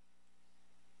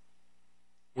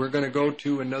 We're going to go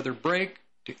to another break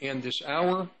to end this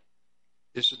hour.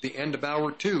 This is the end of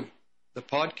hour 2. The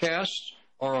podcasts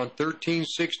are on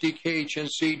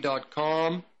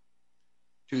 1360khnc.com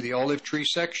to the Olive Tree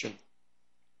section.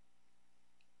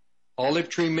 Olive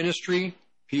Tree Ministry,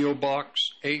 P.O.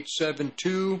 Box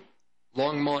 872,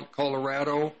 Longmont,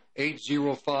 Colorado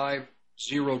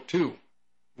 80502.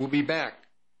 We'll be back.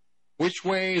 Which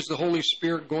way is the Holy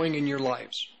Spirit going in your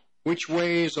lives? Which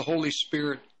way is the Holy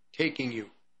Spirit taking you?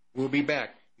 We'll be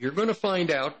back. You're going to find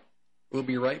out. We'll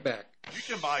be right back. You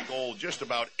can buy gold just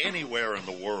about anywhere in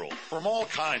the world from all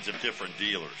kinds of different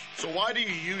dealers. So why do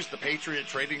you use the Patriot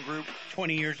Trading Group?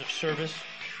 20 years of service,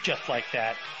 just like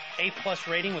that. A-plus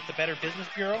rating with the Better Business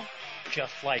Bureau,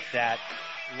 just like that.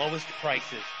 Lowest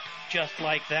prices, just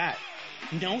like that.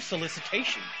 No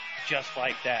solicitation, just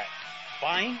like that.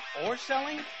 Buying or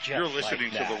selling, just You're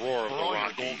listening like that. to the roar of For the all your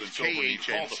Rockies, gold and silver needs,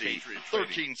 call the KHNC, Patriot Trading.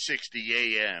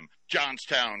 1360 AM,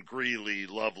 Johnstown, Greeley,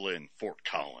 Loveland, Fort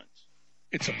Collins.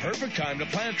 It's a perfect time to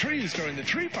plant trees during the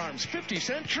Tree Farm's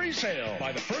 50-cent tree sale.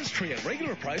 Buy the first tree at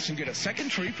regular price and get a second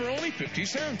tree for only 50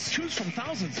 cents. Choose from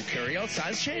thousands of carry-out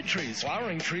size shade trees,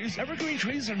 flowering trees, evergreen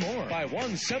trees, and more. Buy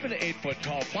one 7 to 8 foot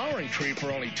tall flowering tree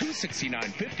for only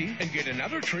 $269.50 and get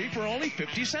another tree for only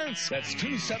 50 cents. That's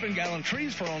 2 7-gallon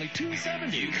trees for only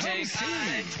 $2.70. You Come take see.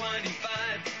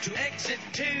 I-25 to exit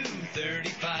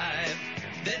 235,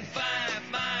 then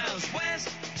 5 miles west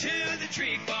to the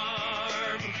Tree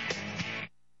Farm.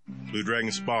 Blue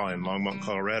Dragon Spa in Longmont,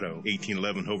 Colorado,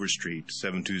 1811 Hover Street,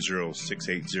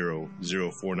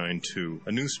 720-680-0492.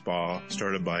 A new spa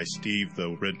started by Steve, the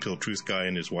Red Pill Truth Guy,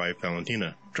 and his wife,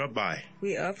 Valentina. Drop by.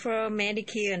 We offer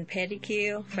manicure and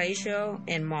pedicure, facial,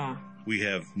 and more. We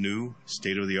have new,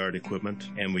 state-of-the-art equipment,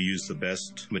 and we use the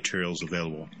best materials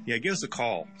available. Yeah, give us a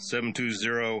call,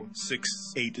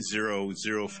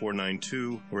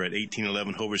 720-680-0492. We're at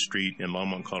 1811 Hover Street in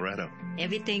Longmont, Colorado.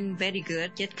 Everything very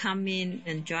good. Just come in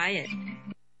and try it.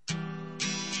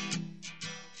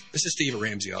 This is Steve at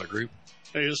Ramsey Auto Group.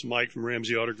 Hey, this is Mike from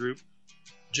Ramsey Auto Group.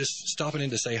 Just stopping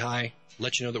in to say hi,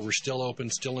 let you know that we're still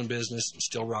open, still in business, and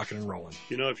still rocking and rolling.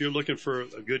 You know, if you're looking for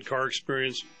a good car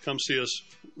experience, come see us.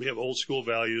 We have old school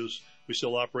values. We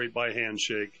still operate by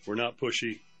handshake. We're not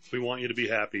pushy. We want you to be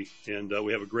happy. And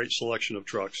we have a great selection of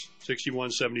trucks.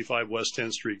 6175 West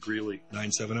 10th Street, Greeley.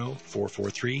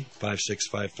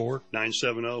 970-443-5654.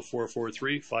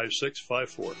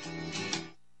 970-443-5654.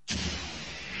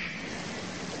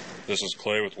 This is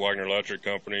Clay with Wagner Electric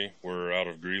Company. We're out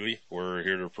of Greeley. We're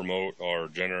here to promote our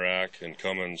Generac and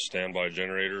Cummins standby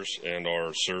generators and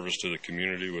our service to the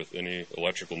community with any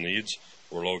electrical needs.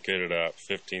 We're located at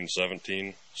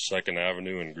 1517 2nd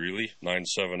Avenue in Greeley,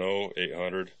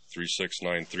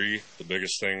 970-800-3693. The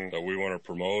biggest thing that we want to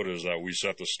promote is that we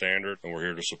set the standard, and we're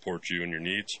here to support you and your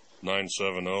needs.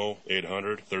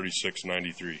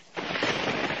 970-800-3693.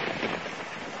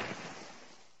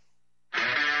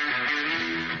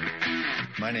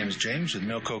 My name is James with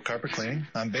Milco Carpet Cleaning.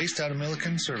 I'm based out of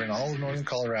Milliken, serving all of northern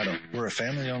Colorado. We're a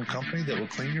family-owned company that will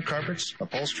clean your carpets,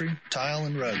 upholstery, tile,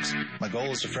 and rugs. My goal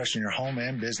is to freshen your home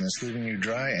and business, leaving you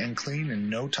dry and clean in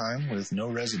no time with no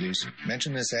residues.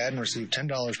 Mention this ad and receive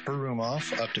 $10 per room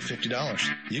off, up to $50.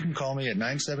 You can call me at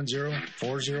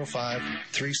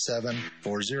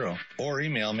 970-405-3740 or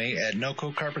email me at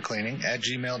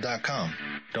nococarpetcleaning@gmail.com.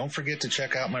 Don't forget to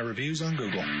check out my reviews on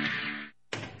Google.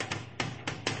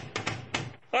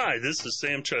 Hi, this is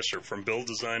Sam Cheshire from Build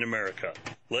Design America,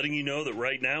 letting you know that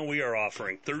right now we are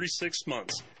offering 36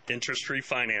 months interest-free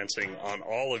financing on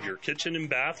all of your kitchen and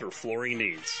bath or flooring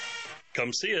needs.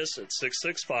 Come see us at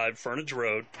 665 Furnace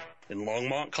Road in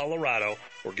Longmont, Colorado,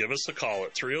 or give us a call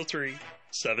at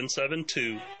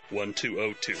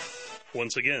 303-772-1202.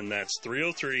 Once again, that's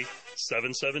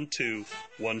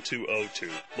 303-772-1202.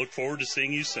 Look forward to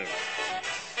seeing you soon.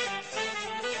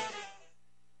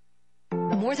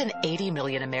 More than 80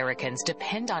 million Americans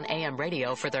depend on AM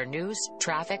radio for their news,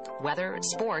 traffic, weather,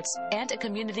 sports, and a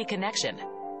community connection.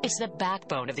 It's the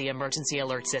backbone of the emergency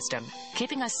alert system,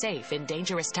 keeping us safe in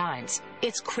dangerous times.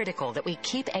 It's critical that we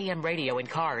keep AM radio in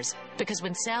cars, because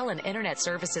when cell and internet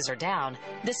services are down,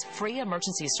 this free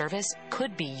emergency service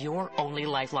could be your only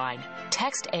lifeline.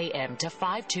 Text AM to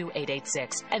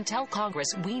 52886 and tell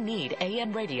Congress we need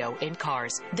AM radio in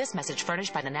cars. This message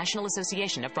furnished by the National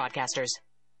Association of Broadcasters.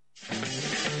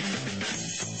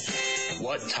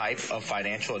 What type of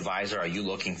financial advisor are you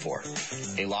looking for?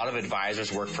 A lot of advisors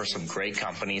work for some great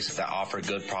companies that offer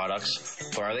good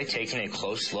products, but are they taking a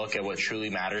close look at what truly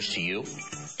matters to you?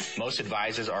 Most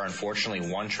advisors are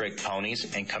unfortunately one-trick ponies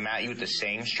and come at you with the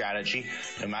same strategy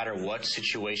no matter what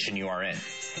situation you are in.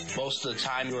 Most of the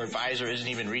time, your advisor isn't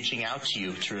even reaching out to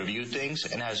you to review things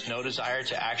and has no desire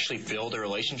to actually build a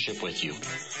relationship with you.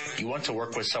 You want to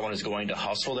work with someone who's going to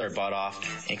hustle their butt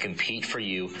off and compete for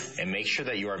you and make sure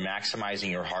that you are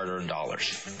maximizing your hard-earned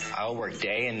dollars. I will work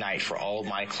day and night for all of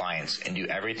my clients and do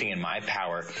everything in my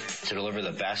power to deliver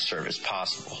the best service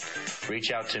possible.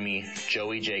 Reach out to me,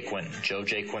 Joey Jaquin, Joe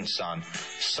Jaquin's son,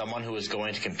 someone who is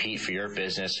going to compete for your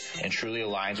business and truly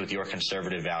aligns with your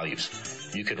conservative values.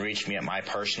 You can reach me at my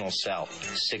personal cell,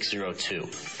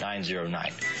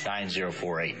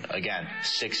 602-909-9048. Again,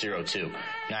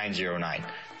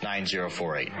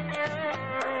 602-909-9048.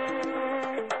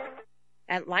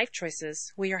 At Life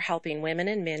Choices, we are helping women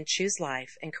and men choose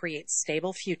life and create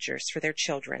stable futures for their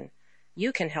children.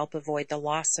 You can help avoid the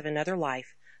loss of another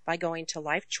life by going to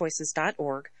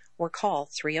lifechoices.org or call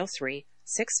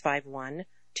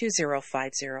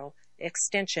 303-651-2050,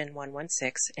 extension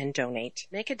 116, and donate.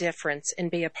 Make a difference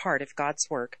and be a part of God's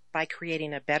work by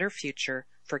creating a better future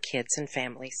for kids and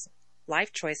families.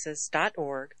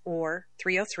 lifechoices.org or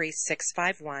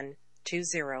 303-651-2050.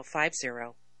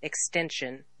 2050,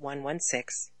 extension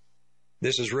 116.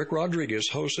 This is Rick Rodriguez,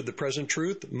 host of The Present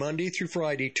Truth, Monday through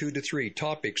Friday, 2 to 3.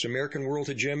 Topics: American World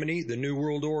Hegemony, the New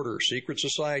World Order, Secret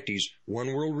Societies,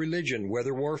 One World Religion,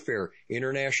 Weather Warfare,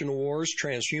 International Wars,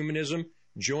 Transhumanism.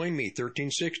 Join me,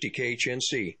 1360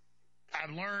 KHNC.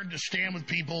 I've learned to stand with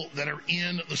people that are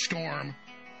in the storm,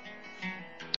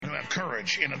 who have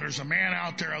courage. You know, there's a man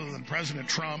out there other than President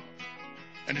Trump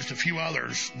and just a few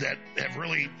others that have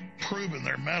really proven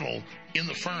their mettle in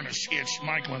the furnace. It's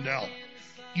Mike Lindell.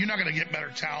 You're not going to get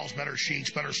better towels, better sheets,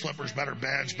 better slippers, better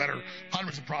beds, better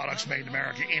hundreds of products made in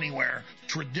America anywhere.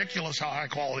 It's ridiculous how high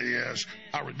quality it is,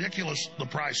 how ridiculous the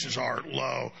prices are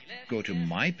low. Go to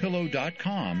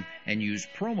MyPillow.com and use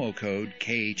promo code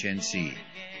KHNC.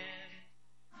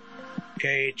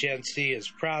 KHNC is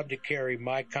proud to carry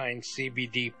My Kind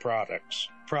CBD products.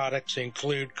 Products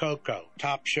include cocoa,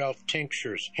 top shelf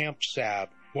tinctures, hemp salve,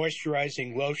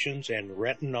 moisturizing lotions, and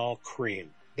retinol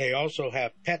cream. They also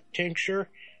have pet tincture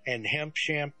and hemp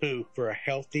shampoo for a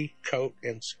healthy coat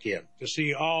and skin. To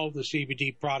see all the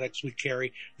CBD products we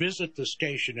carry, visit the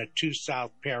station at 2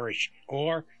 South Parish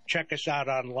or check us out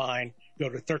online. Go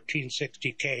to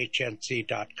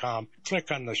 1360khnc.com.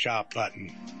 Click on the shop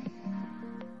button.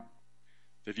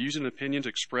 The views and opinions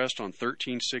expressed on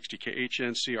 1360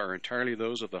 KHNC are entirely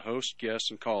those of the host, guests,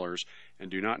 and callers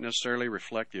and do not necessarily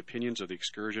reflect the opinions of the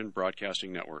Excursion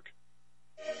Broadcasting Network.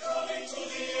 Coming to the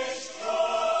edge,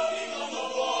 running on the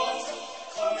water,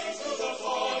 coming through the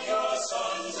fog, your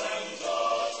sons and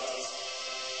daughters.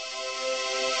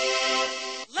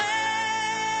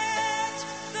 Let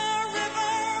the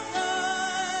river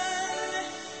run,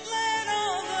 let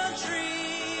all the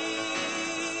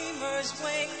dreamers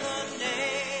wake the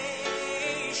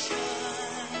nation.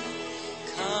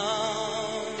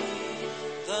 Come,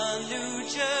 the New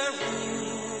Jerusalem.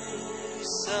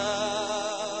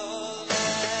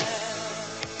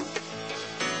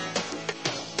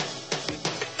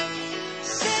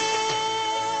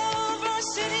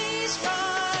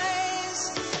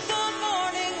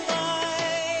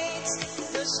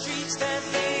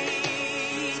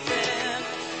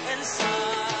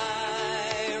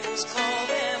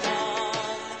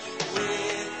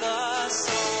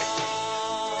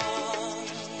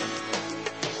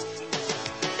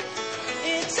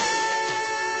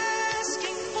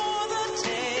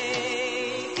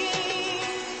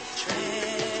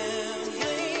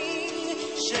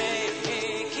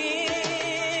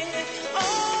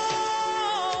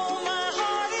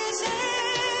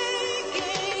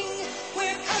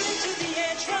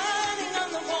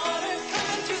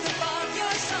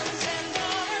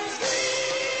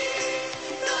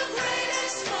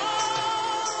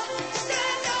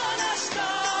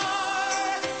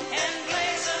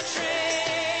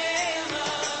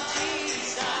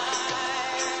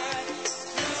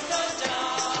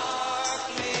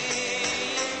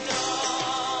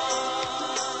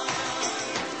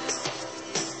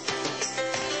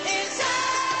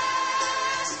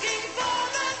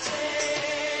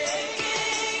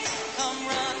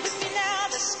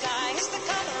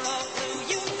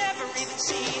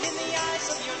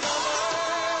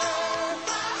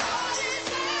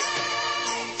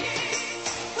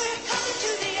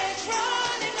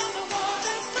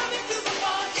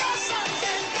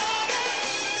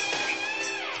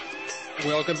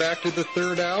 Welcome back to the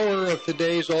third hour of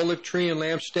today's Olive Tree and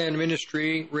Lampstand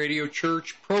Ministry Radio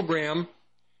Church program.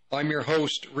 I'm your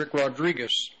host, Rick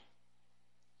Rodriguez.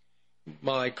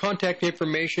 My contact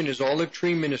information is Olive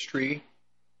Tree Ministry,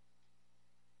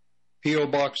 P.O.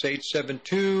 Box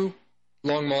 872,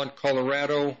 Longmont,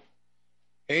 Colorado,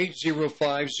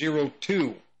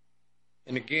 80502.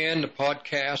 And again, the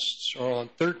podcasts are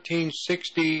on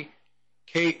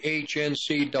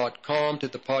 1360khnc.com to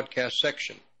the podcast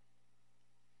section.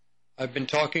 I've been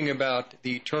talking about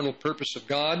the eternal purpose of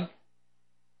God.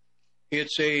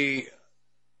 It's a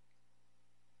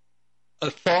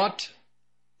thought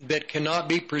that cannot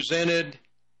be presented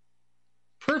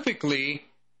perfectly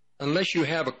unless you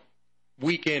have a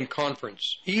weekend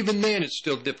conference. Even then, it's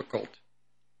still difficult.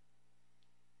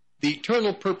 The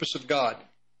eternal purpose of God.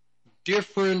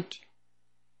 Different,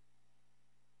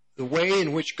 the way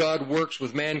in which God works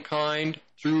with mankind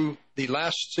through the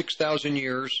last 6,000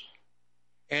 years,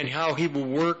 and how he will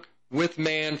work with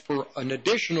man for an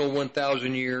additional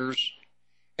 1,000 years,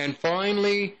 and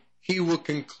finally he will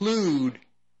conclude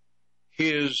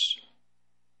his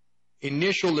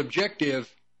initial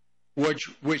objective,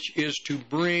 which is to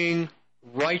bring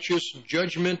righteous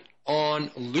judgment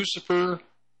on Lucifer,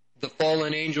 the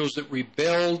fallen angels that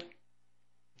rebelled,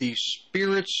 the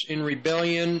spirits in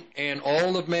rebellion and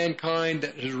all of mankind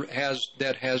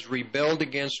that has rebelled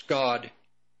against God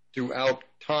throughout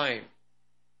time.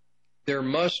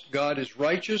 God is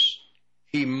righteous.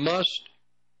 He must,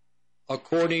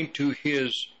 according to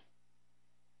his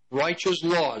righteous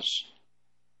laws,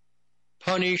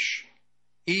 punish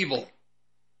evil.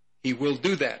 He will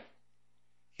do that.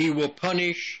 He will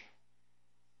punish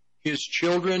his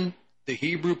children, the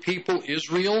Hebrew people,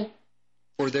 Israel,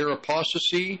 for their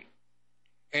apostasy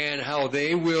and how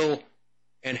they will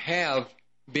and have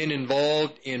been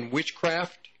involved in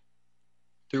witchcraft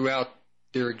throughout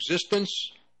their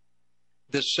existence.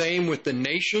 The same with the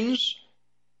nations.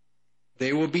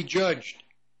 They will be judged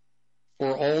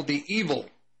for all the evil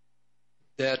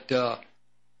that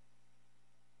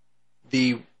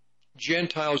the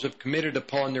Gentiles have committed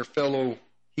upon their fellow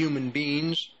human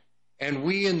beings. And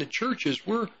we in the churches,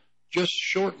 we're just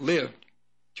short-lived.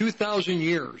 2,000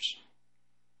 years.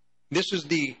 This is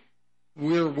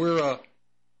we're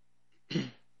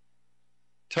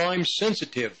time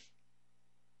sensitive.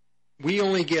 We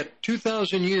only get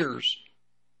 2,000 years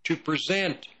to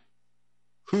present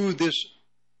who this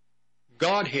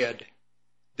Godhead,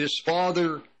 this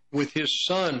Father with his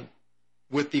Son,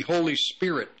 with the Holy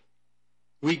Spirit.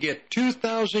 We get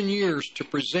 2,000 years to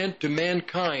present to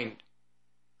mankind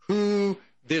who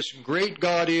this great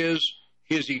God is,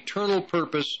 his eternal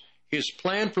purpose, his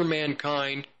plan for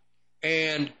mankind,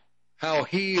 and how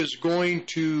he is going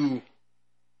to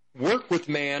work with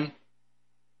man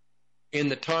in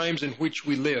the times in which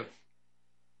we live.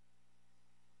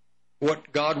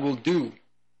 What God will do.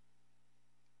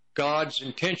 God's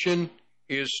intention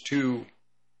is to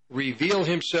reveal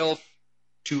himself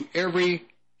to every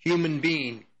human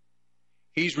being.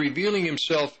 He's revealing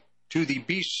himself to the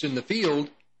beasts in the field.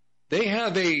 They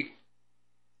have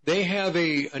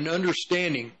an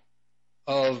understanding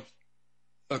of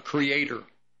a creator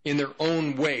in their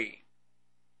own way.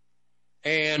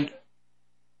 And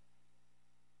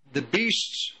the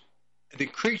beasts, the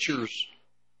creatures,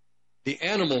 the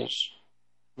animals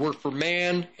were for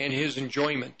man and his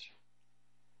enjoyment.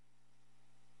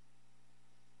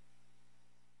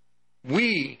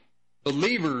 We,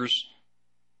 believers,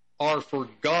 are for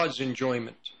God's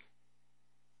enjoyment.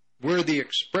 We're the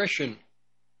expression,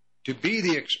 to be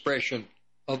the expression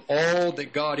of all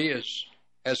that God is,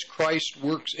 as Christ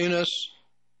works in us,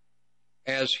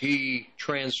 as he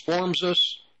transforms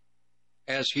us,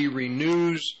 as he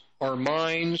renews our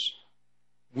minds.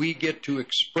 We get to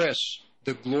express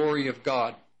the glory of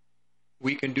God.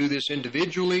 We can do this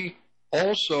individually,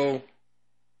 also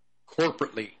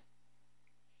corporately.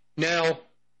 Now,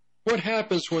 what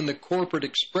happens when the corporate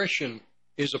expression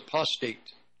is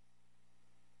apostate?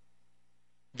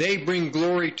 They bring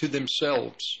glory to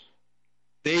themselves.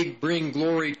 They bring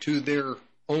glory to their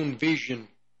own vision,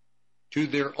 to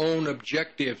their own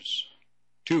objectives,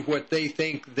 to what they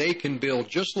think they can build,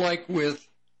 just like with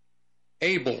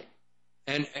Abel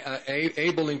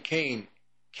and Cain.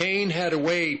 Cain had a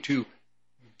way to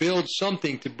build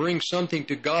something, to bring something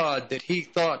to God that he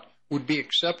thought would be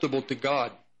acceptable to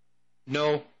God.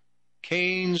 No,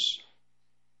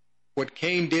 what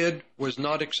Cain did was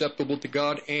not acceptable to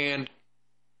God, and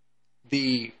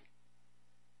the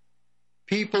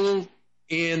people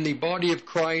in the body of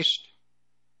Christ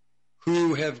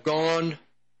who have gone,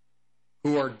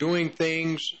 who are doing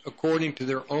things according to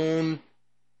their own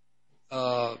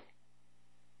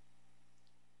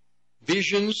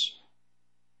visions,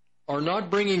 are not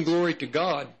bringing glory to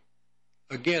God.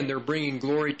 Again, they're bringing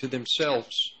glory to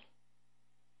themselves.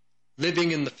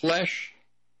 Living in the flesh,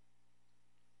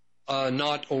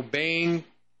 not obeying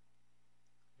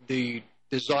the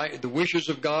wishes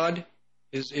of God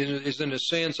is in a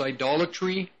sense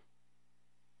idolatry.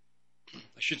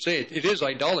 I should say it is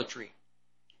idolatry.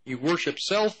 You worship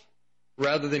self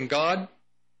rather than God.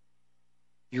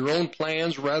 Your own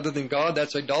plans rather than God,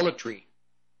 that's idolatry.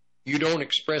 You don't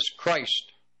express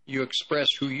Christ. You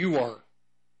express who you are.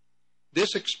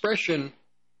 This expression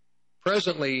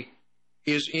presently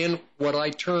is in what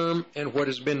I term, and what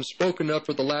has been spoken of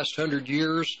for the last 100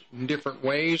 years in different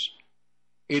ways,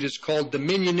 it is called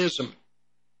dominionism.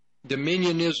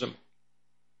 Dominionism.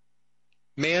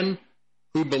 Men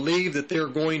who believe that they're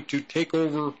going to take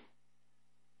over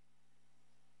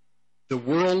the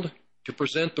world, to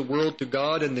present the world to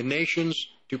God, and the nations,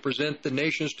 to present the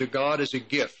nations to God as a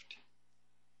gift.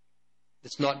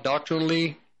 It's not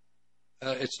doctrinally,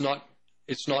 it's not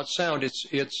sound,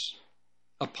 it's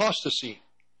apostasy.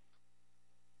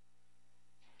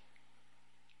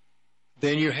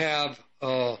 Then you have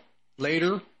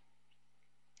later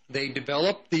they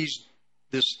develop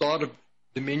this thought of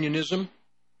dominionism,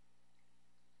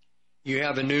 You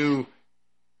have a new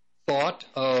thought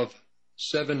of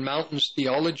Seven Mountains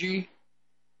theology,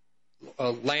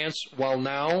 Lance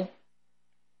Wallnau,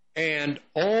 and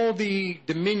all the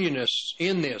dominionists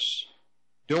in this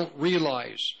don't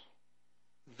realize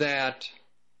that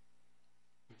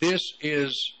this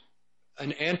is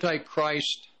an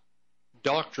antichrist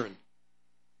doctrine.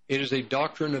 It is a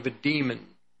doctrine of a demon.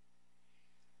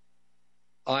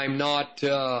 I'm not,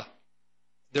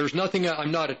 there's nothing,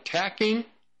 I'm not attacking.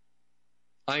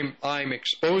 I'm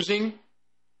exposing.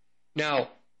 Now,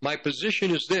 my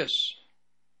position is this.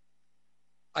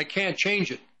 I can't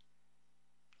change it.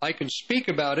 I can speak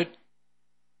about it.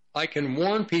 I can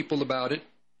warn people about it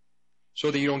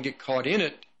so that you don't get caught in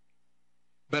it,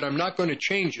 but I'm not going to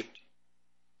change it.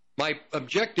 My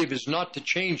objective is not to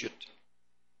change it.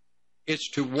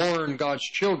 It's to warn God's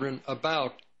children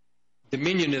about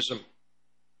dominionism,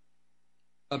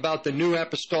 about the New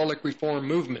Apostolic Reform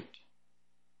movement,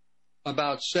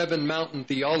 about Seven Mountain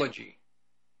theology.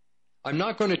 I'm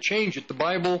not going to change it. The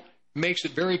Bible makes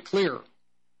it very clear.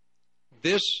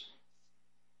 This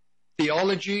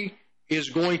theology is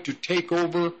going to take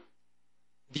over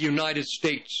the United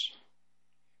States.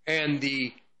 And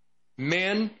the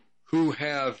men who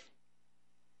have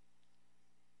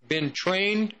been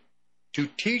trained to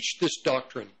teach this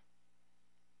doctrine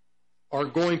are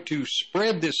going to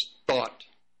spread this thought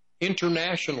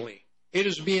internationally. It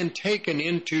is being taken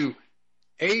into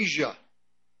Asia,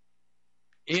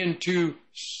 into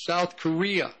South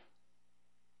Korea.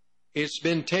 It's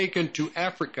been taken to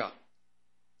Africa.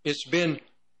 It's been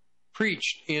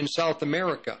preached in South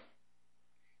America.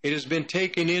 It has been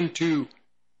taken into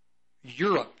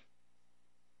Europe,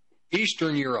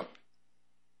 Eastern Europe.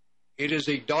 It is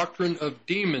a doctrine of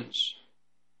demons.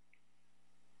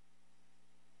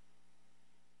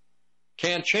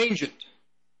 Can't change it.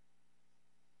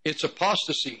 It's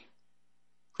apostasy.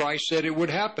 Christ said it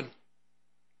would happen.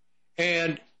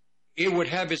 And it would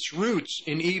have its roots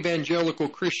in evangelical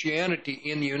Christianity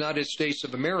in the United States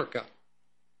of America.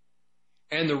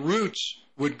 And the roots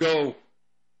would go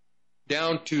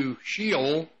down to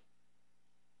Sheol,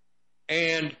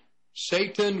 and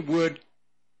Satan would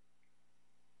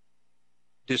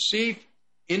deceive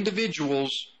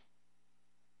individuals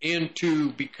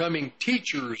into becoming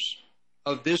teachers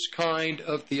of this kind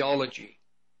of theology,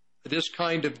 this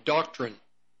kind of doctrine,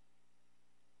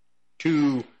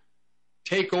 to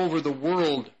take over the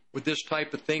world with this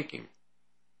type of thinking.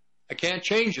 I can't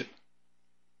change it.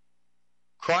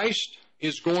 Christ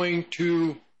is going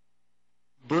to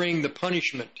bring the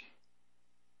punishment.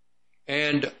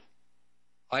 And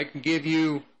I can give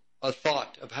you a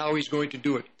thought of how he's going to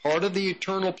do it. Part of the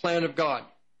eternal plan of God.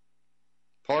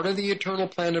 Part of the eternal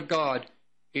plan of God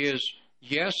is,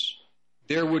 yes,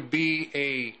 there would be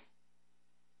a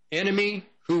enemy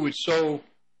who would sow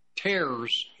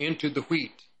tares into the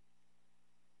wheat.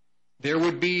 There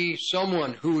would be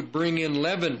someone who would bring in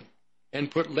leaven and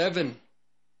put leaven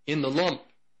in the lump.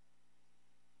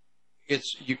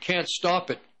 You can't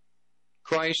stop it.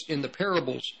 Christ in the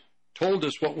parables told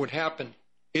us what would happen.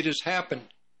 It has happened.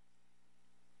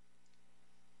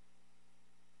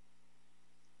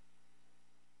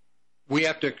 We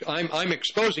have to, I'm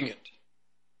exposing it.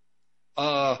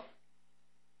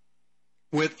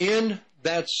 Within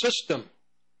that system,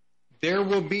 there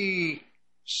will be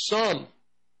some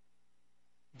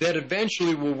that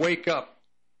eventually will wake up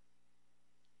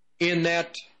in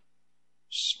that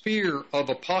sphere of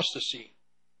apostasy,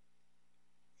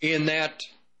 in that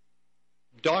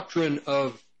doctrine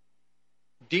of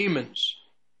demons.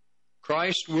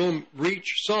 Christ will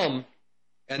reach some,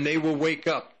 and they will wake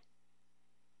up,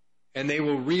 and they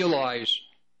will realize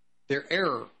their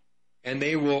error, and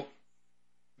they will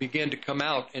begin to come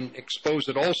out and expose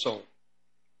it also.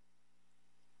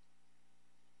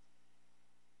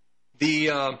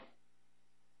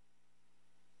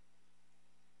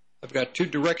 I've got two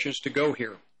directions to go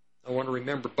here. I want to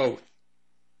remember both.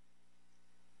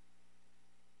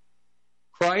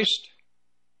 Christ,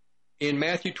 in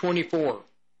Matthew 24,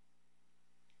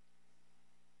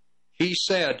 he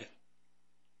said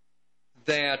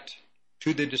that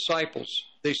to the disciples,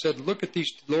 they said, look at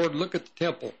these, Lord, look at the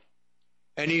temple.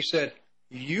 And he said,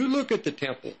 you look at the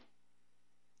temple.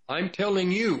 I'm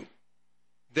telling you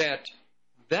that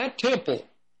temple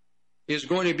is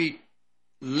going to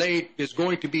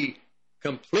be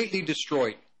completely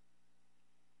destroyed.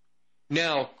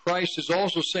 Now, Christ is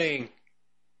also saying,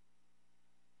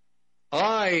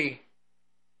 I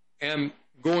am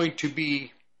going to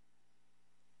be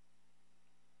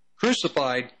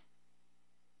crucified,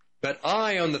 but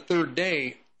I, on the third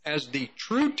day, as the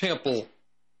true temple,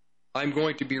 I'm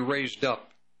going to be raised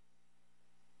up.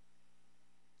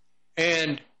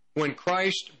 And when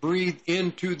Christ breathed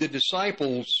into the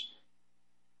disciples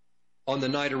on the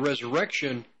night of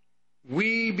resurrection,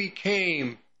 we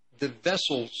became the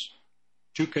vessels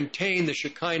to contain the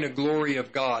Shekinah glory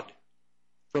of God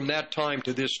from that time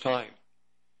to this time.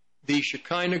 The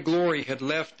Shekinah glory had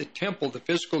left the temple, the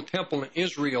physical temple in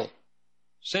Israel,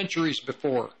 centuries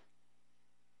before.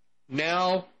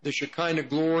 Now the Shekinah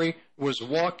glory was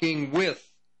walking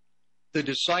with the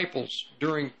disciples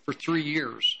for 3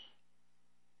 years.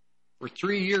 For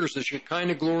 3 years, the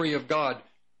Shekinah glory of God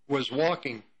was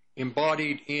walking,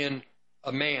 embodied in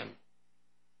a man.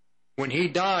 When he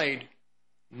died,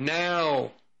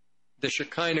 now the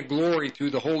Shekinah glory through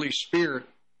the Holy Spirit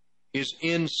is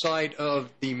inside of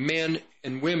the men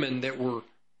and women that were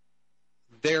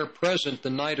there present the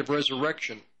night of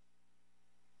resurrection.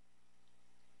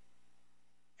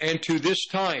 And to this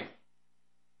time,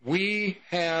 we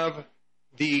have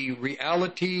the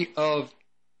reality of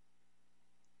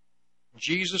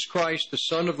Jesus Christ, the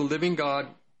Son of the living God.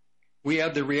 We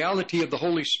have the reality of the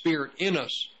Holy Spirit in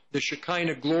us. The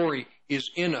Shekinah glory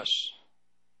is in us.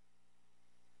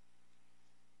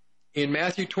 In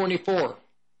Matthew 24,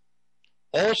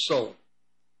 also,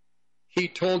 he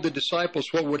told the disciples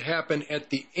what would happen at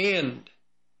the end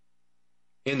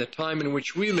in the time in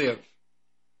which we live.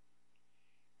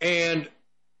 And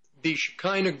the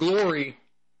Shekinah glory,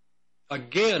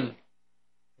 again,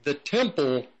 the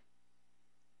temple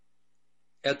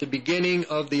at the beginning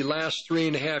of the last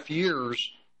 3.5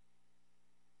 years,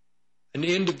 an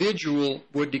individual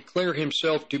would declare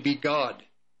himself to be God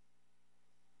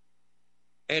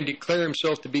and declare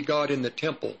himself to be God in the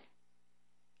temple.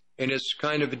 And it's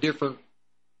kind of a different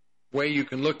way you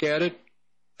can look at it.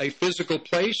 A physical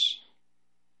place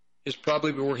is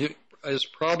probably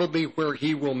where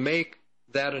he will make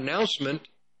that announcement,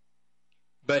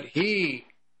 but he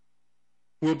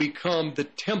will become the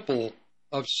temple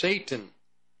of Satan.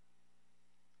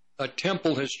 A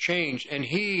temple has changed, and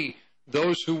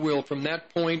those who will, from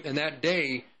that point and that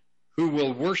day, who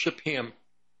will worship him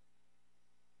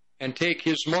and take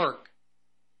his mark,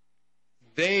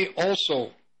 they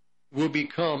also will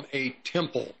become a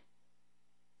temple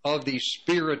of the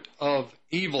spirit of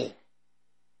evil.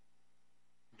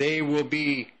 They will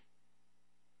be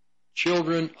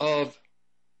children of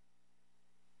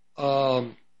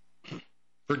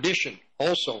perdition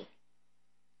also.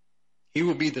 He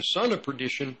will be the son of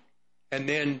perdition, and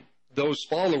then those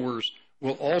followers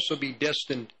will also be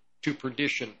destined to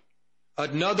perdition.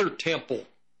 Another temple.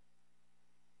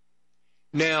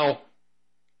 Now,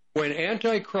 when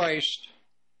Antichrist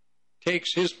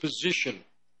takes his position,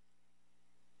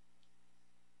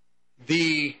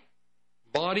 the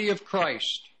body of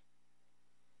Christ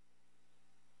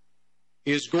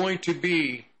is going to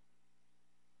be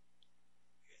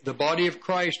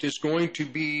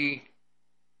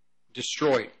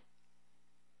destroyed.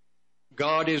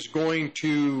 God is going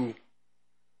to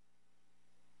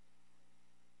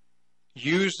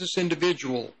use this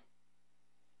individual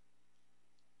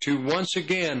to once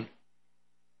again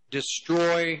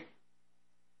destroy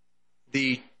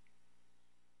the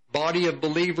body of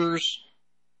believers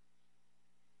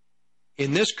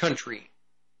in this country,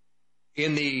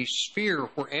 in the sphere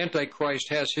where Antichrist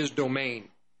has his domain.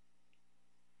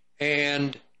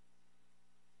 And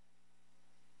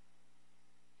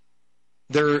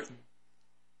there,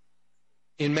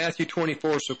 in Matthew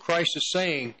 24, so Christ is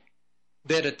saying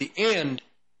that at the end,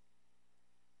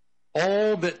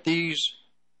 all that these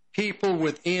people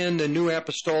within the New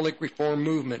Apostolic Reform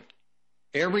movement,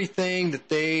 everything that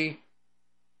they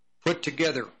put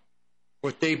together,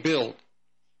 what they build,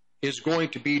 is going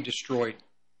to be destroyed.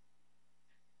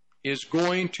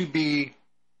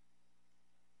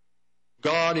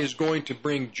 God is going to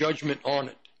bring judgment on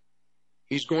it.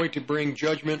 He's going to bring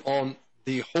judgment on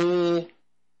the whole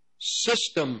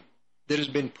system that has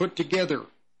been put together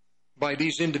by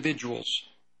these individuals.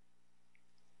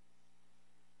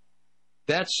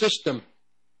 That system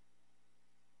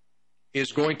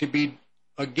is going to be,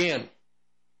 again,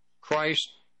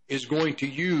 Christ is going to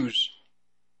use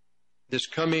this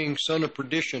coming son of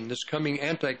perdition, this coming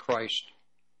Antichrist,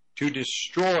 to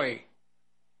destroy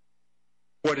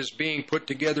what is being put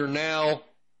together now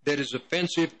that is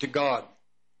offensive to God.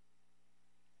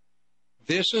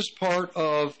 This is part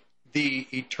of the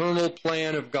eternal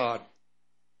plan of God.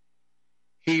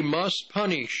 He must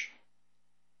punish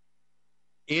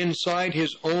inside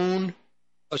his own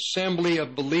assembly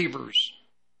of believers,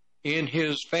 in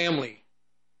his family.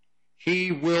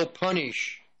 He will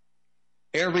punish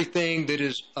everything that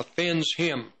offends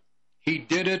him. He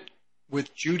did it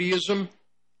with Judaism.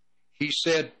 He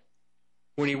said,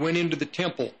 when he went into the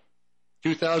temple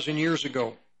 2,000 years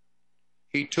ago,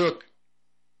 he took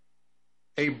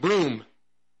a broom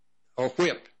or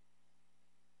whip,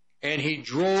 and he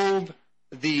drove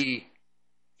the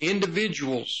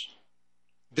individuals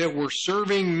that were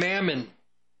serving Mammon,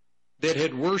 that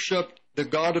had worshipped the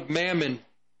god of Mammon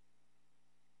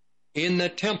in the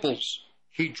temples.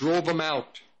 He drove them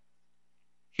out.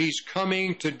 He's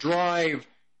coming to drive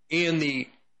in the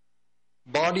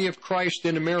body of Christ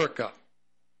in America,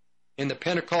 in the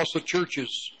Pentecostal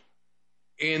churches,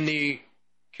 in the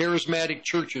charismatic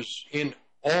churches, in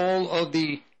all of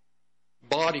the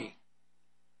body.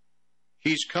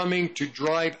 He's coming to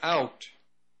drive out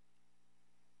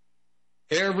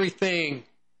everything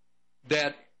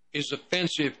that is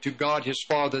offensive to God his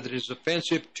Father, that is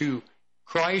offensive to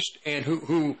Christ, and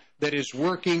who that is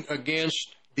working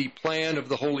against the plan of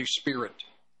the Holy Spirit,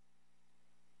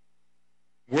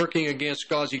 working against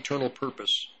God's eternal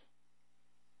purpose.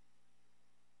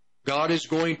 God is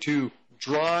going to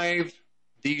drive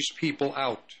these people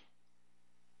out.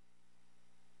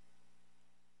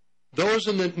 Those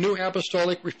in the New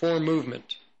Apostolic Reform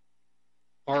movement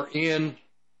are in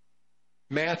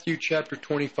Matthew chapter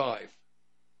 25.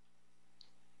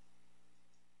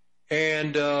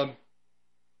 And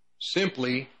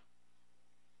simply,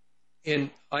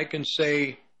 I can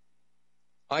say,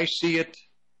 I see it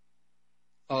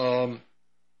from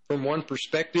one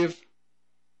perspective.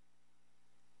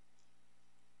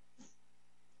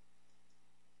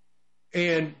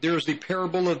 And there's the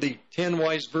parable of the 10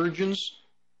 wise virgins.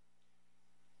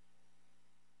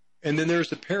 And then there's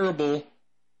the parable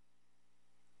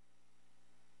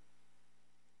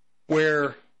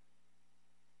where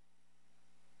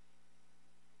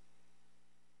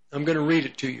I'm going to read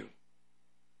it to you.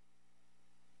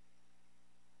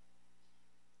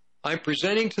 I'm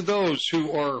presenting to those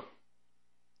who are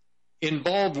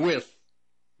involved with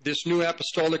this New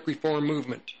Apostolic Reform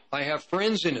movement. I have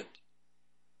friends in it.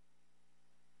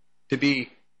 To be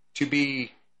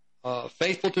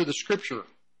faithful to the Scripture.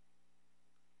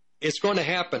 It's going to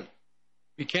happen.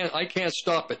 I can't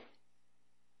stop it.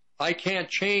 I can't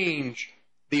change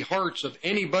the hearts of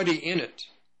anybody in it.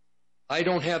 I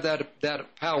don't have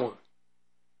that power.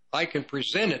 I can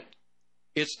present it.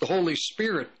 It's the Holy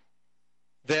Spirit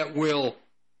that will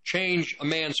change a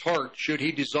man's heart, should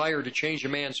he desire to change a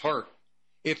man's heart.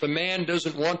 If a man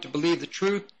doesn't want to believe the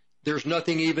truth, there's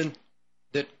nothing even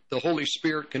that the Holy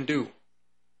Spirit can do.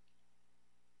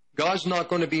 God's not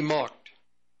going to be mocked.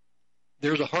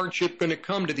 There's a hardship going to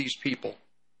come to these people.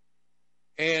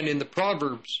 And in the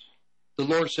Proverbs, the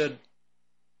Lord said,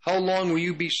 "How long will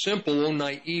you be simple, O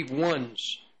naive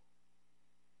ones?"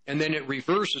 And then it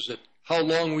reverses it. "How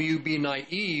long will you be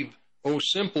naive, O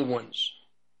simple ones?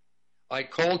 I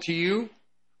call to you,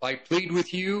 I plead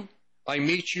with you, I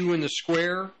meet you in the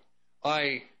square,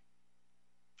 I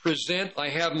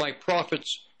have my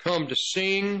prophets come to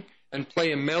sing and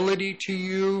play a melody to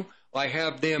you, I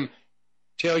have them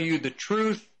tell you the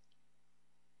truth,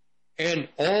 and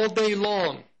all day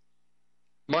long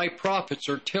my prophets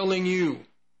are telling you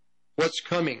what's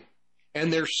coming,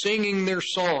 and they're singing their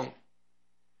song,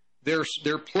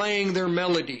 they're playing their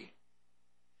melody,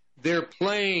 they're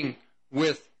playing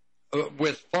with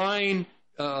fine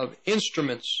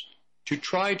instruments to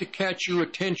try to catch your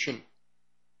attention.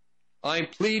 I'm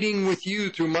pleading with you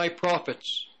through my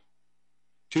prophets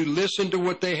to listen to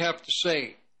what they have to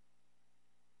say.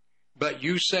 But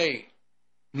you say,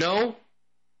 no,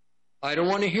 I don't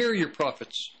want to hear your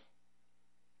prophets.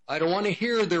 I don't want to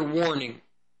hear their warning.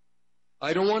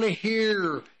 I don't want to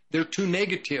hear they're too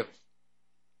negative.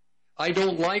 I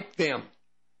don't like them.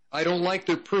 I don't like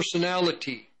their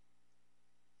personality.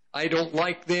 I don't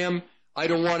like them. I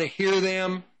don't want to hear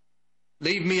them.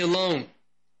 Leave me alone.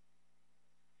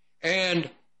 And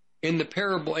in the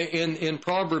parable, in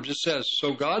Proverbs, it says,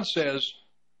 so God says,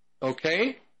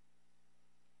 okay,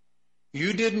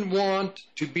 you didn't want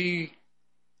to be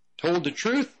told the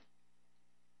truth.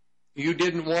 You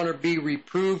didn't want to be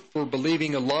reproved for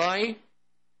believing a lie.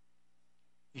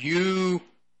 You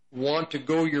want to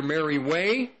go your merry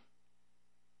way.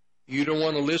 You don't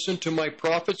want to listen to my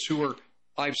prophets who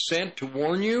I've sent to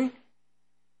warn you.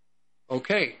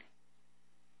 Okay.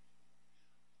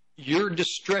 Your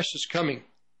distress is coming.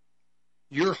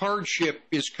 Your hardship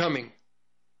is coming.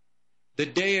 The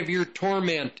day of your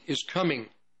torment is coming.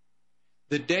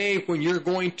 The day when you're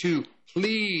going to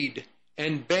plead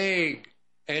and beg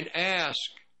and ask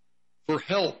for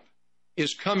help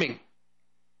is coming.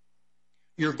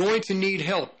 You're going to need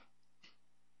help.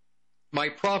 My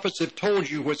prophets have told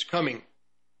you what's coming.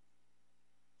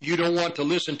 You don't want to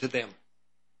listen to them.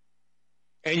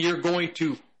 And you're going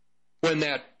to, when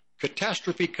that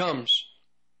catastrophe comes,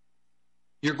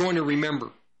 you're going to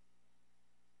remember.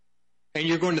 And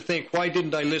you're going to think, why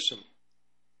didn't I listen?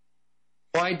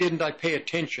 Why didn't I pay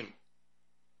attention?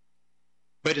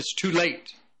 But it's too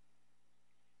late.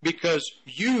 Because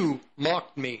you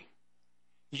mocked me.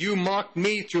 You mocked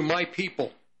me through my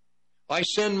people. I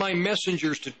send my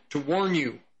messengers to warn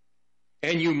you,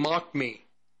 and you mocked me.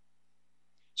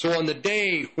 So on the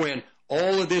day when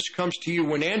all of this comes to you,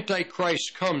 when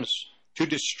Antichrist comes to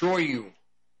destroy you,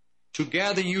 to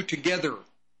gather you together,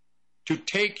 to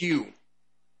take you,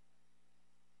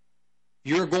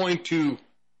 you're going to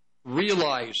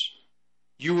realize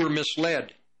you were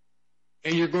misled.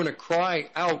 And you're going to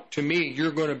cry out to me.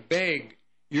 You're going to beg.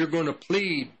 You're going to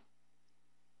plead.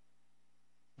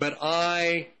 But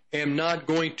I am not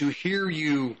going to hear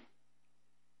you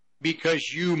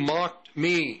because you mocked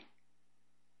me.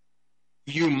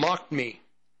 You mocked me.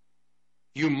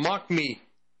 You mocked me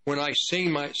when I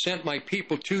sent my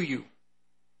people to you.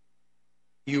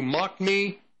 You mocked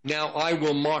me, now I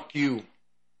will mock you.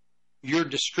 Your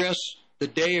distress, the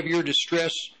day of your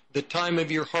distress, the time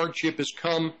of your hardship has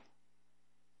come.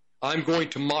 I'm going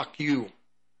to mock you.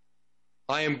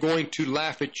 I am going to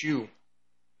laugh at you.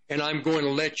 And I'm going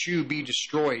to let you be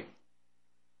destroyed.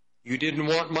 You didn't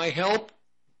want my help?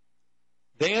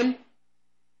 Then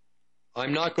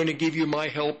I'm not going to give you my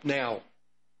help now.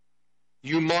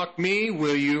 You mock me,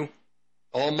 will you?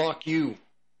 I'll mock you.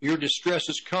 Your distress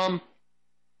has come.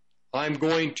 I'm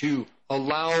going to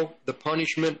allow the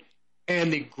punishment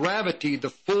and the gravity, the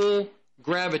full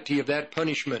gravity of that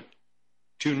punishment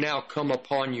to now come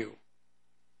upon you.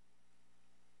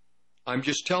 I'm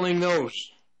just telling those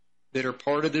that are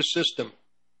part of this system,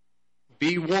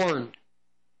 be warned.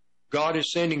 God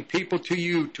is sending people to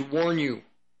you to warn you.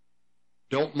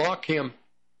 Don't mock him,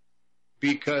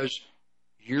 because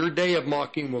your day of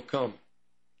mocking will come.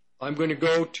 I'm going to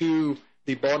go to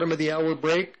the bottom of the hour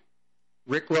break.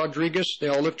 Rick Rodriguez,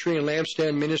 the Olive Tree and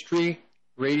Lampstand Ministry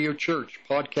Radio Church,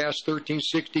 podcast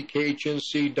 1360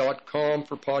 KHNC.com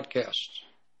for podcasts.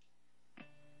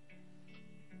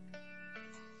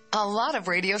 A lot of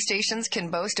radio stations can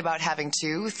boast about having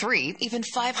 2, 3, even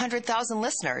 500,000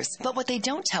 listeners. But what they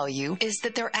don't tell you is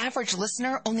that their average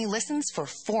listener only listens for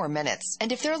 4 minutes.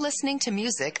 And if they're listening to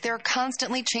music, they're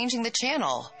constantly changing the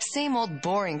channel. Same old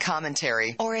boring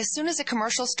commentary. Or as soon as a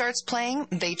commercial starts playing,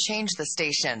 they change the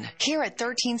station. Here at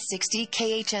 1360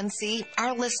 KHNC,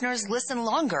 our listeners listen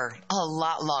longer. A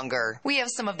lot longer. We have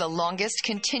some of the longest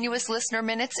continuous listener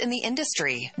minutes in the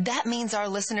industry. That means our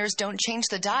listeners don't change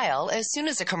the dial as soon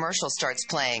as a commercial starts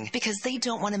playing, because they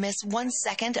don't want to miss 1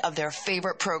 second of their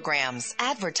favorite programs.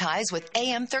 Advertise with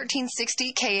AM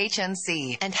 1360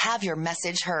 KHNC and have your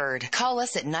message heard. Call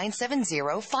us at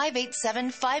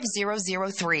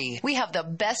 970-587-5003. We have the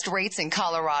best rates in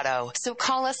Colorado, so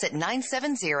call us at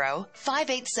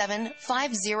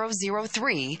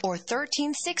 970-587-5003 or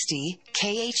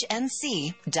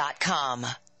 1360KHNC.com.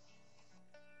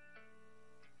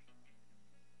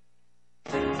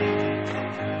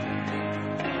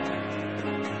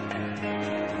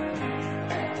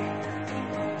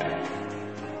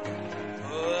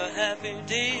 Happy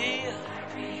day.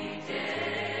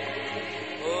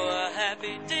 Oh, a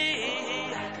happy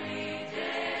day.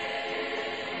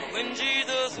 When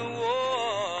Jesus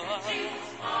was.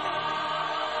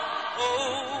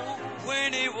 Oh,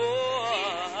 when he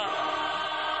was.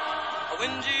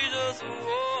 When Jesus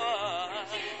was.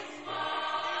 He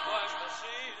washed my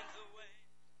sins away.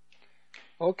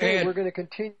 Okay, and we're going to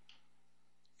continue.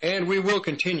 And we will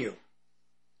continue.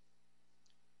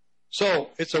 So,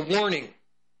 it's a warning.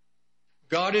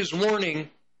 God is warning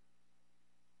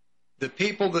the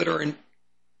people that are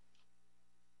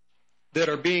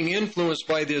being influenced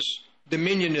by this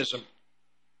dominionism.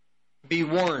 Be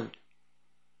warned.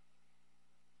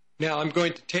 Now I'm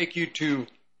going to take you to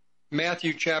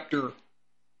Matthew chapter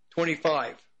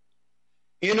 25.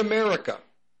 In America,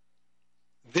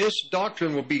 this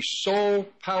doctrine will be so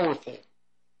powerful.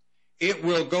 It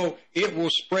will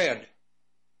spread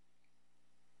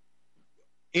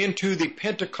into the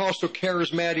Pentecostal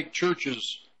charismatic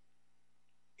churches.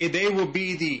 They will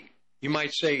be the, you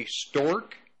might say,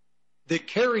 stork that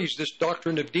carries this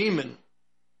doctrine of demons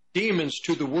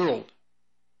to the world.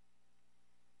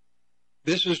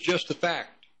 This is just a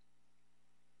fact.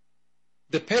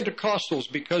 The Pentecostals,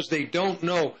 because they don't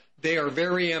know, they are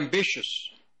very ambitious.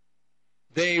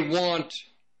 They want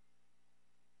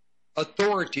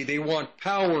authority, they want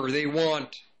power, they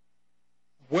want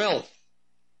wealth.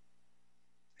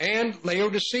 And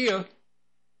Laodicea,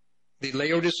 the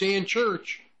Laodicean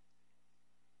church,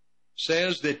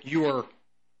 says that you are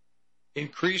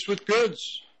increased with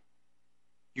goods.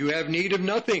 You have need of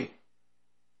nothing.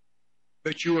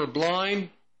 But you are blind,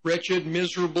 wretched,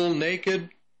 miserable, naked,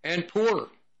 and poor.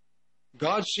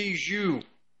 God sees you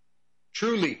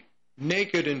truly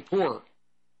naked and poor,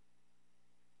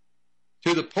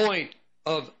 to the point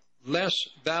of less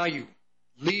value,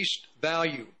 least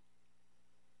value.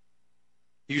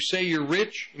 You say you're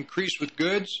rich, increased with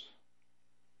goods.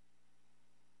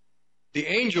 The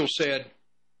angel said,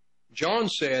 John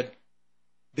said,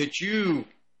 that you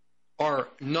are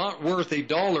not worth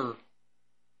 $1.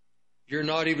 You're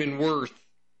not even worth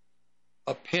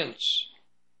a pence.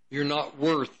 You're not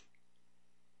worth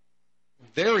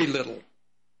very little,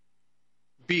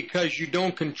 because you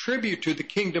don't contribute to the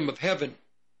kingdom of heaven.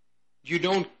 You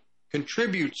don't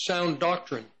contribute sound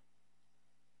doctrine,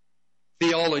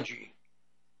 theology.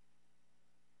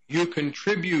 You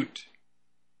contribute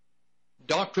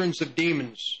doctrines of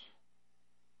demons.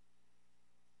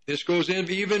 This goes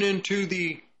even into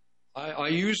the, I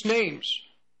use names,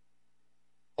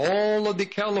 all of the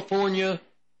California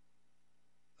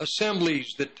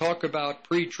assemblies that talk about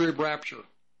pre-trib rapture.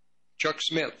 Chuck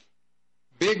Smith.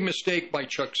 Big mistake by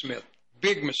Chuck Smith.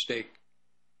 Big mistake.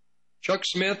 Chuck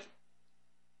Smith,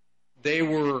 he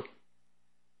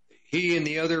and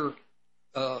the other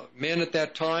men at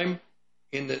that time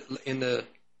in the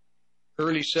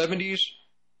early 70s,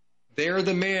 they're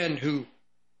the men who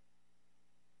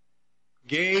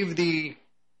gave the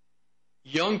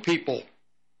young people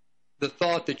the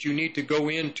thought that you need to go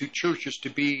into churches to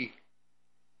be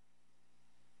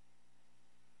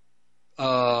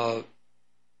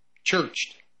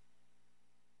churched,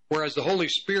 whereas the Holy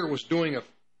Spirit was doing a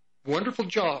wonderful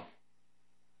job.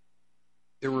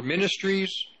 There were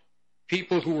ministries,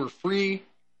 people who were free,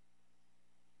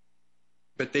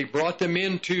 but they brought them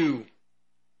into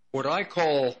what I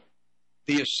call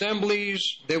the assemblies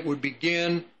that would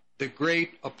begin the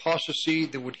great apostasy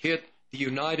that would hit the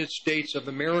United States of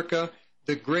America,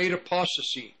 the great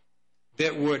apostasy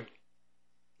that would,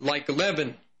 like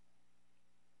leaven,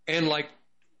 and like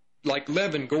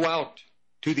leaven, go out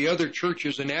to the other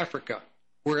churches in Africa.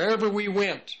 Wherever we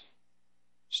went,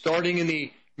 starting in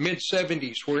the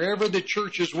mid-70s, wherever the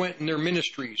churches went in their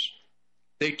ministries,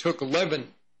 they took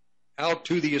leaven out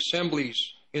to the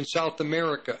assemblies in South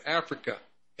America, Africa,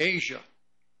 Asia.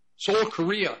 Seoul,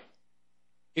 Korea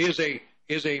is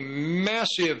a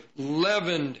massive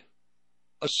leavened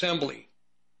assembly.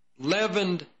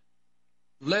 Leavened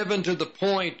to the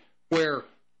point where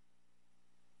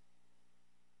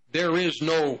there is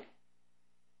no,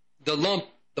 the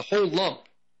whole lump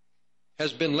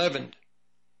has been leavened.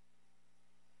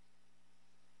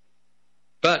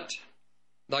 But,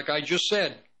 like I just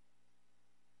said,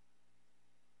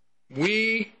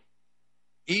 we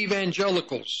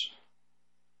evangelicals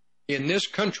in this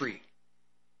country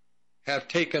have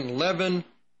taken leaven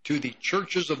to the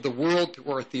churches of the world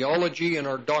through our theology and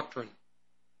our doctrine.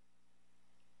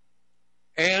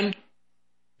 And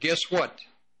guess what?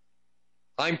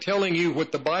 I'm telling you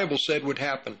what the Bible said would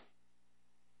happen.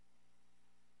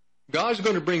 God's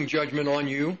going to bring judgment on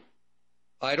you.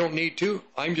 I don't need to.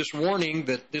 I'm just warning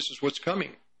that this is what's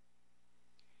coming.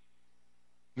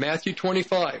 Matthew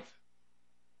 25.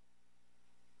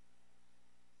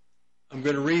 I'm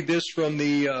going to read this from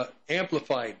the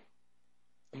Amplified.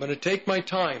 I'm going to take my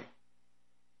time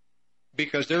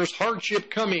because there's hardship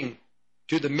coming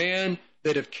to the men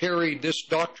that have carried this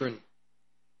doctrine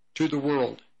to the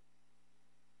world.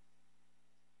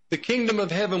 The kingdom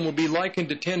of heaven will be likened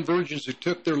to 10 virgins who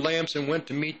took their lamps and went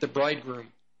to meet the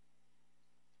bridegroom.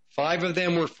 5 of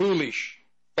them were foolish,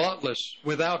 thoughtless,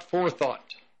 without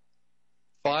forethought.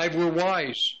 5 were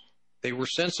wise. They were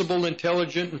sensible,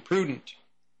 intelligent, and prudent.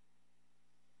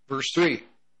 Verse 3.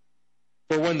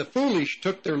 For when the foolish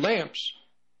took their lamps,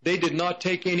 they did not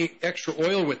take any extra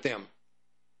oil with them.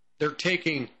 They're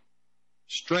taking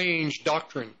strange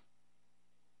doctrine.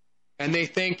 And they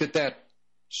think that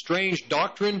strange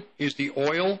doctrine is the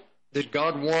oil that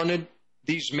God wanted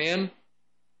these men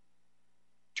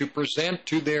to present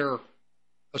to their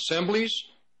assemblies.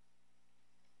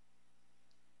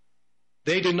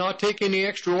 They did not take any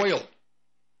extra oil.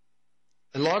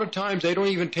 A lot of times they don't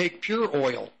even take pure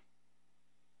oil.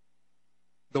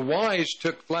 The wise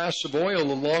took flasks of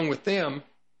oil along with them,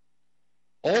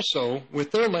 also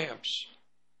with their lamps.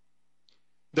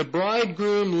 The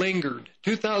bridegroom lingered.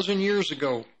 2,000 years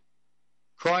ago,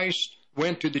 Christ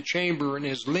went to the chamber and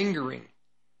is lingering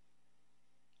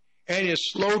and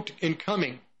is slow in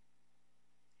coming.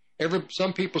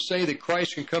 Some people say that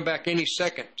Christ can come back any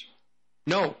second.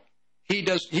 No, he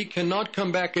cannot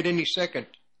come back at any second.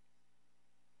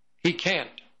 He can't.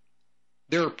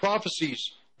 There are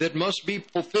prophecies that must be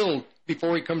fulfilled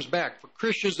before he comes back. For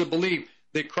Christians to believe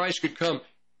that Christ could come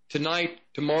tonight,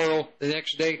 tomorrow, the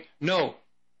next day, no.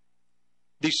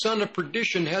 the son of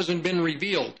perdition hasn't been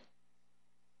revealed.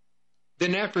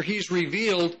 Then after he's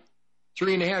revealed,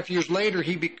 3.5 years later,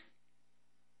 he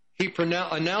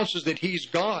announces that he's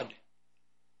God.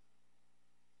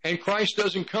 And Christ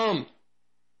doesn't come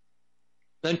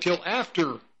until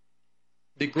after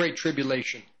the Great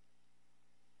Tribulation.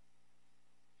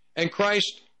 And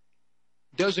Christ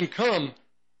doesn't come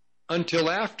until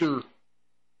after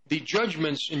the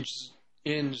judgments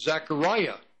in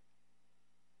Zechariah,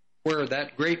 where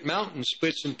that great mountain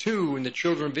splits in two and the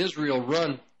children of Israel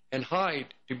run and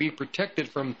hide to be protected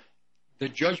from the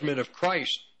judgment of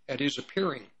Christ at his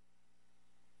appearing.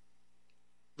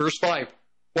 Verse 5,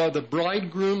 while the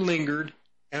bridegroom lingered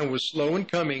and was slow in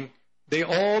coming, they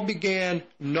all began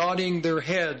nodding their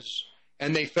heads,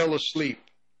 and they fell asleep.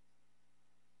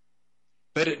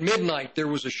 But at midnight there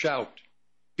was a shout,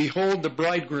 behold the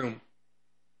bridegroom,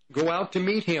 go out to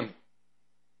meet him.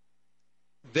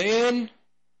 Then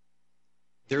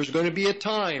there's going to be a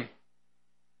time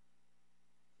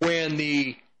when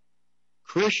the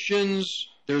Christians,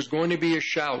 there's going to be a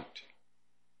shout,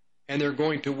 and they're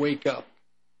going to wake up.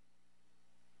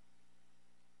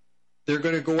 They're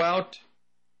going to go out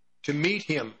to meet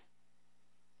him.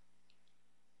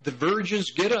 The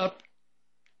virgins get up,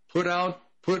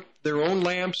 put their own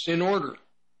lamps in order.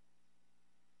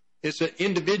 It's an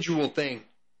individual thing.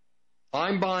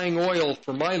 I'm buying oil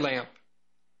for my lamp.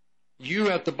 You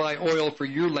have to buy oil for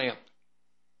your lamp.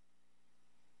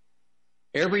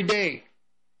 Every day,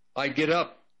 I get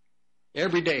up,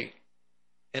 every day,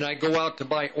 and I go out to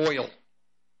buy oil.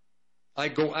 I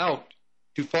go out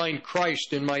to find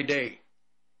Christ in my day.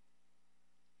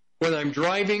 When I'm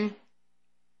driving,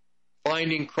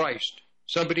 finding Christ.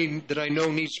 Somebody that I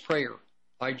know needs prayer,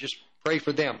 I just pray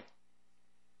for them.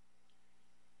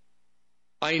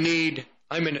 I'm in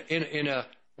a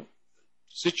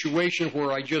situation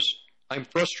where I'm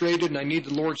frustrated and I need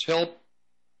the Lord's help.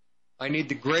 I need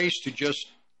the grace to just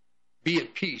be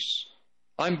at peace.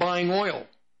 I'm buying oil.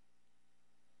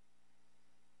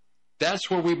 That's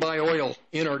where we buy oil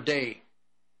in our day.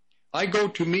 I go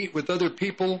to meet with other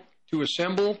people to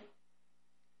assemble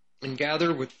and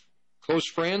gather with close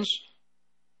friends.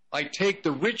 I take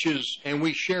the riches and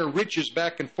we share riches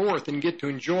back and forth and get to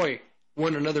enjoy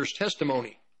one another's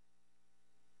testimony.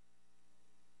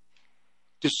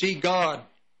 To see God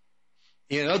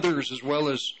in others as well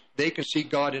as they can see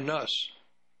God in us.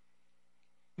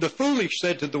 The foolish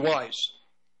said to the wise,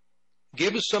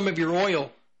 give us some of your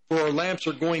oil, for our lamps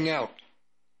are going out.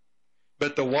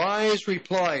 But the wise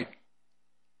replied,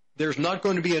 there's not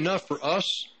going to be enough for us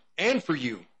and for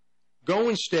you. Go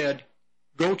instead,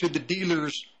 go to the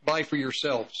dealers, buy for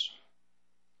yourselves.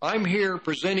 I'm here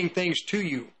presenting things to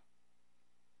you.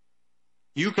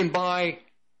 You can buy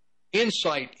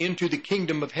insight into the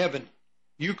kingdom of heaven.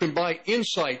 You can buy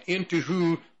insight into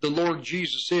who the Lord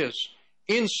Jesus is.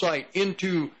 Insight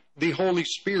into the Holy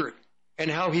Spirit and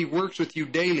how he works with you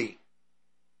daily.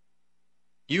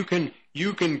 You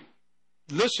can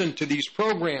listen to these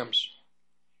programs,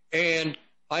 and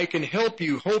I can help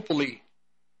you, hopefully,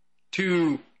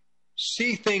 to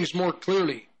see things more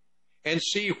clearly and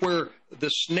see where the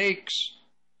snakes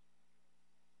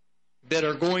that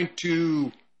are going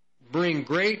to bring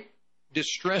great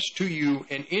distress to you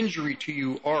and injury to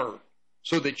you are,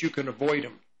 so that you can avoid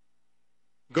them.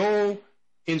 Go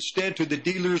instead to the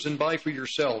dealers and buy for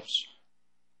yourselves.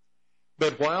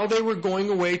 But while they were going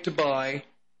away to buy,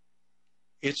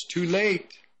 it's too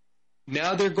late.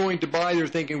 Now they're going to buy, they're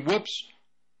thinking, whoops,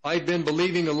 I've been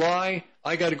believing a lie,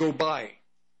 I got to go buy.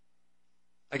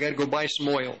 I got to go buy some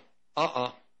oil.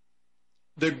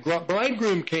 The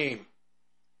bridegroom came,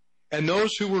 and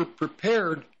those who were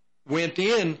prepared went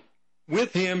in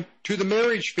with him to the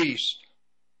marriage feast.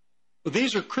 Well,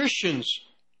 these are Christians,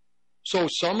 so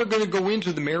some are going to go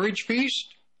into the marriage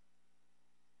feast.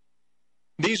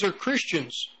 These are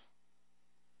Christians.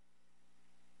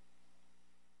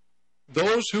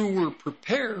 Those who were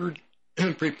prepared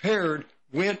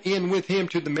went in with him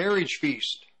to the marriage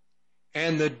feast,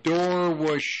 and the door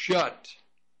was shut.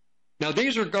 Now,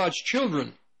 these are God's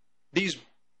children. These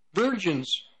virgins,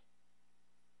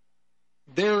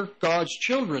 they're God's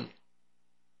children.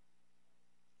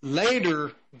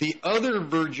 Later, the other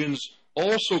virgins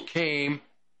also came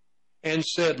and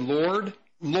said, Lord,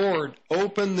 Lord,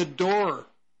 open the door.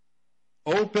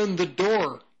 Open the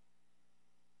door.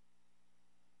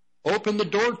 Open the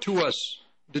door to us.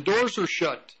 The doors are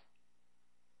shut.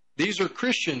 These are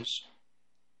Christians.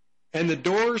 And the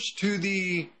doors to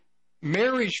the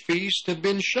marriage feast have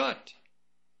been shut.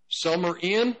 Some are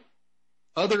in,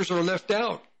 others are left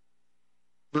out.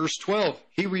 Verse 12,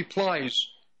 he replies,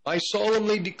 I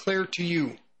solemnly declare to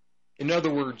you. In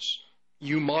other words,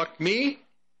 You mocked me,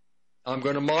 I'm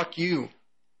going to mock you.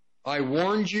 I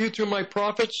warned you through my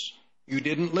prophets, you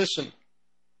didn't listen.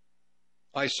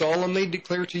 I solemnly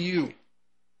declare to you,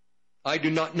 I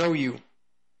do not know you.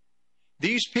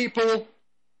 These people,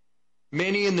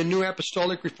 many in the New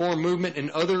Apostolic Reform movement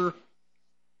and other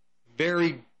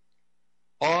very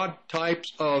odd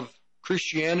types of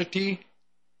Christianity,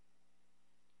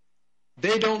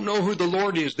 they don't know who the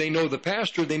Lord is. They know the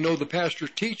pastor. They know the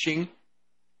pastor's teaching.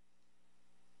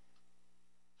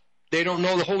 They don't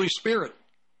know the Holy Spirit.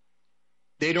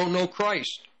 They don't know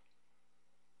Christ.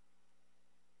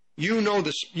 You know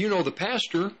the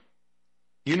pastor.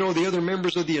 You know the other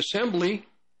members of the assembly.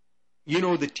 You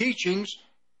know the teachings.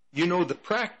 You know the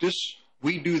practice.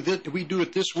 We do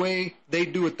it this way. They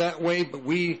do it that way, but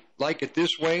we like it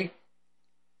this way.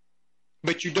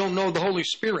 But you don't know the Holy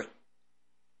Spirit.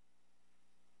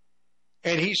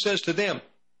 And he says to them,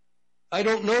 I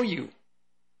don't know you.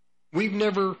 You've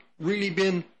never really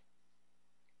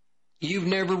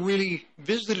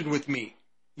visited with me.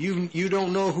 You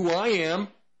don't know who I am.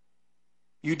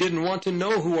 You didn't want to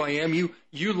know who I am.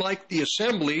 You like the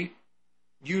assembly.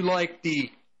 You like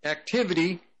the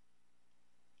activity.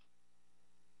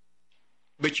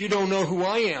 But you don't know who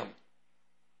I am.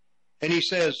 And he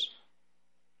says,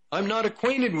 I'm not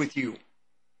acquainted with you.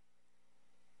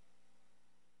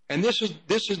 And this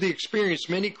is the experience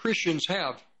many Christians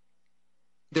have.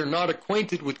 They're not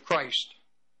acquainted with Christ.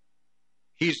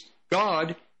 He's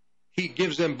God. He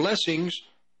gives them blessings.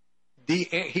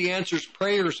 He answers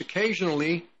prayers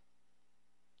occasionally.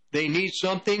 They need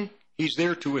something. He's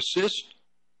there to assist.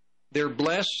 They're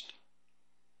blessed.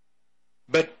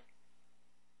 But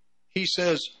he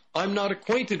says, I'm not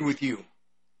acquainted with you.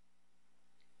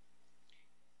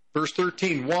 Verse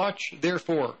 13, watch,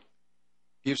 therefore,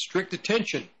 give strict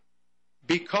attention,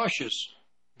 be cautious,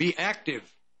 be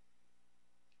active,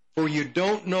 for you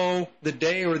don't know the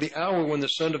day or the hour when the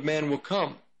Son of Man will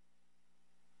come.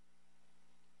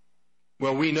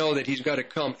 Well, we know that he's got to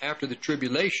come after the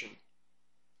tribulation.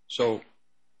 So,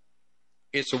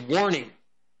 it's a warning.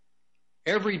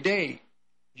 Every day,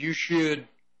 you should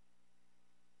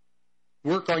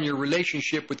work on your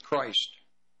relationship with Christ.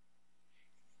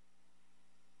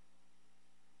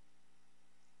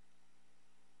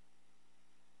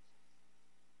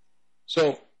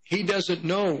 So, he doesn't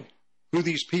know who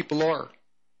these people are.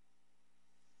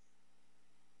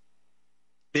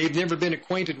 They've never been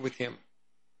acquainted with him.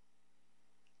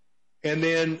 And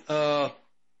then,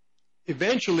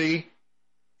 eventually,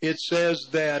 it says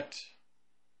that,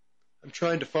 I'm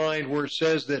trying to find where it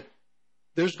says that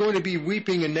there's going to be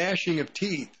weeping and gnashing of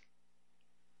teeth.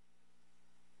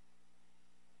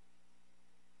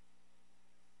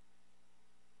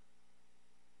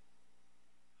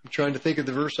 I'm trying to think of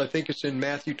the verse. I think it's in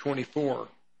Matthew 24.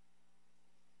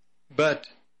 But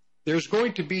there's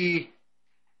going to be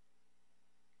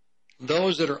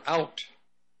those that are out,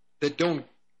 that don't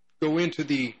go into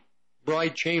the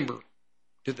bride chamber,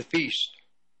 to the feast.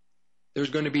 There's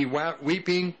going to be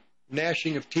weeping,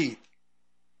 gnashing of teeth.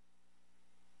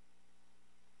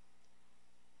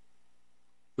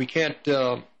 We can't,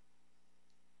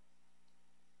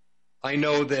 I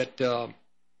know that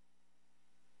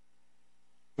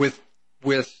with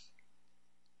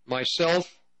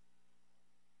myself,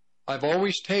 I've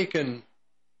always taken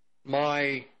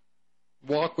my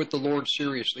walk with the Lord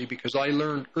seriously, because I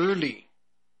learned early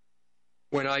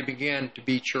when I began to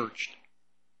be churched.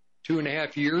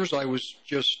 2.5 years, I was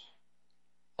just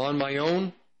on my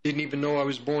own, didn't even know I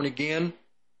was born again,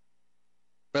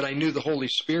 but I knew the Holy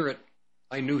Spirit.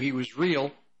 I knew he was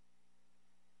real.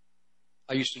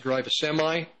 I used to drive a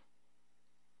semi.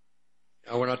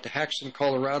 I went out to Haxton,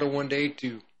 Colorado one day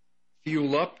to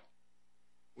fuel up.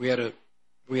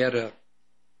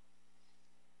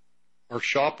 Our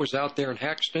shop was out there in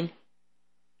Haxton,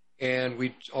 and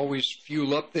we'd always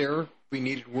fuel up there. We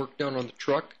needed work done on the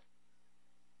truck.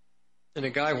 And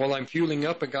while I'm fueling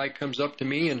up, a guy comes up to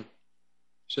me and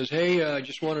says, hey, I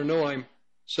just want to know, I'm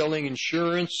selling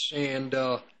insurance and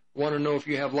want to know if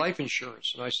you have life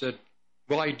insurance. And I said,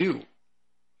 well, I do.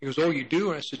 He goes, oh, you do?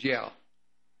 And I said, yeah.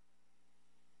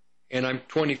 And I'm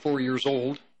 24 years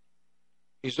old.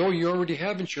 He said, oh, you already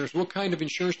have insurance. What kind of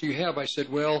insurance do you have? I said,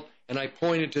 well, and I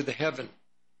pointed to the heaven.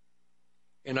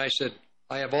 And I said,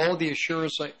 I have all the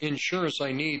insurance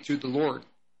I need through the Lord.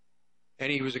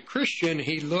 And he was a Christian.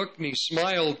 He looked and he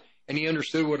smiled and he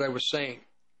understood what I was saying.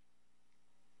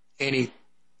 And he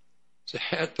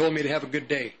told me to have a good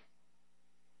day.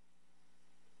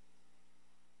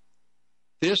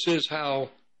 This is how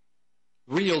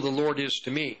real the Lord is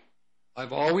to me.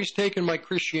 I've always taken my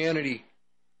Christianity,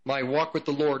 my walk with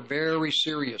the Lord, very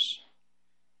serious.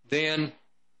 then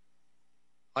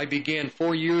I began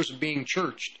 4 years of being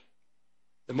churched,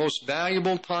 the most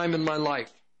valuable time in my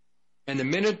life. And the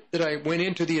minute that I went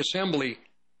into the assembly,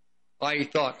 I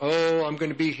thought, oh, I'm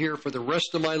going to be here for the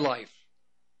rest of my life.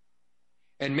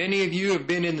 And many of you have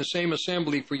been in the same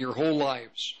assembly for your whole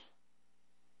lives.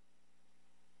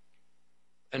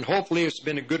 And hopefully it's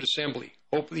been a good assembly.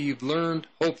 Hopefully you've learned.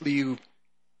 Hopefully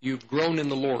you've grown in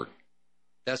the Lord.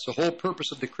 That's the whole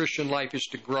purpose of the Christian life, is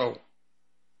to grow.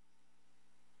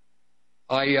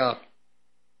 I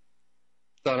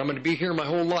thought I'm going to be here my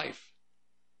whole life.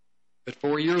 But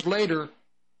 4 years later,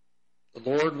 the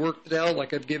Lord worked it out,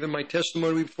 like I've given my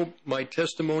testimony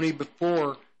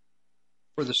before.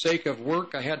 For the sake of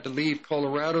work, I had to leave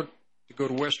Colorado to go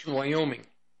to western Wyoming.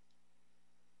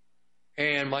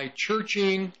 And my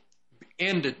churching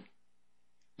ended.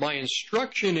 My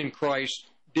instruction in Christ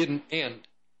didn't end.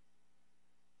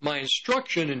 My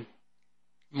instruction and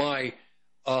my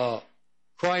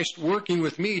Christ working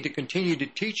with me to continue to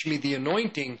teach me the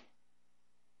anointing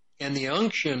and the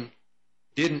unction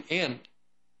didn't end.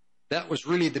 That was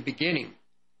really the beginning.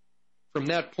 From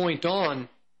that point on,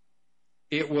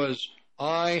 it was,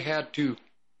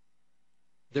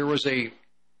 there was a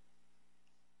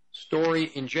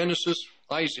story in Genesis,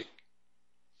 Isaac.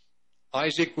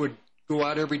 Isaac would go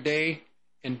out every day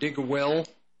and dig a well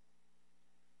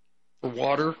for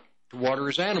water, to water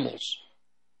his animals.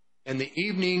 And the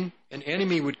evening, an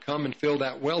enemy would come and fill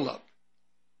that well up.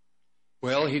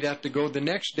 Well, he'd have to go the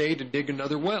next day to dig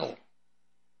another well.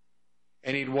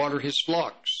 And he'd water his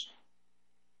flocks.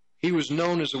 He was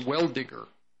known as a well digger.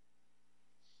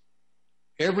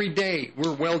 Every day,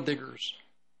 we're well diggers.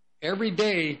 Every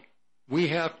day, we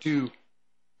have to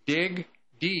dig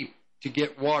deep to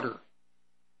get water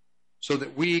so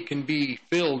that we can be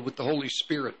filled with the Holy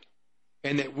Spirit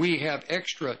and that we have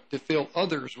extra to fill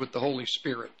others with the Holy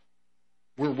Spirit.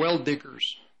 We're well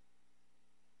diggers.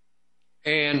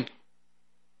 And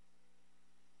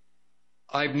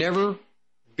I've never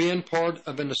been part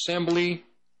of an assembly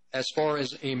as far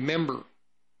as a member.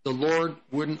 The Lord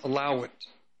wouldn't allow it.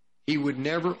 He would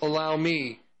never allow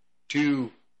me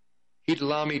to, He'd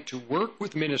allow me to work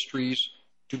with ministries,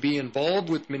 to be involved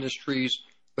with ministries,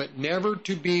 but never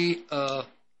to be a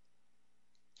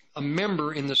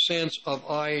member in the sense of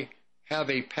I have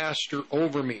a pastor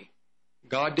over me.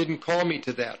 God didn't call me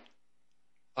to that.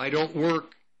 I don't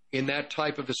work in that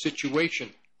type of a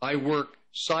situation. I work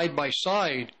side by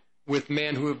side with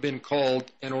men who have been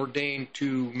called and ordained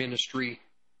to ministry,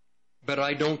 but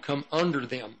I don't come under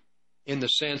them in the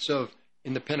sense of,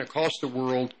 in the Pentecostal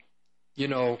world,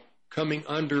 coming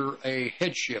under a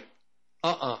headship.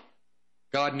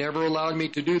 God never allowed me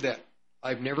to do that.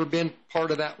 I've never been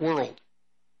part of that world.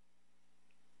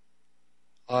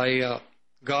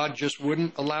 God just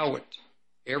wouldn't allow it.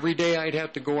 Every day I'd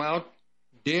have to go out,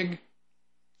 dig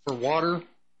for water.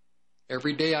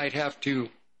 Every day I'd have to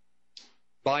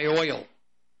buy oil.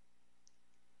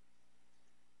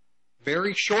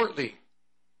 Very shortly,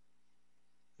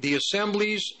 the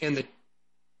assemblies and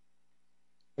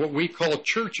what we call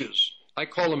churches, I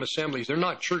call them assemblies. They're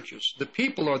not churches. The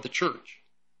people are the church.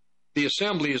 The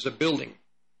assembly is a building.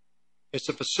 It's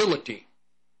a facility.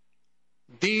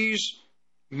 These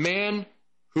men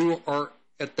who are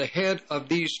at the head of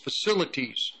these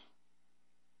facilities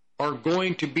are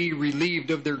going to be relieved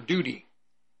of their duty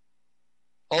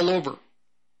all over.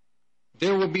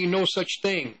 There will be no such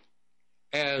thing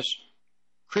as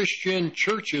Christian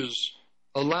churches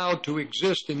allowed to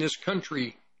exist in this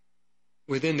country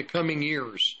within the coming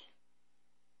years.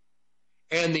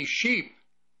 And the sheep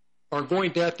are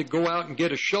going to have to go out and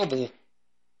get a shovel.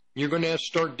 You're going to have to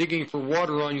start digging for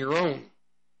water on your own.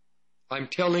 I'm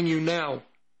telling you now,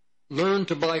 learn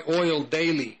to buy oil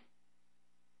daily.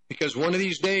 Because one of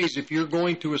these days, if you're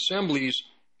going to assemblies,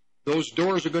 those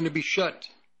doors are going to be shut.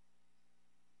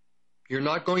 You're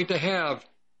not going to have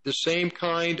the same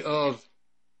kind of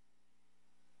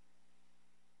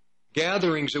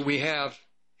gatherings that we have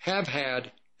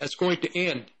had. That's going to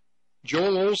end.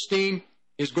 Joel Osteen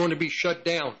is going to be shut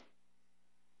down.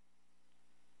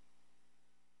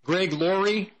 Greg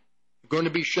Laurie going to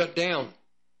be shut down.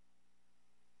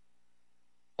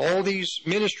 All these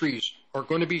ministries are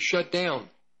going to be shut down.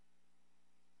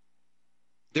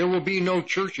 There will be no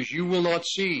churches. You will not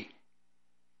see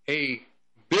a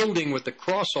building with a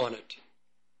cross on it.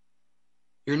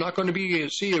 You're not going to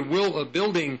see a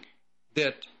building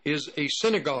that is a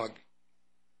synagogue.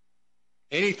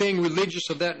 Anything religious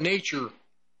of that nature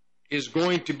is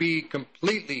going to be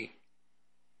completely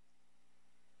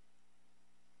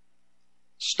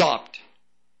stopped.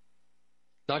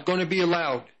 Not going to be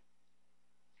allowed.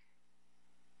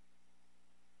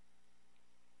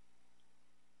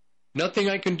 Nothing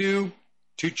I can do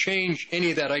to change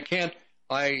any of that. I can't.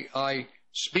 I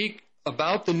speak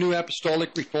about the New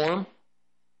Apostolic Reform,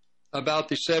 about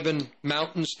the 7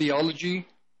 Mountains theology,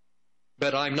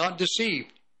 but I'm not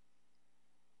deceived.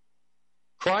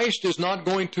 Christ is not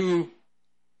going to,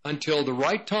 until the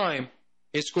right time,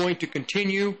 it's going to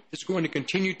continue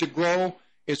to grow,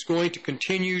 it's going to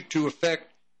continue to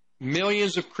affect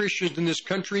millions of Christians in this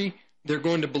country. They're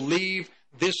going to believe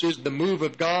this is the move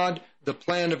of God, the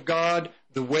plan of God,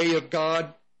 the way of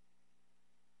God.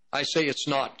 I say it's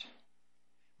not.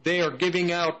 They are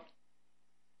giving out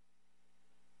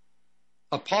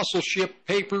apostleship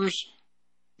papers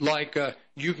like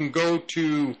you can go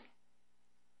to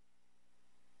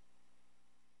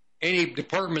any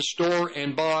department store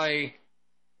and buy,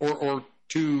 or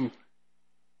to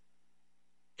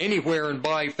anywhere and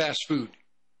buy fast food.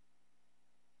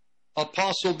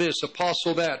 Apostle this,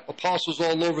 apostle that, apostles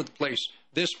all over the place.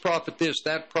 This prophet this,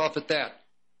 that prophet that.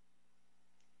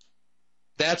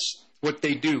 That's what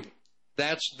they do.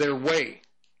 That's their way.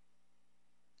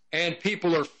 And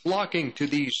people are flocking to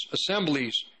these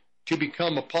assemblies to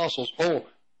become apostles. Oh,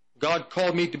 God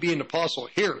called me to be an apostle.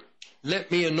 Here,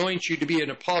 let me anoint you to be an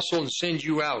apostle and send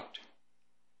you out.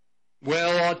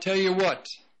 Well, I'll tell you what.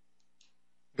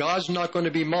 God's not going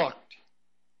to be mocked.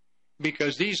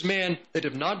 Because these men that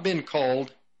have not been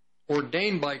called,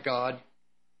 ordained by God,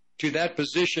 to that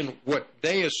position, what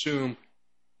they assume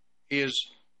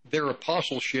is their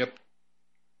apostleship,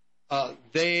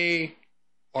 they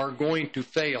are going to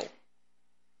fail.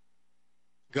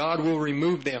 God will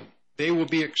remove them. They will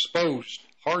be exposed.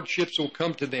 Hardships will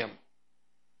come to them.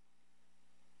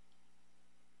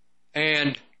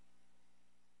 And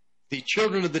the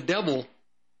children of the devil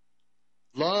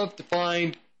love to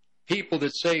find people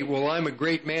that say, well, I'm a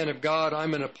great man of God,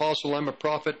 I'm an apostle, I'm a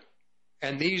prophet,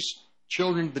 and these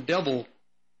children of the devil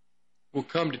will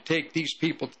come to take these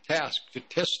people to task, to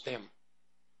test them,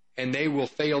 and they will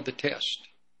fail the test.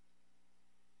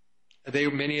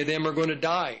 Many of them are going to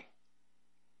die,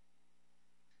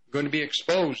 going to be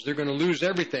exposed, they're going to lose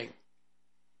everything.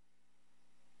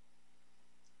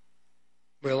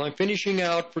 Well, I'm finishing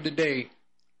out for today.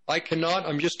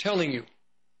 I'm just telling you,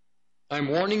 I'm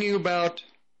warning you about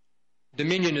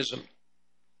dominionism,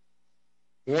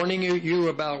 warning you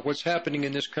about what's happening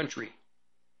in this country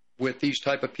with these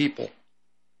type of people.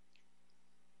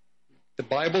 The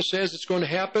Bible says it's going to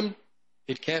happen.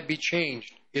 It can't be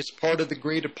changed. It's part of the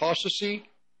great apostasy.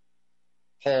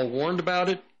 Paul warned about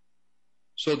it,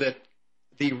 so that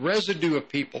the residue of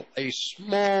people, a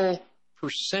small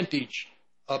percentage,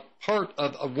 a part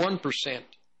of 1%,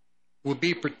 will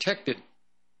be protected,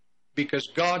 because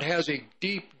God has a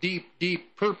deep, deep,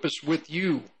 deep purpose with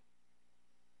you.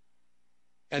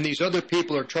 And these other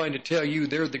people are trying to tell you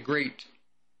they're the great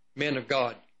men of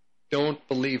God. Don't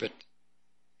believe it.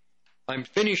 I'm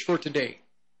finished for today.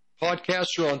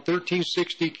 Podcasts are on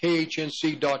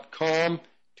 1360khnc.com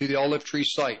to the Olive Tree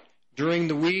site. During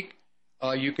the week,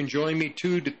 you can join me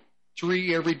 2 to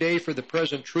 3 every day for the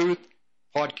Present Truth.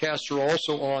 Podcasts are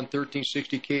also on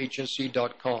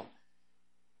 1360khnc.com.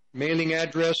 Mailing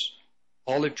address,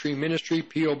 Olive Tree Ministry,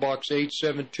 P.O. Box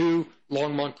 872,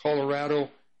 Longmont, Colorado,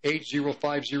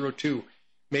 80502.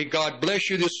 May God bless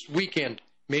you this weekend.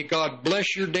 May God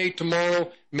bless your day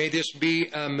tomorrow. May this be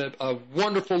a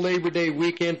wonderful Labor Day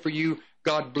weekend for you.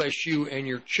 God bless you and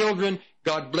your children.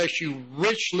 God bless you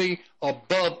richly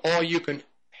above all you can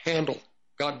handle.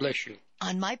 God bless you.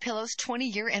 On MyPillow's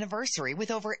 20-year anniversary, with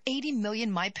over 80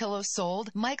 million MyPillows sold,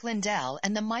 Mike Lindell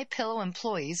and the MyPillow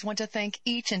employees want to thank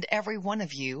each and every one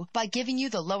of you by giving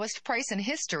you the lowest price in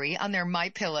history on their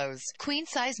MyPillows.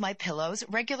 Queen-size MyPillows,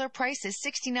 regular price is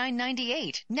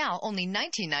 $69.98, now only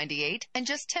 $19.98, and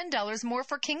just $10 more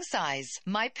for king size.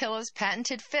 MyPillow's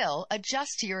patented fill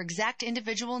adjusts to your exact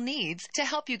individual needs to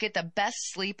help you get the best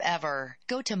sleep ever.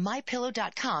 Go to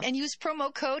MyPillow.com and use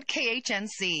promo code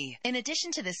KHNC. In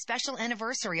addition to this special anniversary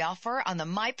offer on the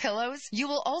MyPillows, you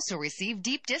will also receive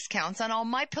deep discounts on all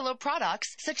MyPillow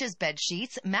products such as bed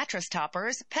sheets, mattress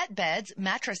toppers, pet beds,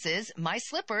 mattresses, My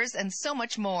Slippers, and so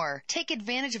much more. Take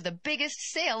advantage of the biggest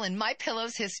sale in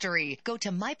MyPillow's history. Go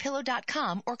to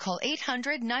MyPillow.com or call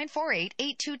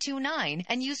 800-948-8229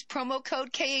 and use promo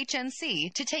code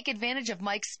KHNC to take advantage of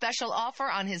Mike's special offer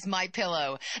on his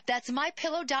MyPillow. That's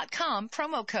MyPillow.com,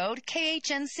 promo code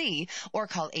KHNC, or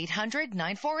call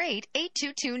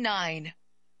 800-948-8229.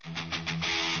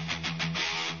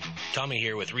 Tommy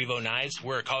here with Revo Knives.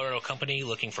 We're a Colorado company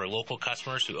looking for local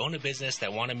customers who own a business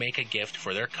that want to make a gift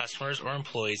for their customers or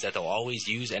employees that they'll always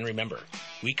use and remember.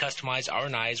 We customize our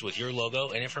knives with your logo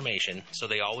and information, so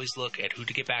they always look at who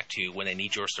to get back to when they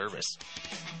need your service.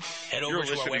 Head over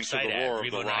to our website at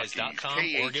RevoKnives.com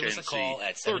or give us a call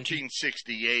at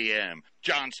 1360 AM,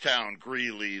 Johnstown,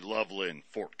 Greeley, Loveland,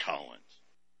 Fort Collins.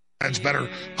 It's better.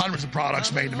 Hundreds of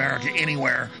products made in America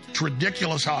anywhere. It's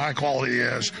ridiculous how high quality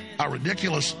it is, how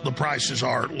ridiculous the prices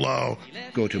are low.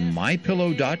 Go to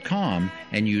MyPillow.com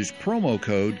and use promo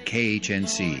code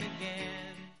KHNC.